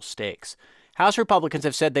financial stakes. House Republicans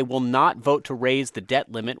have said they will not vote to raise the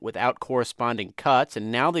debt limit without corresponding cuts,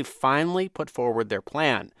 and now they've finally put forward their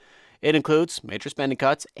plan. It includes major spending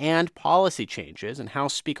cuts and policy changes, and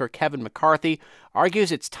House Speaker Kevin McCarthy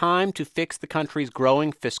argues it's time to fix the country's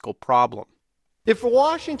growing fiscal problem. If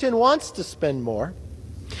Washington wants to spend more,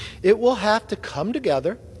 it will have to come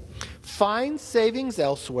together, find savings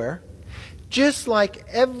elsewhere, just like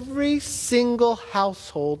every single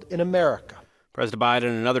household in America. President Biden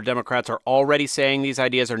and other Democrats are already saying these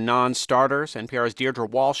ideas are non-starters. NPR's Deirdre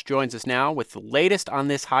Walsh joins us now with the latest on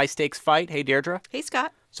this high-stakes fight. Hey, Deirdre. Hey,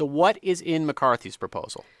 Scott. So what is in McCarthy's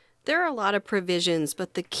proposal? There are a lot of provisions,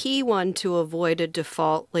 but the key one to avoid a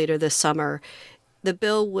default later this summer, the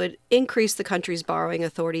bill would increase the country's borrowing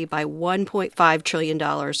authority by $1.5 trillion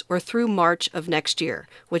or through March of next year,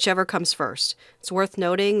 whichever comes first. It's worth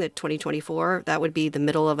noting that 2024, that would be the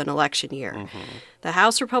middle of an election year. Mm-hmm. The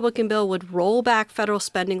House Republican bill would roll back federal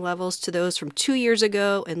spending levels to those from 2 years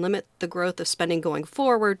ago and limit the growth of spending going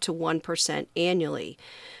forward to 1% annually.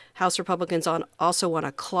 House Republicans also want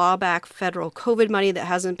to claw back federal COVID money that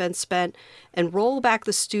hasn't been spent and roll back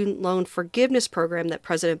the student loan forgiveness program that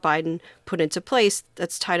President Biden put into place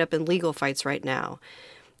that's tied up in legal fights right now.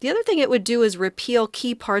 The other thing it would do is repeal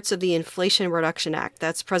key parts of the Inflation Reduction Act.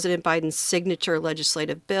 That's President Biden's signature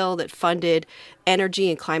legislative bill that funded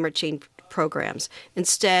energy and climate change programs.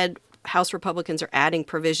 Instead, House Republicans are adding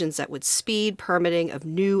provisions that would speed permitting of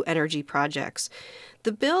new energy projects.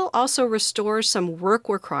 The bill also restores some work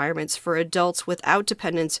requirements for adults without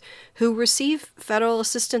dependents who receive federal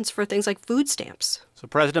assistance for things like food stamps. So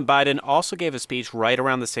President Biden also gave a speech right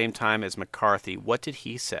around the same time as McCarthy. What did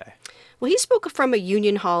he say? Well, he spoke from a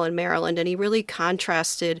union hall in Maryland, and he really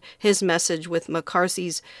contrasted his message with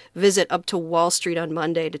McCarthy's visit up to Wall Street on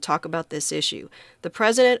Monday to talk about this issue. The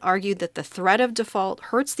president argued that the threat of default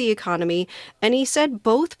hurts the economy, and he said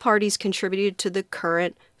both parties contributed to the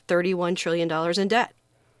current $31 trillion in debt.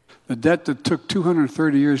 The debt that took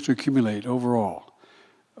 230 years to accumulate overall,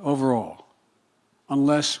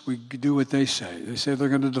 unless we do what they say. They say they're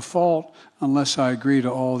going to default unless I agree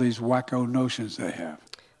to all these wacko notions they have.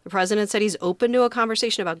 The president said he's open to a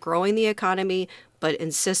conversation about growing the economy, but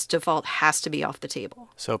insists default has to be off the table.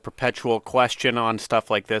 So perpetual question on stuff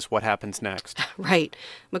like this, what happens next? Right.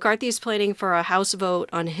 McCarthy is planning for a House vote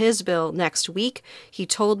on his bill next week. He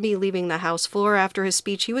told me leaving the House floor after his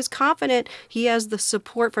speech he was confident he has the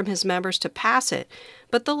support from his members to pass it.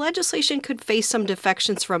 But the legislation could face some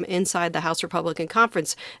defections from inside the House Republican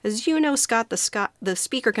Conference. As you know, Scott, the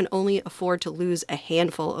Speaker can only afford to lose a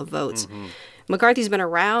handful of votes. Mm-hmm. McCarthy's been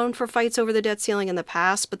around for fights over the debt ceiling in the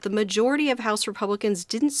past, but the majority of House Republicans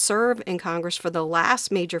didn't serve in Congress for the last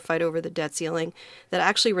major fight over the debt ceiling that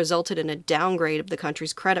actually resulted in a downgrade of the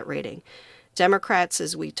country's credit rating. Democrats,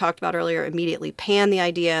 as we talked about earlier, immediately panned the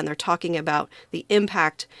idea, and they're talking about the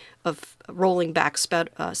impact of rolling back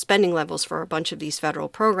spending levels for a bunch of these federal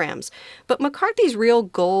programs. But McCarthy's real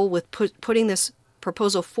goal with putting this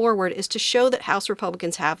proposal forward is to show that House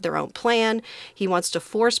Republicans have their own plan. He wants to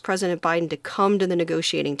force President Biden to come to the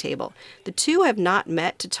negotiating table. The two have not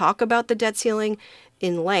met to talk about the debt ceiling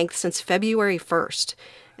in length since February 1st.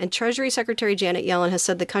 And Treasury Secretary Janet Yellen has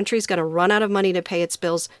said the country's going to run out of money to pay its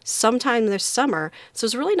bills sometime this summer, so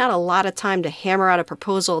there's really not a lot of time to hammer out a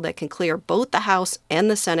proposal that can clear both the House and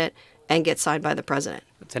the Senate and get signed by the president.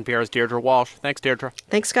 That's NPR's Deirdre Walsh. Thanks, Deirdre.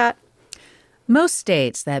 Thanks, Scott. Most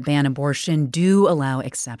states that ban abortion do allow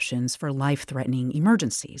exceptions for life-threatening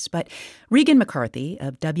emergencies. But Regan McCarthy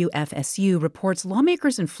of WFSU reports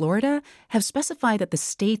lawmakers in Florida have specified that the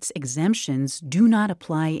state's exemptions do not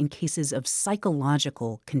apply in cases of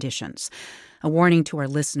psychological conditions. A warning to our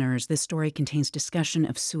listeners, this story contains discussion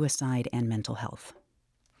of suicide and mental health.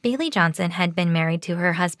 Bailey Johnson had been married to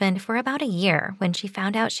her husband for about a year when she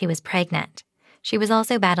found out she was pregnant. She was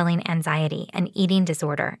also battling anxiety and eating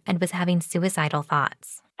disorder and was having suicidal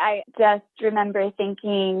thoughts. I just remember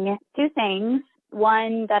thinking two things.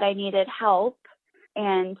 One, that I needed help,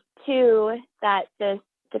 and two, that this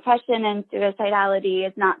depression and suicidality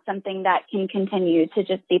is not something that can continue to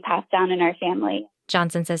just be passed down in our family.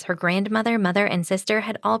 Johnson says her grandmother, mother, and sister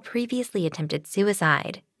had all previously attempted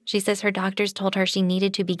suicide. She says her doctors told her she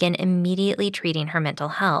needed to begin immediately treating her mental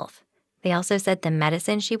health. They also said the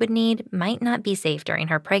medicine she would need might not be safe during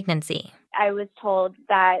her pregnancy. I was told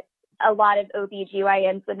that a lot of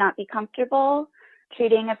OBGYNs would not be comfortable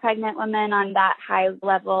treating a pregnant woman on that high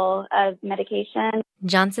level of medication.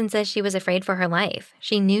 Johnson says she was afraid for her life.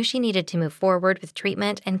 She knew she needed to move forward with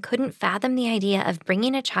treatment and couldn't fathom the idea of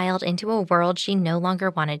bringing a child into a world she no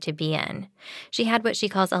longer wanted to be in. She had what she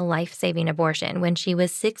calls a life-saving abortion when she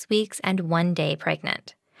was 6 weeks and 1 day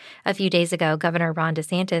pregnant. A few days ago, Governor Ron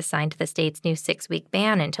DeSantis signed the state's new 6-week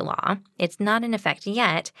ban into law. It's not in effect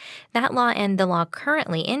yet. That law and the law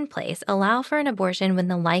currently in place allow for an abortion when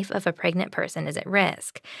the life of a pregnant person is at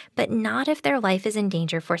risk, but not if their life is in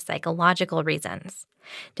danger for psychological reasons.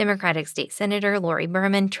 Democratic State Senator Lori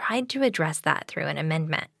Berman tried to address that through an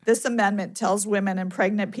amendment. This amendment tells women and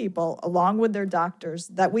pregnant people, along with their doctors,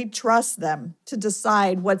 that we trust them to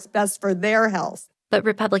decide what's best for their health. But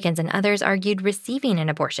Republicans and others argued receiving an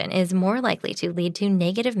abortion is more likely to lead to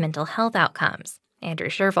negative mental health outcomes. Andrew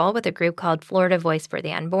Shervall with a group called Florida Voice for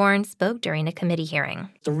the Unborn spoke during a committee hearing.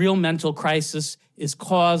 The real mental crisis is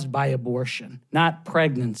caused by abortion, not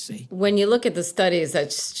pregnancy. When you look at the studies,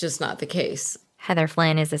 that's just not the case. Heather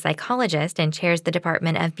Flynn is a psychologist and chairs the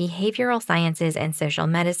Department of Behavioral Sciences and Social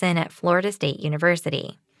Medicine at Florida State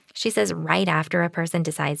University. She says right after a person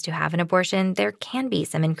decides to have an abortion, there can be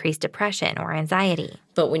some increased depression or anxiety.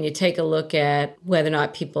 But when you take a look at whether or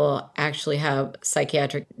not people actually have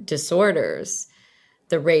psychiatric disorders,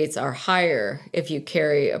 the rates are higher if you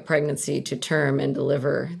carry a pregnancy to term and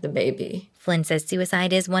deliver the baby. Flynn says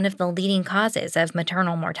suicide is one of the leading causes of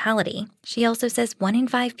maternal mortality. She also says 1 in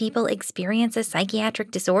 5 people experience a psychiatric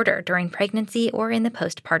disorder during pregnancy or in the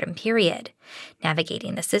postpartum period.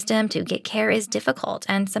 Navigating the system to get care is difficult,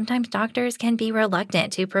 and sometimes doctors can be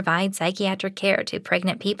reluctant to provide psychiatric care to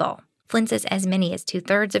pregnant people. Flynn says as many as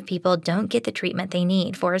 2/3 of people don't get the treatment they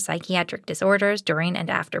need for psychiatric disorders during and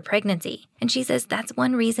after pregnancy. And she says that's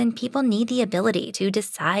one reason people need the ability to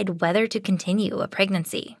decide whether to continue a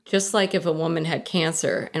pregnancy. Just like if a woman had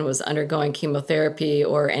cancer and was undergoing chemotherapy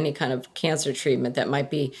or any kind of cancer treatment that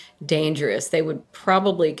might be dangerous, they would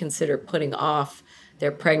probably consider putting off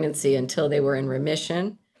their pregnancy until they were in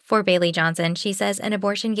remission. For Bailey Johnson, she says an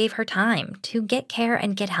abortion gave her time to get care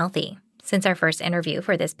and get healthy. Since our first interview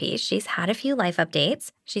for this piece, she's had a few life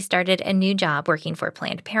updates. She started a new job working for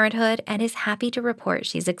Planned Parenthood and is happy to report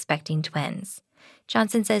she's expecting twins.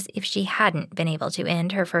 Johnson says if she hadn't been able to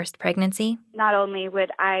end her first pregnancy, not only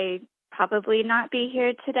would I probably not be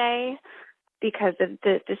here today because of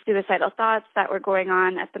the suicidal thoughts that were going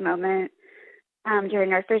on at the moment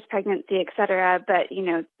during our first pregnancy, et cetera, but,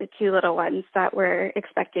 the two little ones that we're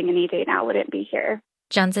expecting any day now wouldn't be here.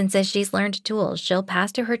 Johnson says she's learned tools she'll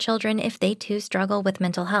pass to her children if they too struggle with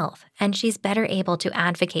mental health, and she's better able to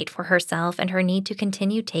advocate for herself and her need to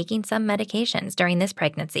continue taking some medications during this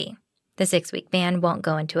pregnancy. The 6-week ban won't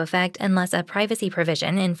go into effect unless a privacy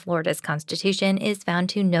provision in Florida's Constitution is found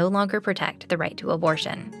to no longer protect the right to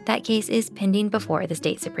abortion. That case is pending before the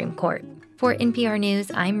state Supreme Court. For NPR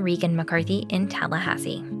News, I'm Regan McCarthy in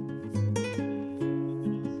Tallahassee.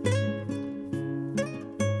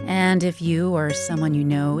 And if you or someone you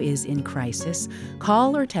know is in crisis,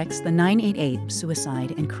 call or text the 988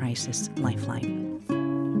 Suicide and Crisis Lifeline.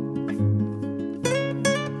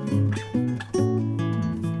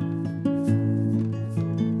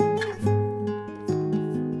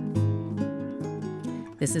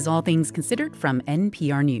 This is All Things Considered from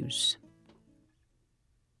NPR News.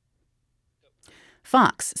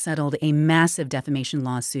 Fox settled a massive defamation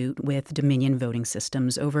lawsuit with Dominion Voting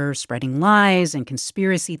Systems over spreading lies and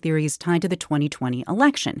conspiracy theories tied to the 2020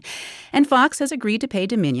 election. And Fox has agreed to pay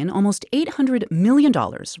Dominion almost $800 million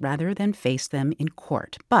rather than face them in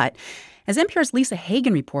court. But as NPR's Lisa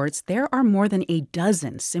Hagen reports, there are more than a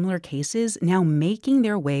dozen similar cases now making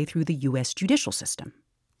their way through the U.S. judicial system.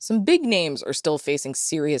 Some big names are still facing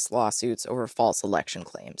serious lawsuits over false election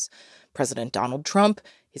claims. President Donald Trump,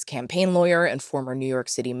 his campaign lawyer and former New York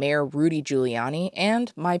City Mayor Rudy Giuliani,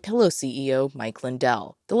 and MyPillow CEO Mike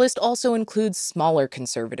Lindell. The list also includes smaller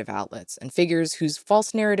conservative outlets and figures whose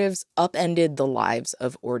false narratives upended the lives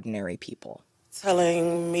of ordinary people.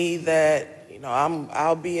 Telling me that,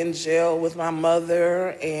 I'll be in jail with my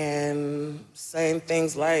mother and saying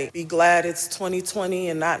things like, be glad it's 2020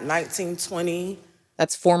 and not 1920.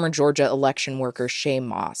 That's former Georgia election worker Shay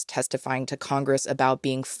Moss testifying to Congress about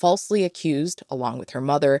being falsely accused, along with her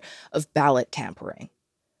mother, of ballot tampering.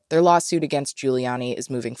 Their lawsuit against Giuliani is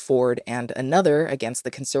moving forward, and another against the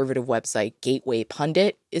conservative website Gateway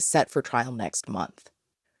Pundit is set for trial next month.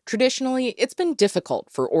 Traditionally, it's been difficult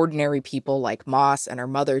for ordinary people like Moss and her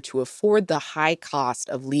mother to afford the high cost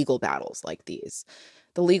of legal battles like these.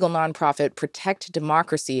 The legal nonprofit Protect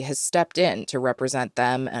Democracy has stepped in to represent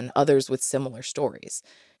them and others with similar stories.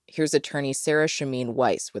 Here's attorney Sarah Shameen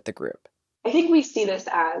Weiss with the group. I think we see this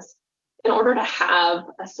as, in order to have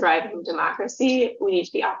a thriving democracy, we need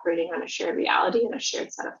to be operating on a shared reality and a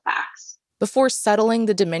shared set of facts. Before settling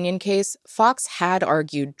the Dominion case, Fox had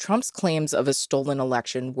argued Trump's claims of a stolen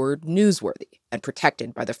election were newsworthy and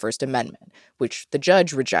protected by the First Amendment, which the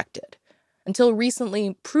judge rejected. Until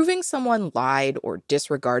recently, proving someone lied or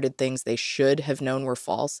disregarded things they should have known were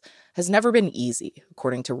false has never been easy,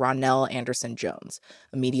 according to Ronell Anderson-Jones,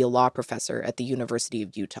 a media law professor at the University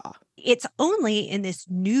of Utah. It's only in this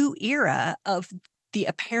new era of the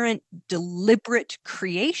apparent deliberate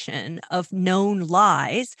creation of known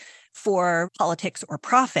lies for politics or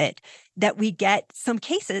profit that we get some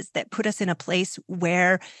cases that put us in a place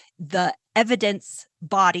where the evidence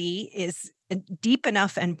body is deep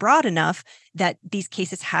enough and broad enough that these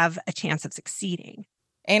cases have a chance of succeeding.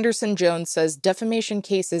 Anderson-Jones says defamation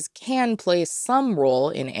cases can play some role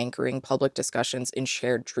in anchoring public discussions in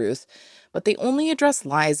shared truth, but they only address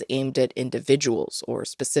lies aimed at individuals or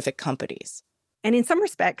specific companies. And in some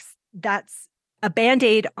respects, that's a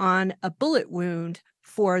Band-Aid on a bullet wound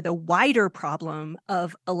for the wider problem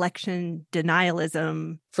of election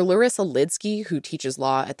denialism. For Larissa Lidsky, who teaches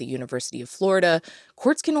law at the University of Florida,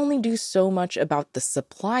 courts can only do so much about the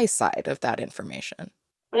supply side of that information.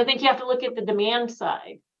 But I think you have to look at the demand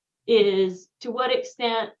side, is to what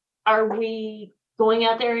extent are we going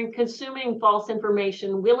out there and consuming false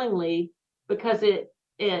information willingly because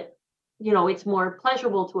it's more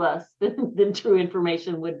pleasurable to us than true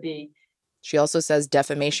information would be. She also says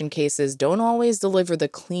defamation cases don't always deliver the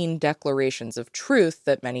clean declarations of truth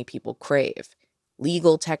that many people crave.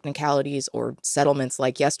 Legal technicalities or settlements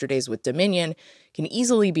like yesterday's with Dominion can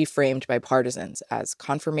easily be framed by partisans as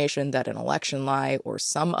confirmation that an election lie or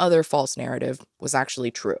some other false narrative was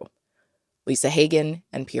actually true. Lisa Hagen,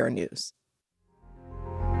 NPR News.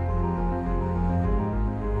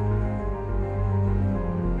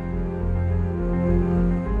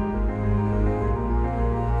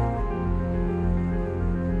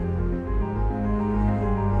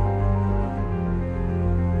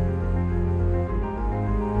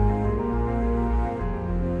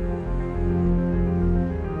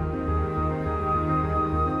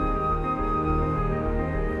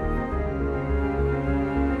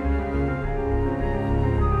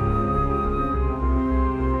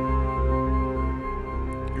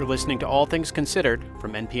 You're listening to All Things Considered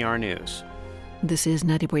from NPR News. This is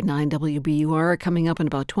 90.9 WBUR. Coming up in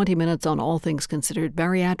about 20 minutes on All Things Considered,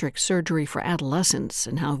 bariatric surgery for adolescents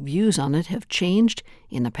and how views on it have changed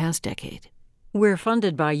in the past decade. We're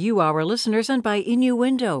funded by you, our listeners, and by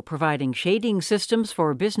Innuendo, providing shading systems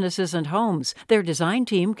for businesses and homes. Their design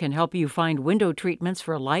team can help you find window treatments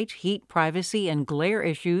for light, heat, privacy, and glare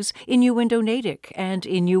issues. Innuendo Natick and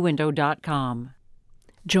Innuendo.com.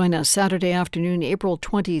 Join us Saturday afternoon, April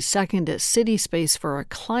 22nd at City Space for a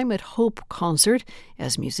Climate Hope concert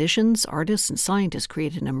as musicians, artists, and scientists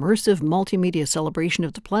create an immersive multimedia celebration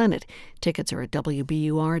of the planet. Tickets are at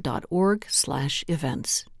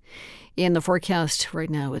wbur.org/events. In the forecast right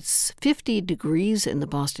now, it's 50 degrees in the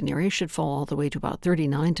Boston area. Should fall all the way to about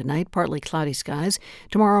 39 tonight. Partly cloudy skies.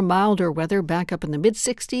 Tomorrow, milder weather back up in the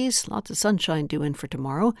mid-60s. Lots of sunshine due in for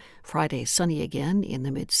tomorrow. Friday, sunny again in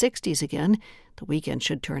the mid-60s again. The weekend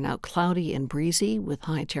should turn out cloudy and breezy with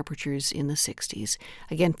high temperatures in the 60s.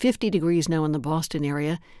 Again, 50 degrees now in the Boston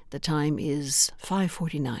area. The time is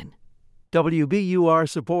 5:49. WBUR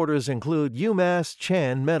supporters include UMass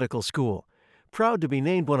Chan Medical School, proud to be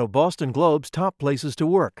named one of Boston Globe's top places to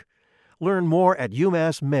work. Learn more at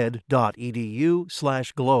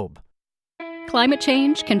umassmed.edu/globe. Climate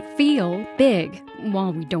change can feel big.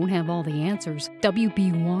 While we don't have all the answers,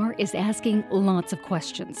 WBUR is asking lots of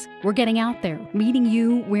questions. We're getting out there, meeting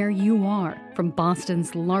you where you are, from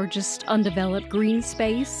Boston's largest undeveloped green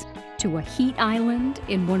space to a heat island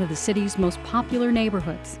in one of the city's most popular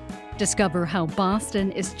neighborhoods. Discover how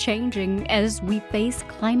Boston is changing as we face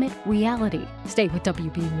climate reality. Stay with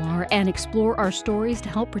WBUR and explore our stories to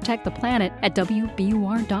help protect the planet at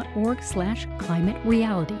wbur.org/climate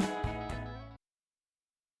reality.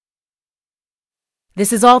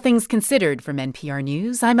 This is All Things Considered from NPR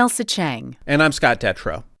News. I'm Elsa Chang. And I'm Scott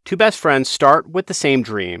Detrow. Two best friends start with the same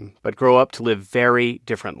dream, but grow up to live very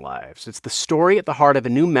different lives. It's the story at the heart of a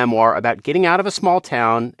new memoir about getting out of a small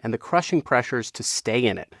town and the crushing pressures to stay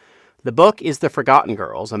in it. The book is The Forgotten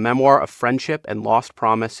Girls, a memoir of friendship and lost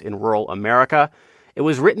promise in rural America. It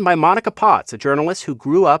was written by Monica Potts, a journalist who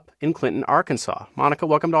grew up in Clinton, Arkansas. Monica,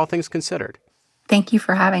 welcome to All Things Considered. Thank you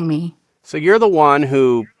for having me. So you're the one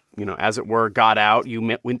who, as it were, got out.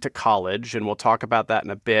 You went to college, and we'll talk about that in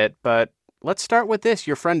a bit. But let's start with this.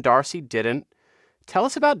 Your friend Darcy didn't. Tell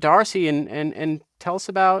us about Darcy and tell us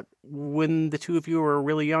about when the two of you were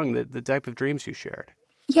really young, the type of dreams you shared.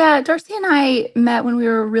 Yeah, Darcy and I met when we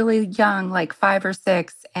were really young, like 5 or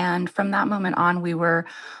 6. And from that moment on, we were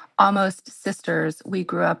almost sisters. We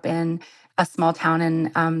grew up in a small town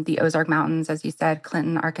in the Ozark Mountains, as you said,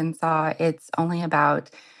 Clinton, Arkansas. It's only about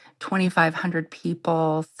 2,500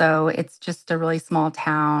 people. So it's just a really small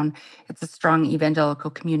town. It's a strong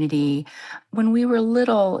evangelical community. When we were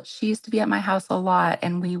little, she used to be at my house a lot,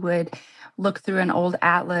 and we would look through an old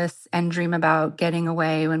atlas and dream about getting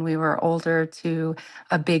away when we were older to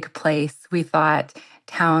a big place. We thought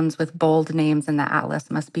towns with bold names in the atlas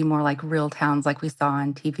must be more like real towns like we saw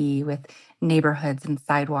on TV with neighborhoods and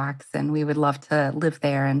sidewalks. And we would love to live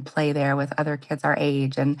there and play there with other kids our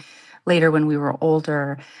age. And later, when we were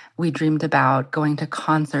older, we dreamed about going to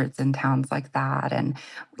concerts in towns like that and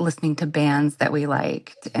listening to bands that we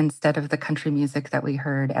liked instead of the country music that we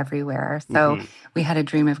heard everywhere. So we had a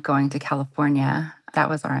dream of going to California. That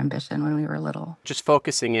was our ambition when we were little. Just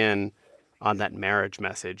focusing in on that marriage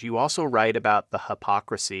message, you also write about the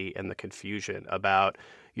hypocrisy and the confusion about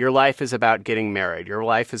your life is about getting married. Your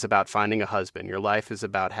life is about finding a husband. Your life is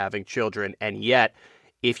about having children. And yet,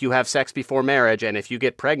 if you have sex before marriage and if you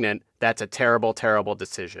get pregnant, that's a terrible, terrible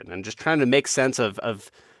decision. And just trying to make sense of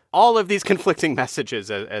all of these conflicting messages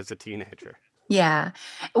as a teenager. Yeah.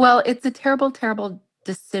 Well, it's a terrible, terrible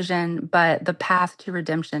decision, but the path to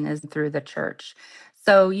redemption is through the church.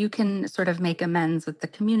 So you can sort of make amends with the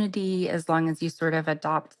community as long as you sort of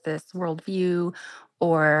adopt this worldview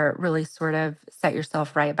or really sort of set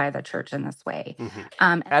yourself right by the church in this way.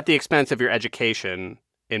 At the expense of your education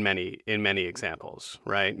in many examples,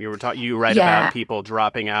 right? You write about Yeah. people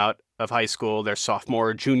dropping out of high school, their sophomore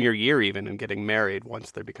or junior year even, and getting married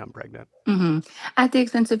once they become pregnant. hmm At the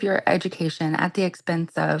expense of your education, at the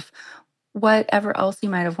expense of whatever else you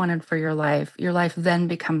might have wanted for your life then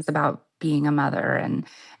becomes about being a mother, and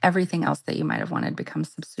everything else that you might have wanted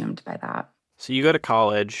becomes subsumed by that. So you go to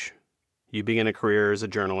college, you begin a career as a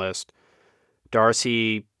journalist.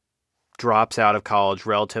 Darcy drops out of college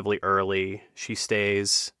relatively early. She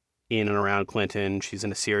stays in and around Clinton. She's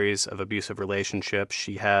in a series of abusive relationships.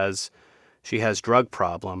 She has drug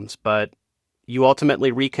problems, but you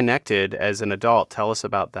ultimately reconnected as an adult. Tell us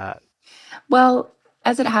about that. Well,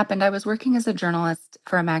 as it happened, I was working as a journalist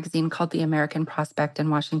for a magazine called The American Prospect in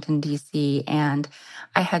Washington, D.C., and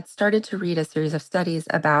I had started to read a series of studies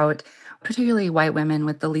about particularly white women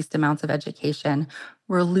with the least amounts of education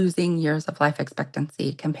were losing years of life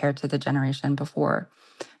expectancy compared to the generation before.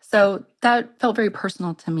 So that felt very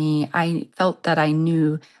personal to me. I felt that I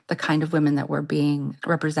knew the kind of women that were being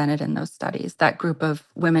represented in those studies. That group of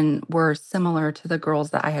women were similar to the girls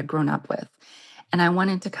that I had grown up with. And I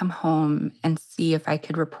wanted to come home and see if I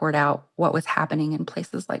could report out what was happening in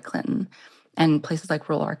places like Clinton and places like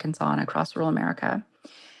rural Arkansas and across rural America.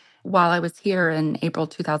 While I was here in April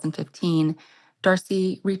 2015,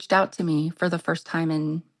 Darcy reached out to me for the first time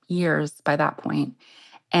in years by that point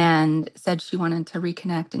and said she wanted to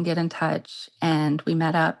reconnect and get in touch. And we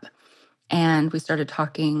met up and we started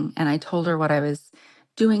talking. And I told her what I was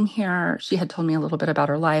doing here. She had told me a little bit about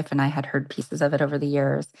her life, and I had heard pieces of it over the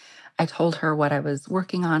years. I told her what I was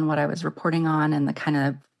working on, what I was reporting on, and the kind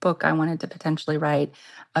of book I wanted to potentially write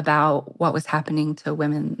about what was happening to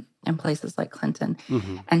women in places like Clinton.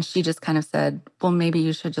 Mm-hmm. And she just kind of said, well, maybe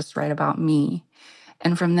you should just write about me.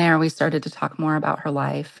 And from there, we started to talk more about her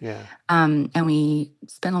life. Yeah. And we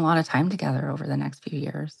spent a lot of time together over the next few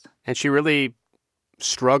years. And she really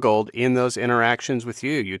struggled in those interactions with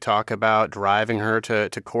you. You talk about driving her to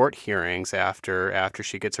court hearings after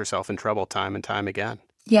she gets herself in trouble time and time again.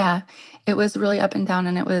 Yeah, it was really up and down,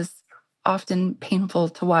 and it was often painful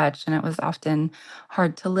to watch, and it was often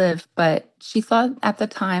hard to live. But she thought at the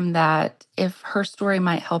time that if her story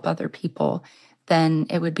might help other people, then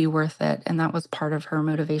it would be worth it. And that was part of her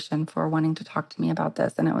motivation for wanting to talk to me about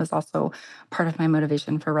this. And it was also part of my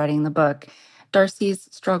motivation for writing the book. Darcy's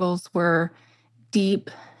struggles were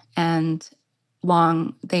deep and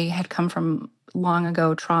long. They had come from long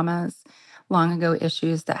ago traumas, long ago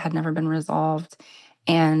issues that had never been resolved.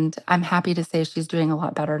 And I'm happy to say she's doing a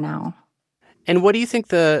lot better now. And what do you think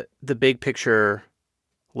the big picture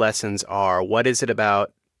lessons are? What is it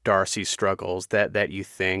about Darcy's struggles that you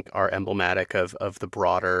think are emblematic of the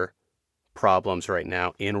broader problems right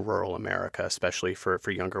now in rural America, especially for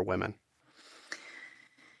younger women?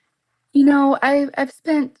 You know, I've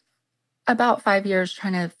spent about 5 years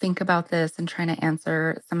trying to think about this and trying to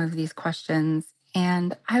answer some of these questions.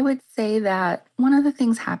 And I would say that one of the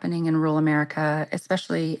things happening in rural America,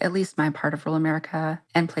 especially at least my part of rural America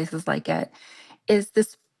and places like it, is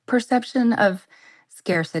this perception of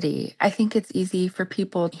scarcity. I think it's easy for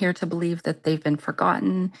people here to believe that they've been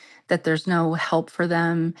forgotten, that there's no help for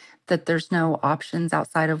them, that there's no options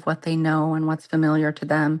outside of what they know and what's familiar to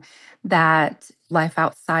them, that life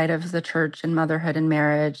outside of the church and motherhood and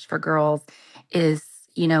marriage for girls is,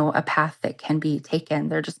 a path that can be taken.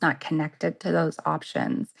 They're just not connected to those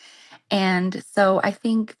options. And so I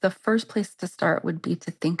think the first place to start would be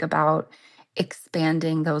to think about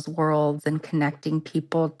expanding those worlds and connecting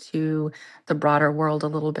people to the broader world a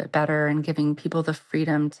little bit better and giving people the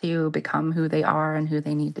freedom to become who they are and who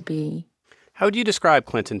they need to be. How would you describe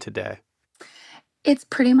Clinton today? It's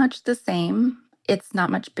pretty much the same. It's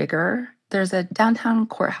not much bigger. There's a downtown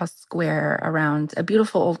courthouse square around a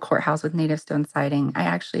beautiful old courthouse with native stone siding. I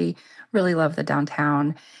actually really love the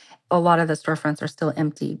downtown. A lot of the storefronts are still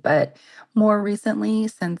empty, but more recently,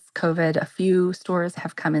 since COVID, a few stores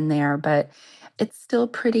have come in there, but it's still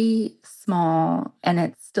pretty small and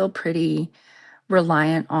it's still pretty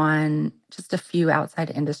reliant on just a few outside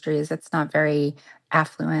industries. It's not very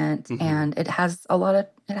affluent, and it has a lot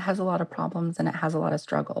of problems, and it has a lot of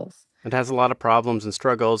struggles. It has a lot of problems and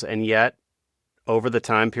struggles, and yet over the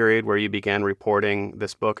time period where you began reporting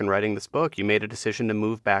this book and writing this book, you made a decision to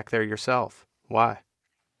move back there yourself. Why?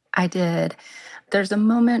 I did. There's a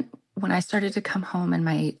moment when I started to come home in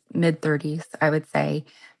my mid-30s, I would say,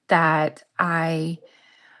 that I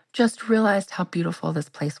just realized how beautiful this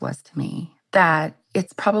place was to me. That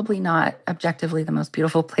it's probably not objectively the most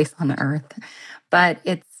beautiful place on earth, but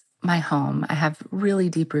it's my home. I have really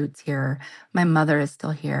deep roots here. My mother is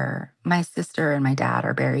still here. My sister and my dad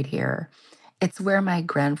are buried here. It's where my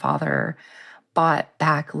grandfather bought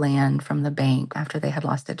back land from the bank after they had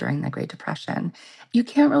lost it during the Great Depression. You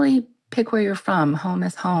can't really pick where you're from. Home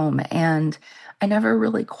is home. And I never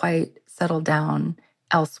really quite settled down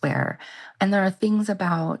elsewhere. And there are things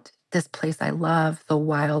about this place I love, the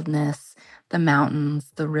wildness, the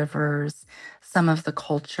mountains, the rivers, some of the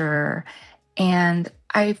culture. And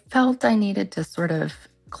I felt I needed to sort of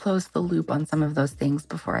close the loop on some of those things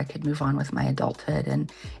before I could move on with my adulthood and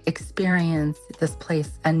experience this place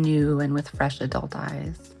anew and with fresh adult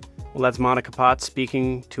eyes. Well, that's Monica Potts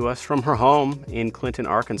speaking to us from her home in Clinton,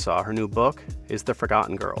 Arkansas. Her new book is The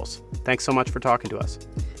Forgotten Girls. Thanks so much for talking to us.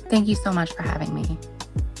 Thank you so much for having me.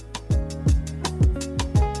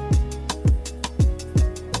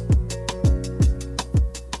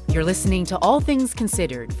 You're listening to All Things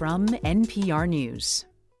Considered from NPR News.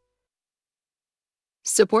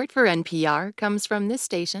 Support for NPR comes from this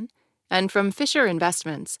station and from Fisher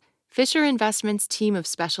Investments. Fisher Investments' team of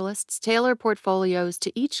specialists tailor portfolios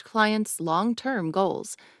to each client's long-term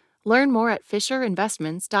goals. Learn more at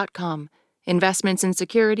fisherinvestments.com. Investments in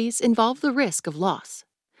securities involve the risk of loss.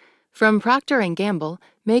 From Procter & Gamble,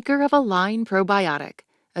 maker of Align Probiotic,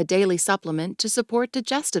 a daily supplement to support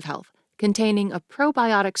digestive health, containing a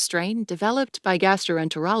probiotic strain developed by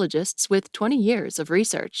gastroenterologists with 20 years of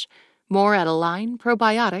research. More at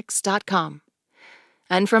alignprobiotics.com.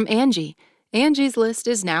 And from Angie, Angie's List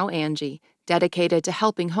is now Angie, dedicated to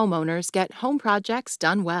helping homeowners get home projects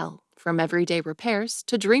done well, from everyday repairs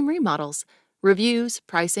to dream remodels. Reviews,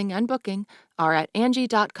 pricing, and booking are at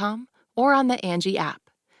Angie.com or on the Angie app.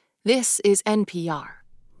 This is NPR.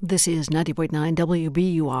 This is 90.9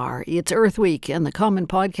 WBUR. It's Earth Week, and the Common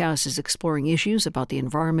Podcast is exploring issues about the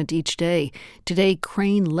environment each day. Today,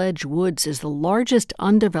 Crane Ledge Woods is the largest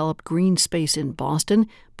undeveloped green space in Boston,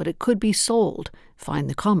 but it could be sold. Find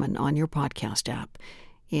the Common on your podcast app.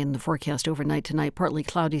 In the forecast overnight tonight, partly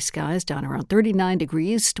cloudy skies down around 39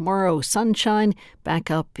 degrees. Tomorrow, sunshine back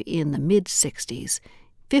up in the mid-60s.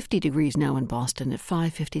 50 degrees now in Boston at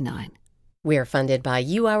 5:59. We're funded by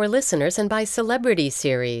you, our listeners, and by Celebrity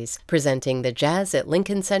Series, presenting the Jazz at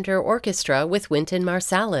Lincoln Center Orchestra with Wynton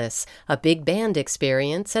Marsalis, a big band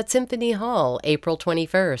experience at Symphony Hall, April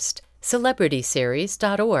 21st.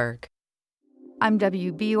 CelebritySeries.org. I'm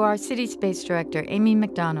WBUR City Space Director Amy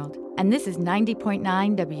McDonald, and this is 90.9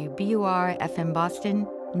 WBUR FM Boston,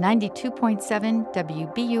 92.7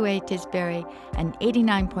 WBUA Tisbury, and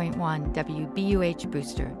 89.1 WBUH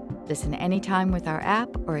Brewster. Listen anytime with our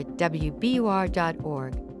app or at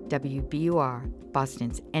WBUR.org. WBUR,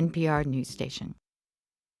 Boston's NPR news station.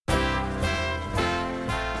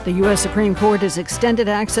 The U.S. Supreme Court has extended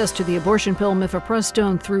access to the abortion pill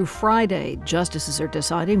mifepristone through Friday. Justices are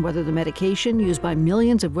deciding whether the medication used by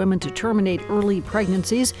millions of women to terminate early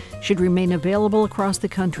pregnancies should remain available across the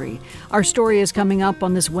country. Our story is coming up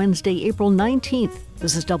on this Wednesday, April 19th.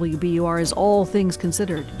 This is WBUR's All Things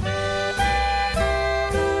Considered.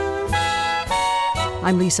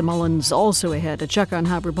 I'm Lisa Mullins. Also ahead, a check on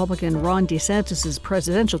how Republican Ron DeSantis'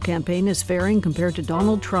 presidential campaign is faring compared to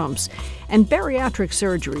Donald Trump's. And bariatric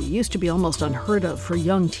surgery used to be almost unheard of for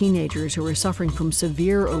young teenagers who are suffering from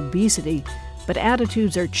severe obesity, but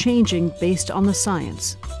attitudes are changing based on the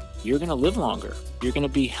science. You're going to live longer. You're going to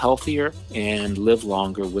be healthier and live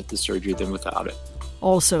longer with the surgery than without it.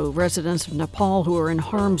 Also, residents of Nepal who are in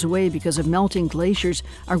harm's way because of melting glaciers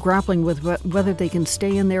are grappling with whether they can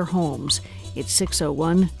stay in their homes. It's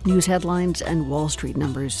 6:01. News headlines and Wall Street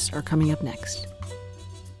numbers are coming up next.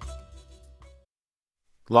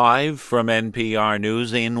 Live from NPR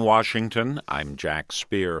News in Washington, I'm Jack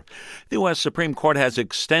Speer. The U.S. Supreme Court has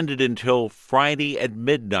extended until Friday at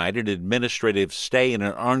midnight an administrative stay in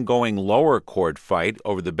an ongoing lower court fight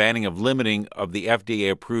over the banning of limiting of the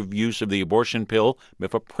FDA-approved use of the abortion pill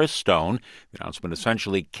mifepristone. The announcement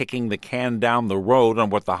essentially kicking the can down the road on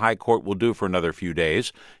what the high court will do for another few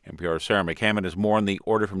days. NPR's Sarah McCammon has more on the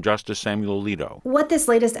order from Justice Samuel Alito. What this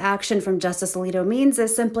latest action from Justice Alito means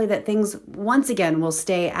is simply that things once again will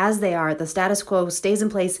stay as they are. The status quo stays in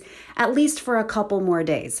place at least for a couple more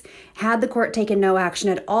days. Had the court taken no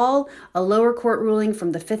action at all, a lower court ruling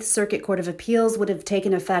from the Fifth Circuit Court of Appeals would have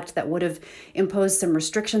taken effect that would have imposed some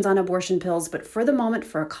restrictions on abortion pills. But for the moment,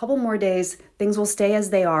 for a couple more days, things will stay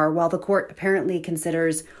as they are while the court apparently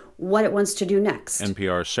considers what it wants to do next.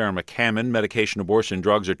 NPR's Sarah McCammon. Medication abortion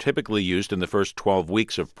drugs are typically used in the first 12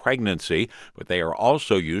 weeks of pregnancy, but they are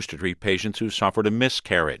also used to treat patients who suffered a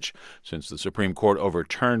miscarriage. Since the Supreme Court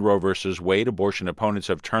overturned Roe v. Wade, abortion opponents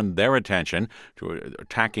have turned their attention to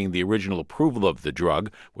attacking the original approval of the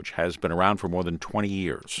drug, which has been around for more than 20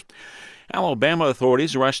 years. Alabama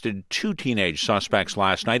authorities arrested 2 teenage suspects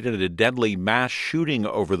last night in a deadly mass shooting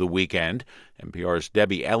over the weekend. NPR's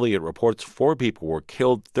Debbie Elliott reports 4 people were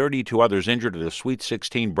killed, 32 others injured at a Sweet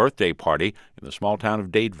 16 birthday party in the small town of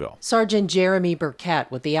Dadeville. Sergeant Jeremy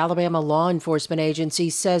Burkett with the Alabama Law Enforcement Agency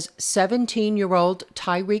says 17-year-old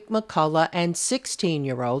Tyreek McCullough and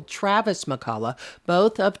 16-year-old Travis McCullough,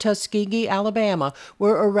 both of Tuskegee, Alabama,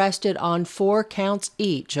 were arrested on 4 counts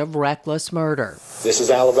each of reckless murder. This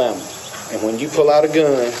is Alabama, and when you pull out a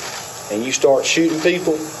gun and you start shooting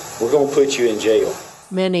people, we're going to put you in jail.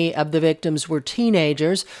 Many of the victims were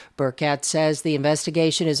teenagers. Burkett says the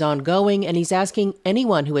investigation is ongoing, and he's asking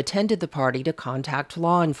anyone who attended the party to contact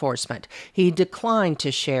law enforcement. He declined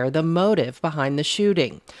to share the motive behind the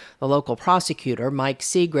shooting. The local prosecutor, Mike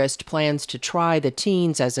Segrist, plans to try the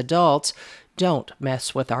teens as adults. Don't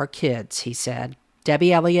mess with our kids, he said.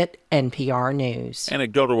 Debbie Elliott, NPR News.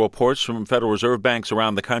 Anecdotal reports from Federal Reserve banks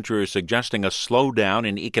around the country are suggesting a slowdown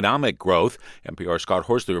in economic growth. NPR's Scott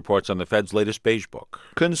Horsley reports on the Fed's latest Beige Book.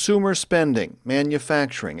 Consumer spending,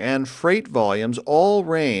 manufacturing, and freight volumes all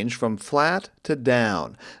range from flat to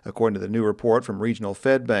down. According to the new report from regional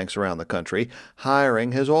Fed banks around the country,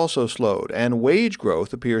 hiring has also slowed, and wage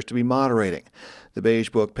growth appears to be moderating. The Beige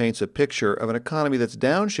Book paints a picture of an economy that's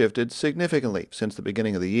downshifted significantly since the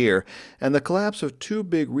beginning of the year, and the collapse of 2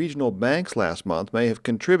 big regional banks last month may have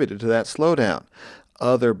contributed to that slowdown.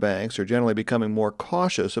 Other banks are generally becoming more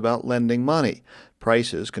cautious about lending money.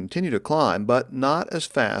 Prices continue to climb, but not as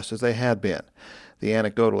fast as they had been. The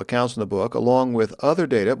anecdotal accounts in the book, along with other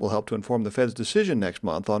data, will help to inform the Fed's decision next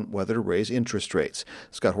month on whether to raise interest rates.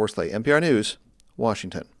 Scott Horsley, NPR News,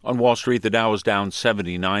 Washington. On Wall Street, the Dow is down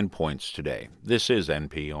 79 points today. This is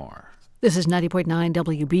NPR. This is 90.9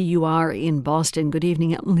 WBUR in Boston. Good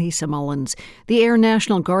evening, I'm Lisa Mullins. The Air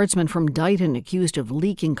National Guardsman from Dighton accused of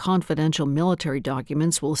leaking confidential military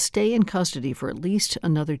documents will stay in custody for at least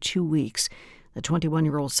another 2 weeks. The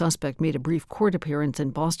 21-year-old suspect made a brief court appearance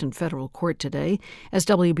in Boston federal court today. As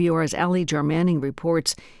WBUR's Ali Jarmanning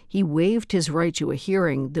reports, he waived his right to a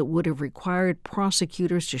hearing that would have required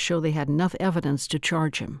prosecutors to show they had enough evidence to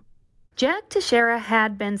charge him. Jack Teixeira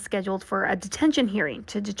had been scheduled for a detention hearing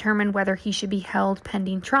to determine whether he should be held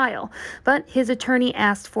pending trial, but his attorney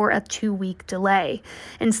asked for a 2-week delay.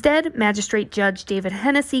 Instead, Magistrate Judge David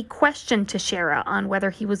Hennessy questioned Teixeira on whether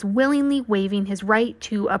he was willingly waiving his right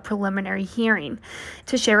to a preliminary hearing.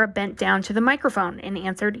 Teixeira bent down to the microphone and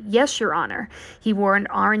answered, "Yes, Your Honor." He wore an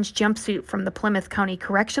orange jumpsuit from the Plymouth County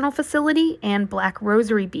Correctional Facility and black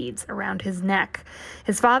rosary beads around his neck.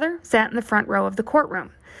 His father sat in the front row of the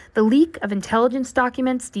courtroom. The leak of intelligence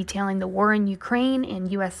documents detailing the war in Ukraine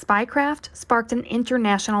and U.S. spycraft sparked an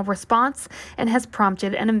international response and has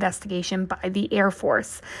prompted an investigation by the Air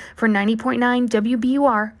Force. For 90.9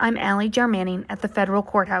 WBUR, I'm Ali Jarmanning at the federal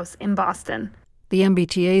courthouse in Boston. The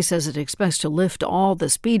MBTA says it expects to lift all the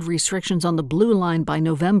speed restrictions on the Blue Line by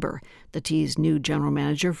November. The T's new general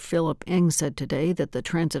manager, Philip Eng, said today that the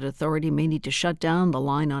Transit Authority may need to shut down the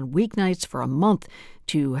line on weeknights for a month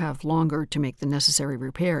to have longer to make the necessary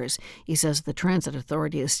repairs. He says the Transit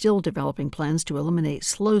Authority is still developing plans to eliminate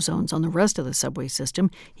slow zones on the rest of the subway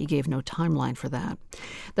system. He gave no timeline for that.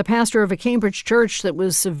 The pastor of a Cambridge church that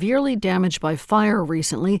was severely damaged by fire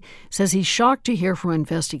recently says he's shocked to hear from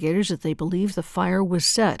investigators that they believe the fire was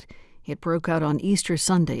set. It broke out on Easter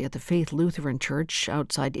Sunday at the Faith Lutheran Church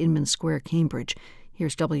outside Inman Square, Cambridge.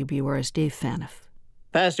 Here's WBUR's Dave Phaneuf.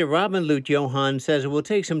 Pastor Robin Lute-Johann says it will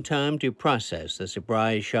take some time to process the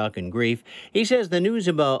surprise, shock, and grief. He says the news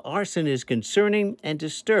about arson is concerning and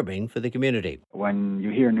disturbing for the community. When you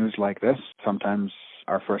hear news like this, sometimes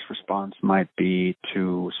our first response might be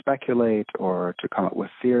to speculate or to come up with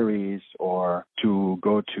theories or to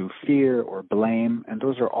go to fear or blame, and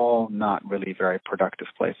those are all not really very productive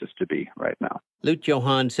places to be right now.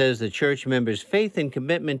 Lute-Johann says the church members' faith and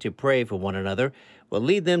commitment to pray for one another will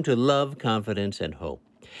lead them to love, confidence, and hope.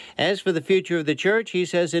 As for the future of the church, he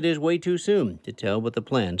says it is way too soon to tell what the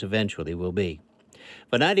plans eventually will be.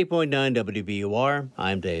 For 90.9 WBUR,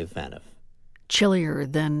 I'm Dave Phaneuf. Chillier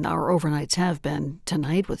than our overnights have been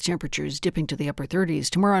tonight, with temperatures dipping to the upper 30s.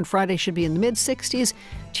 Tomorrow on Friday should be in the mid-60s.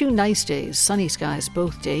 2 nice days, sunny skies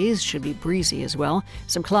both days, should be breezy as well.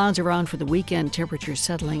 Some clouds around for the weekend, temperatures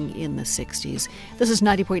settling in the 60s. This is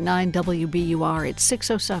 90.9 WBUR at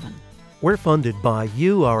 6:07. We're funded by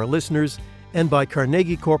you, our listeners, and by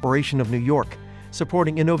Carnegie Corporation of New York,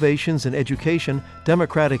 supporting innovations in education,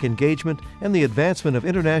 democratic engagement, and the advancement of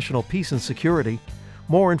international peace and security.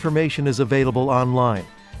 More information is available online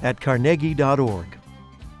at carnegie.org.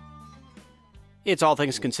 It's All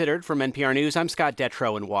Things Considered from NPR News. I'm Scott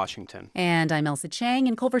Detrow in Washington. And I'm Elsa Chang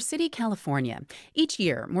in Culver City, California. Each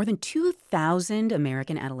year, more than 2,000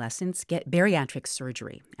 American adolescents get bariatric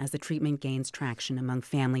surgery as the treatment gains traction among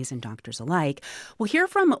families and doctors alike. We'll hear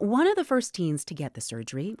from one of the first teens to get the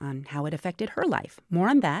surgery on how it affected her life. More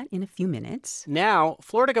on that in a few minutes. Now,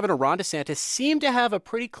 Florida Governor Ron DeSantis seemed to have a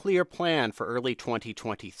pretty clear plan for early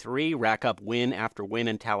 2023, rack up win after win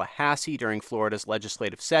in Tallahassee during Florida's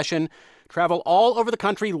legislative session, travel all over the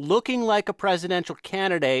country looking like a presidential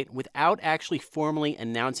candidate without actually formally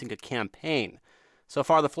announcing a campaign. So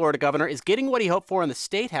far, the Florida governor is getting what he hoped for in the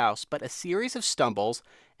state house, but a series of stumbles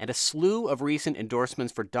and a slew of recent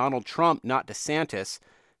endorsements for Donald Trump, not DeSantis,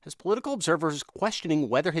 has political observers questioning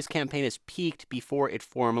whether his campaign has peaked before it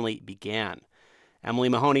formally began. Emily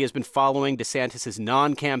Mahoney has been following DeSantis'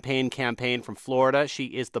 non-campaign campaign from Florida. She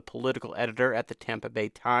is the political editor at the Tampa Bay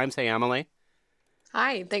Times. Hey, Emily.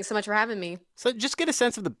 Hi, thanks so much for having me. So just get a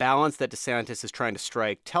sense of the balance that DeSantis is trying to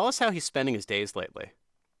strike. Tell us how he's spending his days lately.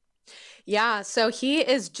 Yeah, so he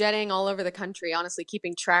is jetting all over the country. Honestly,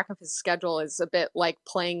 keeping track of his schedule is a bit like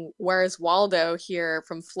playing Where's Waldo here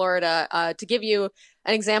from Florida. To give you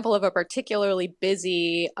an example of a particularly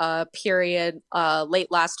busy period late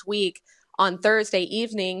last week, on Thursday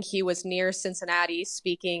evening, he was near Cincinnati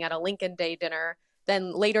speaking at a Lincoln Day dinner.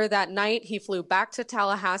 Then later that night, he flew back to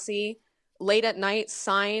Tallahassee. Late at night,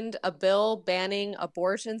 signed a bill banning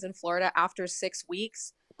abortions in Florida after 6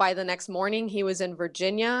 weeks. By the next morning, he was in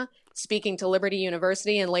Virginia speaking to Liberty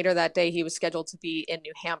University, and later that day, he was scheduled to be in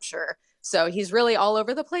New Hampshire. So he's really all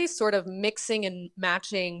over the place, sort of mixing and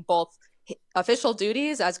matching both official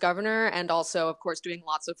duties as governor and also, of course, doing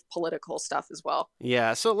lots of political stuff as well.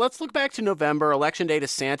 Yeah, so let's look back to November. Election day,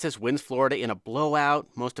 DeSantis wins Florida in a blowout.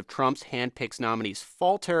 Most of Trump's handpicked nominees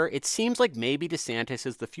falter. It seems like maybe DeSantis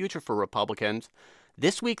is the future for Republicans.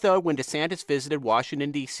 This week, though, when DeSantis visited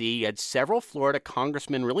Washington, D.C., he had several Florida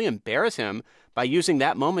congressmen really embarrass him by using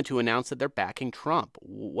that moment to announce that they're backing Trump.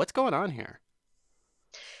 What's going on here?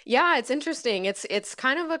 Yeah, it's interesting. It's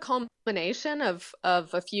kind of a culmination of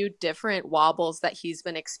a few different wobbles that he's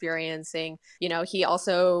been experiencing. You know, he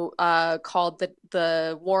also called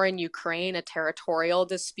the war in Ukraine a territorial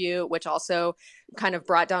dispute, which also kind of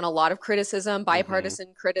brought down a lot of criticism,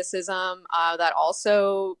 bipartisan criticism, that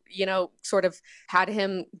also, you know, sort of had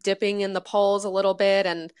him dipping in the polls a little bit.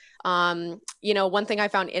 And, you know, one thing I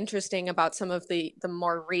found interesting about some of the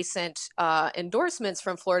more recent endorsements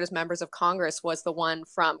from Florida's members of Congress was the one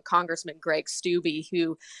from Congressman Greg Steube,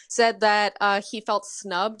 who said that he felt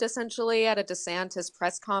snubbed essentially at a DeSantis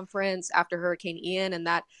press conference after Hurricane Ian, and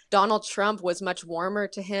that Donald Trump was much warmer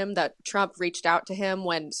to him, that Trump reached out to him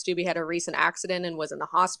when Steube had a recent accident and was in the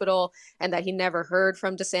hospital, and that he never heard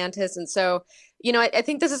from DeSantis. And so, you know, I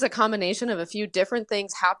think this is a combination of a few different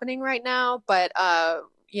things happening right now, but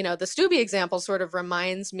you know, the Steube example sort of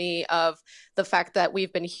reminds me of the fact that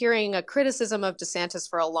we've been hearing a criticism of DeSantis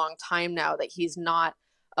for a long time now, that he's not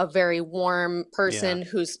a very warm person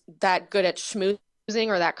who's that good at schmoozing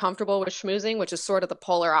or that comfortable with schmoozing, which is sort of the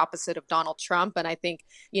polar opposite of Donald Trump. And I think,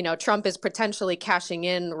 you know, Trump is potentially cashing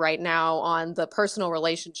in right now on the personal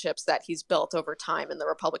relationships that he's built over time in the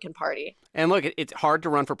Republican Party. And look, it's hard to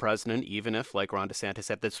run for president, even if, like Ron DeSantis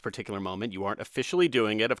at this particular moment, you aren't officially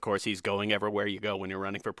doing it. Of course, he's going everywhere you go when you're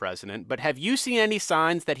running for president. But have you seen any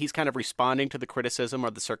signs that he's kind of responding to the criticism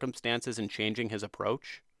or the circumstances and changing his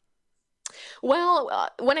approach? Well,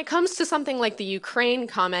 when it comes to something like the Ukraine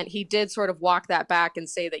comment, he did sort of walk that back and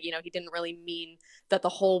say that, you know, he didn't really mean that the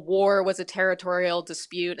whole war was a territorial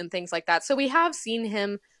dispute and things like that. So we have seen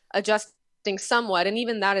him adjusting somewhat, and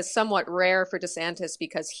even that is somewhat rare for DeSantis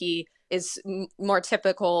because he is more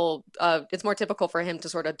typical. It's more typical for him to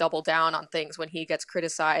sort of double down on things when he gets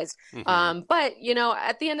criticized. But, you know,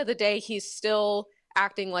 at the end of the day, he's still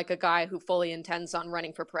acting like a guy who fully intends on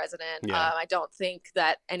running for president. I don't think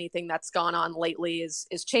that anything that's gone on lately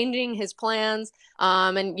is changing his plans.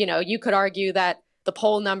 And, you know, you could argue that the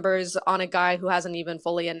poll numbers on a guy who hasn't even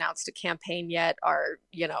fully announced a campaign yet are,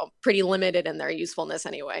 you know, pretty limited in their usefulness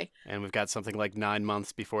anyway. And we've got something like 9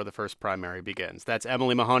 months before the first primary begins. That's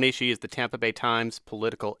Emily Mahoney. She is the Tampa Bay Times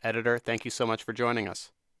political editor. Thank you so much for joining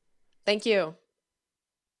us. Thank you.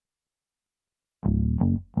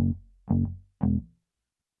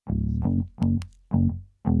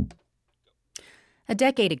 A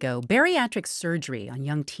decade ago, bariatric surgery on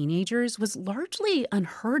young teenagers was largely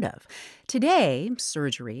unheard of. Today,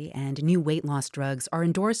 surgery and new weight loss drugs are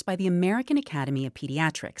endorsed by the American Academy of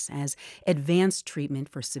Pediatrics as advanced treatment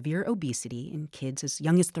for severe obesity in kids as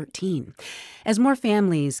young as 13. As more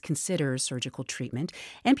families consider surgical treatment,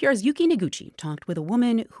 NPR's Yuki Noguchi talked with a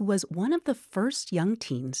woman who was one of the first young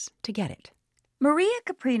teens to get it. Maria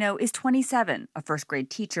Caprino is 27, a first-grade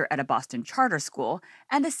teacher at a Boston charter school,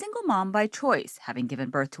 and a single mom by choice, having given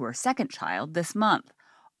birth to her second child this month.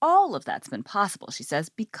 All of that's been possible, she says,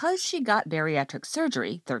 because she got bariatric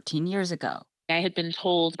surgery 13 years ago. I had been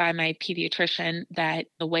told by my pediatrician that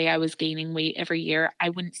the way I was gaining weight every year, I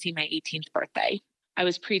wouldn't see my 18th birthday. I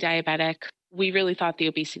was pre-diabetic. We really thought the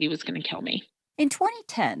obesity was going to kill me. In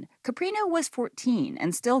 2010, Caprino was 14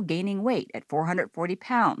 and still gaining weight at 440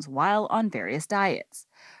 pounds while on various diets.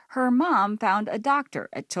 Her mom found a doctor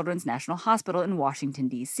at Children's National Hospital in Washington,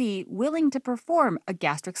 D.C., willing to perform a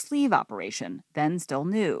gastric sleeve operation, then still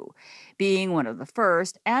new. Being one of the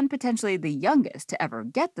first and potentially the youngest to ever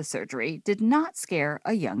get the surgery did not scare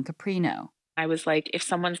a young Caprino. I was like, if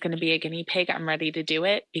someone's going to be a guinea pig, I'm ready to do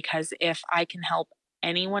it, because if I can help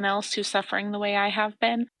anyone else who's suffering the way I have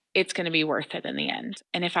been, it's going to be worth it in the end.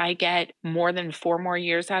 And if I get more than 4 more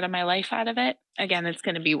years out of my life out of it, again, it's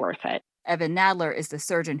going to be worth it. Evan Nadler is the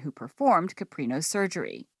surgeon who performed Caprino's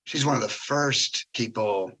surgery. She's one of the first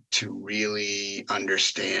people to really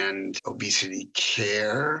understand obesity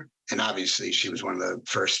care. And obviously, she was one of the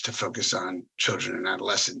first to focus on children and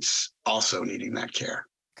adolescents also needing that care.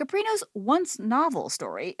 Caprino's once novel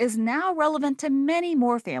story is now relevant to many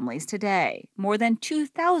more families today. More than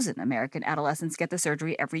 2,000 American adolescents get the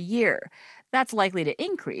surgery every year. That's likely to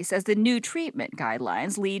increase as the new treatment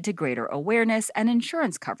guidelines lead to greater awareness and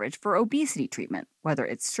insurance coverage for obesity treatment, whether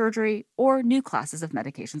it's surgery or new classes of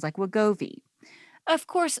medications like Wegovy. Of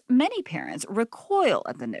course, many parents recoil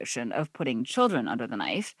at the notion of putting children under the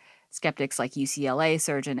knife. Skeptics like UCLA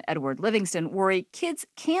surgeon Edward Livingston worry kids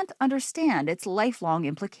can't understand its lifelong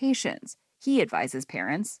implications. He advises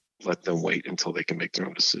parents, let them wait until they can make their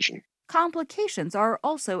own decision. Complications are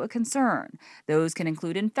also a concern. Those can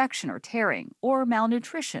include infection or tearing, or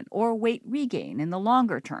malnutrition, or weight regain in the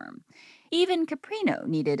longer term. Even Caprino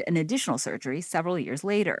needed an additional surgery several years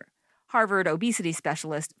later. Harvard obesity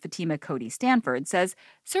specialist Fatima Cody Stanford says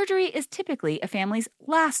surgery is typically a family's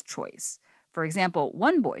last choice. For example,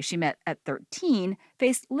 one boy she met at 13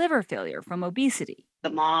 faced liver failure from obesity. The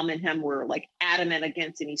mom and him were adamant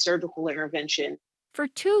against any surgical intervention. For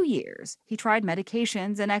 2 years, he tried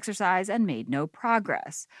medications and exercise and made no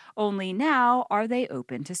progress. Only now are they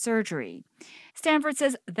open to surgery. Stanford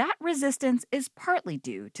says that resistance is partly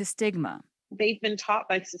due to stigma. They've been taught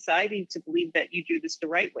by society to believe that you do this the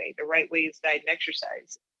right way. The right way is diet and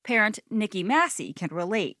exercise. Parent Nikki Massey can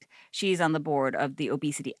relate. She's on the board of the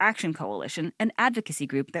Obesity Action Coalition, an advocacy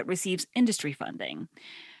group that receives industry funding.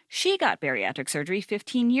 She got bariatric surgery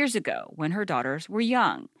 15 years ago when her daughters were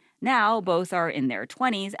young. Now both are in their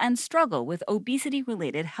 20s and struggle with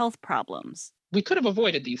obesity-related health problems. We could have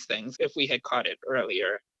avoided these things if we had caught it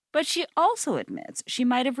earlier. But she also admits she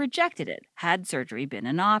might have rejected it had surgery been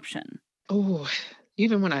an option. Oh,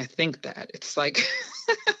 even when I think that, it's like,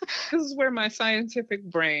 this is where my scientific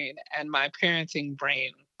brain and my parenting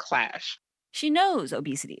brain clash. She knows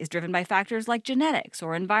obesity is driven by factors like genetics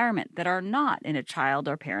or environment that are not in a child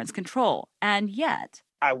or parent's control. And yet,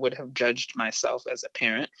 I would have judged myself as a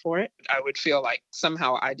parent for it. I would feel like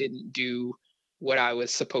somehow I didn't do what I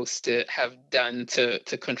was supposed to have done to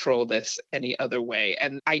control this any other way.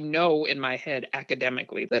 And I know in my head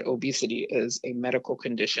academically that obesity is a medical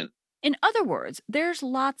condition. In other words, there's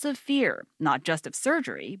lots of fear, not just of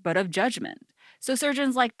surgery, but of judgment. So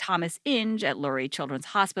surgeons like Thomas Inge at Lurie Children's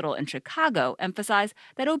Hospital in Chicago emphasize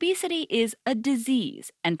that obesity is a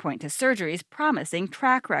disease and point to surgery's promising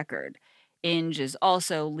track record. Inge is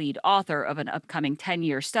also lead author of an upcoming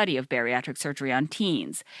 10-year study of bariatric surgery on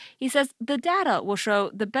teens. He says the data will show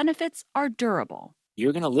the benefits are durable.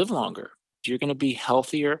 You're going to live longer. You're going to be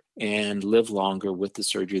healthier and live longer with the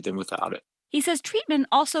surgery than without it. He says treatment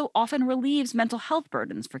also often relieves mental health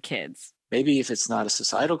burdens for kids. Maybe if it's not a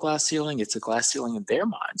societal glass ceiling, it's a glass ceiling in their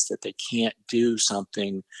minds that they can't do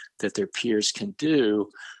something that their peers can do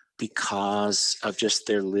because of just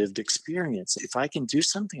their lived experience. If I can do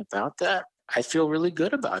something about that, I feel really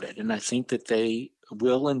good about it. And I think that they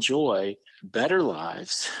will enjoy better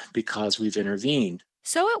lives because we've intervened.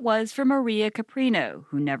 So it was for Maria Caprino,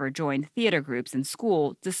 who never joined theater groups in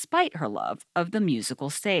school despite her love of the musical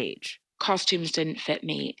stage. Costumes didn't fit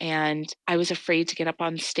me, and I was afraid to get up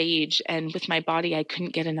on stage, and with my body I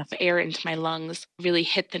couldn't get enough air into my lungs, really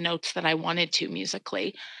hit the notes that I wanted to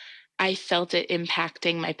musically. I felt it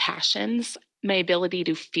impacting my passions, my ability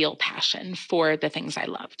to feel passion for the things I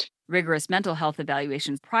loved. Rigorous mental health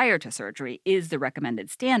evaluations prior to surgery is the recommended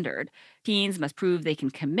standard. Teens must prove they can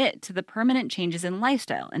commit to the permanent changes in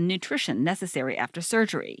lifestyle and nutrition necessary after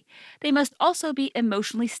surgery. They must also be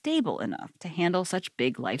emotionally stable enough to handle such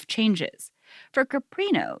big life changes. For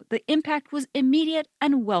Caprino, the impact was immediate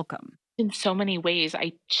and welcome. In so many ways,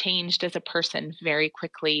 I changed as a person very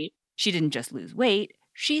quickly. She didn't just lose weight,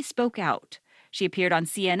 she spoke out. She appeared on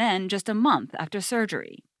CNN just a month after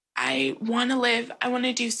surgery. I want to live. I want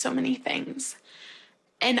to do so many things.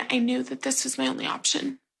 And I knew that this was my only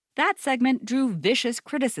option. That segment drew vicious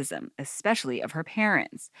criticism, especially of her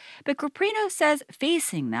parents. But Caprino says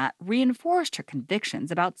facing that reinforced her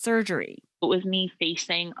convictions about surgery. It was me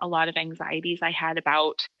facing a lot of anxieties I had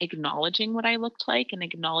about acknowledging what I looked like and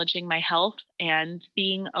acknowledging my health and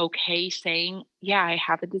being okay saying, yeah, I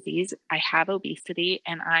have a disease, I have obesity,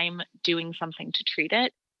 and I'm doing something to treat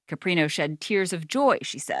it. Caprino shed tears of joy,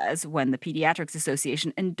 she says, when the Pediatrics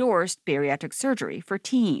Association endorsed bariatric surgery for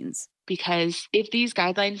teens. Because if these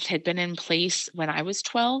guidelines had been in place when I was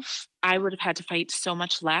 12, I would have had to fight so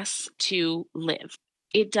much less to live.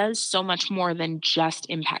 It does so much more than just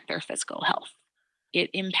impact their physical health. It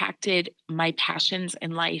impacted my passions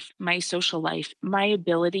in life, my social life, my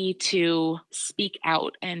ability to speak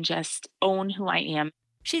out and just own who I am.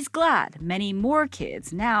 She's glad many more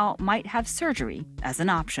kids now might have surgery as an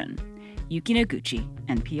option. Yuki Noguchi,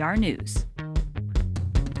 NPR News.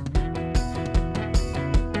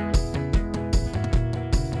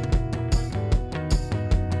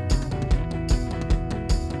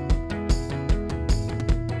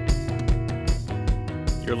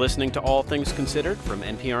 You're listening to All Things Considered from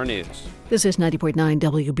NPR News. This is 90.9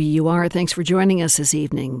 WBUR. Thanks for joining us this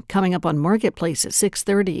evening. Coming up on Marketplace at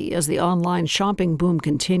 6:30, as the online shopping boom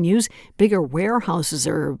continues, bigger warehouses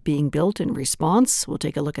are being built in response. We'll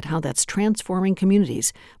take a look at how that's transforming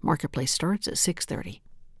communities. Marketplace starts at 6:30.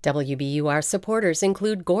 WBUR supporters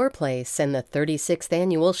include Gore Place and the 36th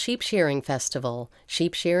Annual Sheep Shearing Festival,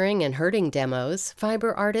 sheep shearing and herding demos,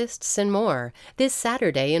 fiber artists, and more, this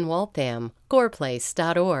Saturday in Waltham.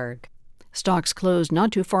 goreplace.org. Stocks closed not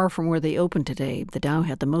too far from where they opened today. The Dow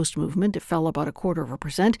had the most movement. It fell about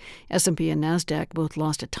 0.25%. S&P and NASDAQ both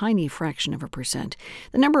lost a tiny fraction of a percent.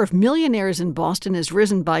 The number of millionaires in Boston has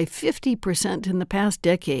risen by 50% in the past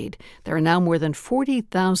decade. There are now more than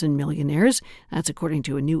 40,000 millionaires. That's according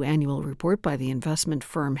to a new annual report by the investment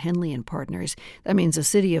firm Henley & Partners. That means the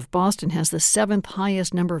city of Boston has the 7th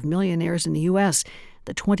highest number of millionaires in the U.S.,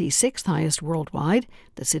 the 26th highest worldwide.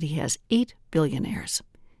 The city has 8 billionaires.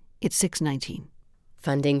 It's 6:19.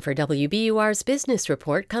 Funding for WBUR's Business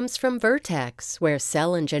Report comes from Vertex, where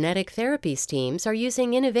cell and genetic therapies teams are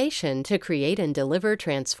using innovation to create and deliver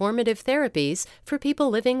transformative therapies for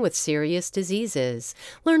people living with serious diseases.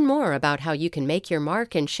 Learn more about how you can make your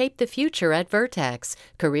mark and shape the future at Vertex.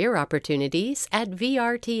 Career opportunities at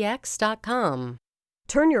vrtx.com.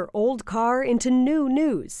 Turn your old car into new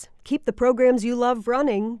news. Keep the programs you love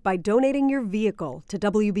running by donating your vehicle to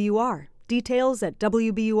WBUR. Details at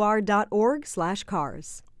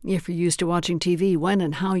wbur.org/cars. If you're used to watching TV when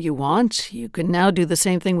and how you want, you can now do the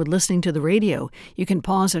same thing with listening to the radio. You can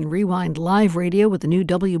pause and rewind live radio with the new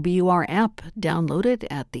WBUR app. Download it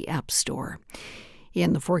at the App Store.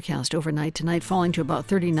 In the forecast overnight tonight, falling to about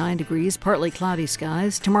 39 degrees, partly cloudy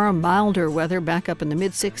skies. Tomorrow, milder weather, back up in the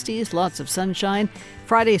mid-60s, lots of sunshine.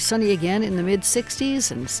 Friday, sunny again in the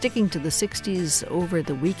mid-60s and sticking to the 60s over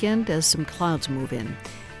the weekend as some clouds move in.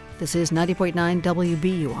 This is 90.9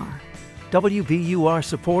 WBUR. WBUR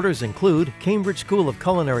supporters include Cambridge School of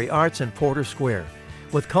Culinary Arts in Porter Square,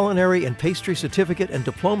 with culinary and pastry certificate and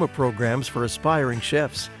diploma programs for aspiring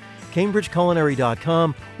chefs.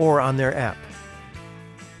 CambridgeCulinary.com or on their app.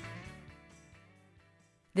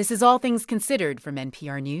 This is All Things Considered from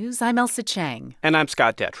NPR News. I'm Elsa Chang. And I'm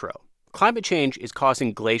Scott Detrow. Climate change is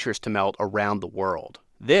causing glaciers to melt around the world.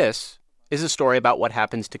 This is a story about what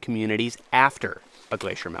happens to communities after a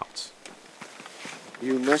glacier melts.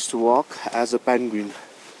 You must walk as a penguin.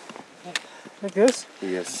 Like this?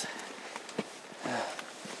 Yes.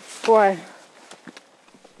 Why?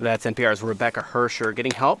 That's NPR's Rebecca Hersher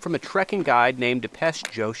getting help from a trekking guide named Dipesh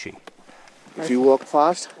Joshi. If you walk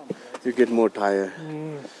fast, you get more tired.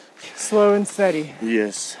 Slow and steady.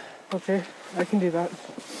 Yes. Okay, I can do that.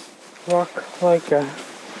 Walk like a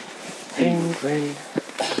penguin.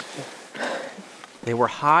 They were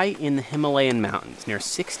high in the Himalayan mountains, near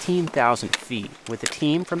 16,000 feet, with a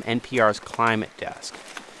team from NPR's climate desk.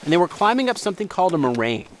 And they were climbing up something called a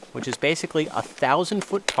moraine, which is basically a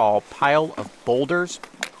 1,000-foot-tall pile of boulders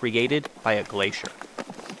created by a glacier.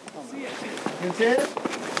 See it. You see it?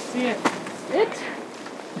 See it.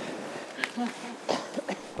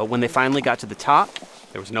 But when they finally got to the top,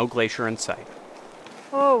 there was no glacier in sight.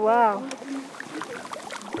 Oh, wow.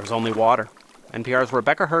 There was only water. NPR's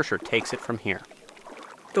Rebecca Hersher takes it from here.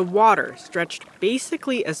 The water stretched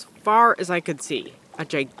basically as far as I could see, a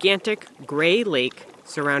gigantic gray lake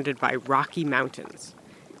surrounded by rocky mountains.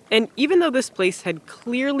 And even though this place had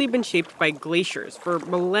clearly been shaped by glaciers for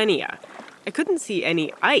millennia, I couldn't see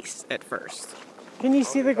any ice at first. Can you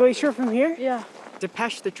see the glacier from here? Yeah.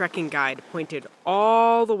 Depeche, the trekking guide, pointed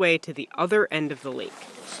all the way to the other end of the lake.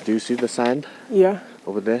 Do you see the sand? Yeah.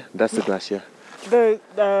 Over there? That's the glacier.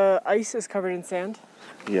 The ice is covered in sand?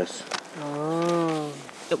 Yes. Oh.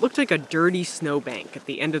 It looked like a dirty snowbank at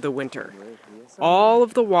the end of the winter. All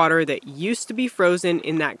of the water that used to be frozen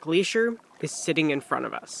in that glacier is sitting in front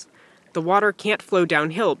of us. The water can't flow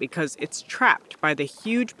downhill because it's trapped by the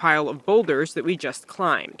huge pile of boulders that we just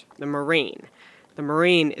climbed, the moraine. The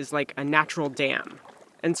moraine is like a natural dam.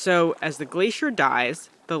 And so, as the glacier dies,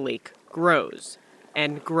 the lake grows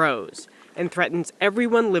and threatens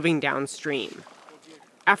everyone living downstream.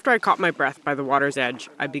 After I caught my breath by the water's edge,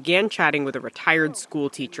 I began chatting with a retired school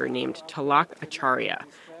teacher named Talak Acharya,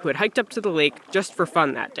 who had hiked up to the lake just for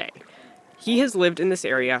fun that day. He has lived in this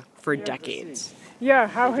area for decades. Yeah,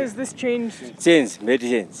 how has this changed? Changed, very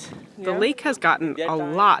changed. The lake has gotten a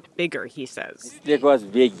lot bigger, he says. Lake was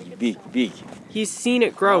big. He's seen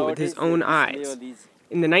it grow with his own eyes.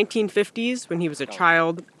 In the 1950s, when he was a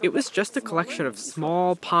child, it was just a collection of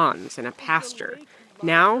small ponds and a pasture.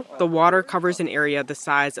 Now, the water covers an area the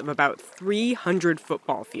size of about 300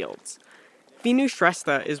 football fields. Vinu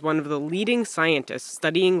Shrestha is one of the leading scientists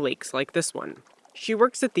studying lakes like this one. She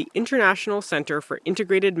works at the International Center for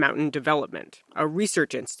Integrated Mountain Development, a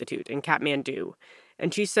research institute in Kathmandu,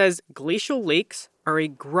 and she says glacial lakes are a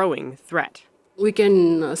growing threat. We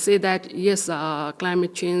can say that, yes,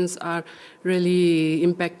 climate change are really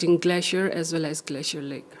impacting glacier as well as glacier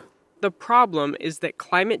lake. The problem is that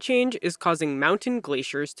climate change is causing mountain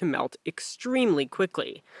glaciers to melt extremely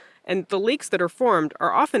quickly, and the lakes that are formed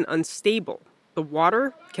are often unstable. The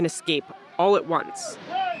water can escape all at once.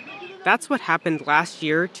 That's what happened last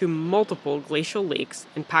year to multiple glacial lakes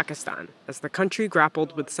in Pakistan as the country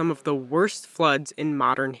grappled with some of the worst floods in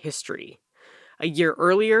modern history. A year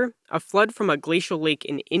earlier, a flood from a glacial lake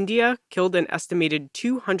in India killed an estimated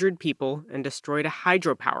 200 people and destroyed a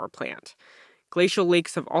hydropower plant. Glacial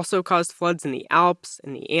lakes have also caused floods in the Alps,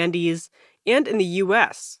 in the Andes, and in the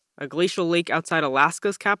U.S. A glacial lake outside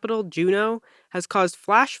Alaska's capital, Juneau, has caused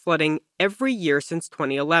flash flooding every year since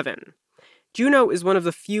 2011. Juneau is one of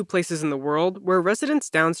the few places in the world where residents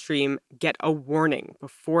downstream get a warning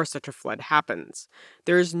before such a flood happens.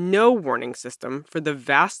 There is no warning system for the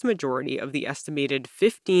vast majority of the estimated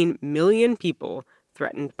 15 million people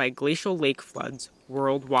threatened by glacial lake floods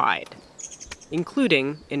worldwide,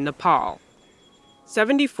 including in Nepal.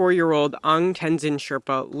 74-year-old Ang Tenzin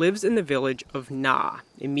Sherpa lives in the village of Na,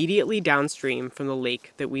 immediately downstream from the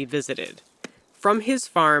lake that we visited. From his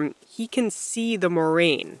farm, he can see the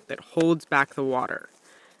moraine that holds back the water.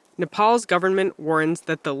 Nepal's government warns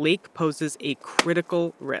that the lake poses a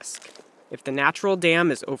critical risk. If the natural dam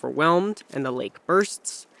is overwhelmed and the lake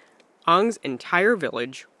bursts, Ang's entire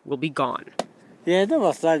village will be gone.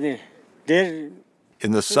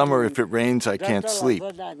 In the summer, if it rains, I can't sleep.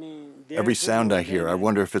 Every sound I hear, I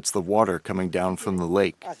wonder if it's the water coming down from the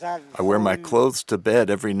lake. I wear my clothes to bed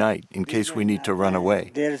every night in case we need to run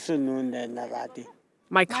away.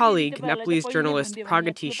 My colleague, Nepalese journalist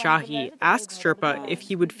Pragati Shahi, asks Sherpa if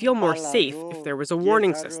he would feel more safe if there was a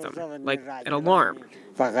warning system, like an alarm.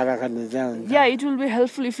 Yeah, it will be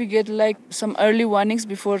helpful if we get some early warnings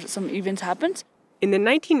before some events happens. In the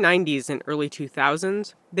 1990s and early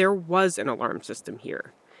 2000s, there was an alarm system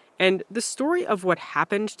here. And the story of what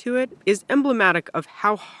happened to it is emblematic of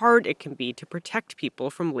how hard it can be to protect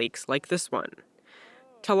people from lakes like this one.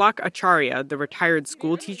 Talak Acharya, the retired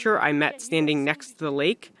school teacher I met standing next to the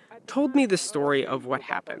lake, told me the story of what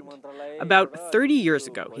happened. About 30 years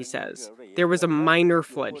ago, he says, there was a minor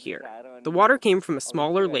flood here. The water came from a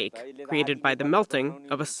smaller lake created by the melting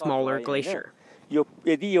of a smaller glacier.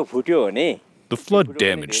 The flood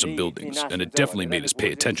damaged some buildings, and it definitely made us pay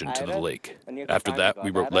attention to the lake. After that, we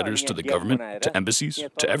wrote letters to the government, to embassies,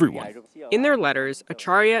 to everyone. In their letters,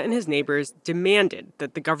 Acharya and his neighbors demanded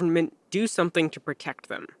that the government do something to protect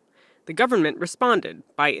them. The government responded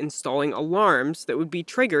by installing alarms that would be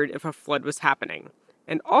triggered if a flood was happening,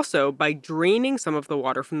 and also by draining some of the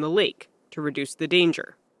water from the lake to reduce the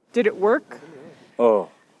danger. Did it work?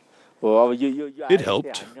 It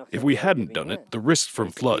helped. If we hadn't done it, the risks from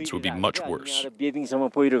floods would be much worse.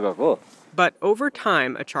 But over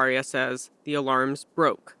time, Acharya says, the alarms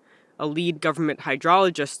broke. A lead government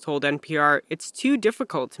hydrologist told NPR it's too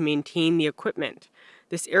difficult to maintain the equipment.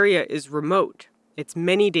 This area is remote. It's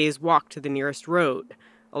many days' walk to the nearest road.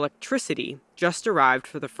 Electricity just arrived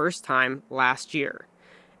for the first time last year.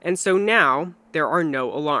 And so now there are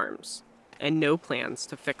no alarms and no plans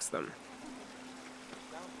to fix them.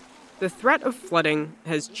 The threat of flooding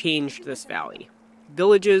has changed this valley.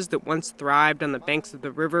 Villages that once thrived on the banks of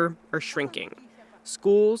the river are shrinking.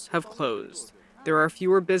 Schools have closed. There are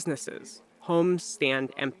fewer businesses. Homes stand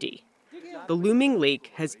empty. The looming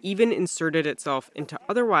lake has even inserted itself into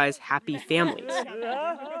otherwise happy families.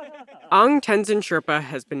 Ang Tenzin Sherpa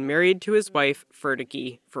has been married to his wife,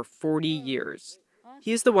 Fertiki, for 40 years.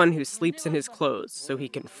 He's the one who sleeps in his clothes so he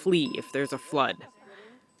can flee if there's a flood.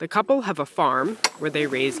 The couple have a farm where they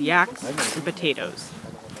raise yaks and potatoes.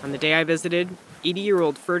 On the day I visited,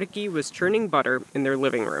 80-year-old Fertiki was churning butter in their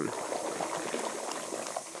living room.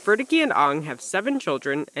 Fertiki and Ang have 7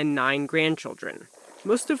 children and 9 grandchildren,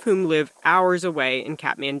 most of whom live hours away in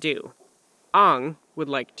Kathmandu. Ang would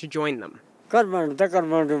like to join them. If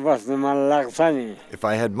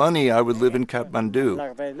I had money, I would live in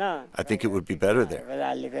Kathmandu. I think it would be better there.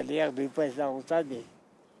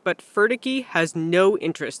 But Fertiki has no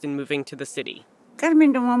interest in moving to the city. Yeah,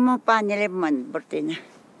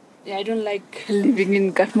 I don't like living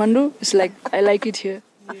in Kathmandu. It's like, I like it here.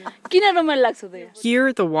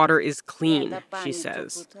 Here, the water is clean, she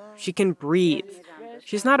says. She can breathe.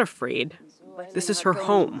 She's not afraid. This is her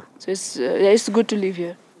home. So it's good to live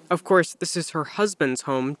here. Of course, this is her husband's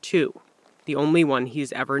home, too, the only one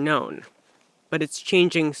he's ever known. But it's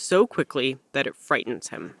changing so quickly that it frightens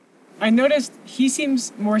him. I noticed he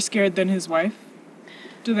seems more scared than his wife.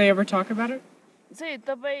 Do they ever talk about it?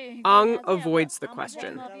 Ang avoids the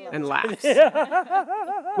question and laughs,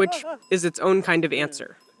 which is its own kind of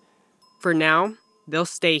answer. For now, they'll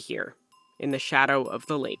stay here, in the shadow of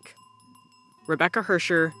the lake. Rebecca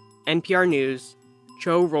Hersher, NPR News,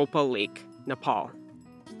 Cho Rolpa Lake, Nepal.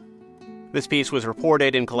 This piece was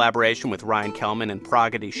reported in collaboration with Ryan Kellman and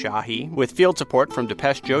Pragati Shahi, with field support from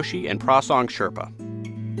Dipesh Joshi and Prasong Sherpa.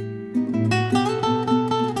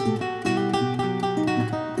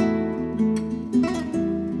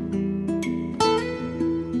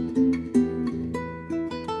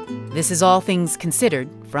 This is All Things Considered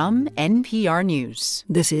from NPR News.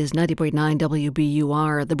 This is 90.9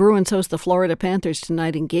 WBUR. The Bruins host the Florida Panthers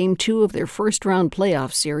tonight in Game 2 of their first-round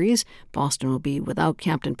playoff series. Boston will be without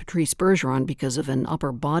captain Patrice Bergeron because of an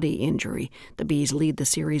upper body injury. The Bees lead the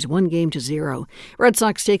series 1-0. Red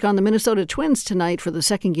Sox take on the Minnesota Twins tonight for the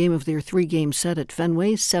second game of their 3-game set at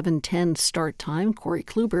Fenway. 7:10 start time. Corey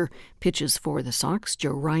Kluber pitches for the Sox.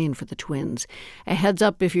 Joe Ryan for the Twins. A heads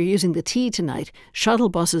up if you're using the T tonight. Shuttle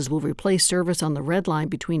buses will replace service on the Red Line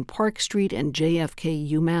between Park Street and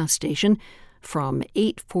JFK UMass Station from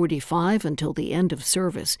 8:45 until the end of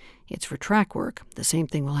service. It's for track work. The same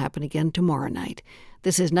thing will happen again tomorrow night.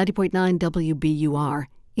 This is 90.9 WBUR.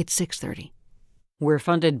 It's 6:30. We're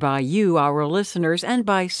funded by you, our listeners, and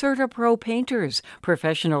by CertaPro Painters,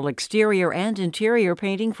 professional exterior and interior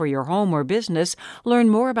painting for your home or business. Learn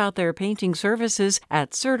more about their painting services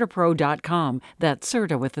at CertaPro.com. That's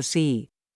Certa with a C.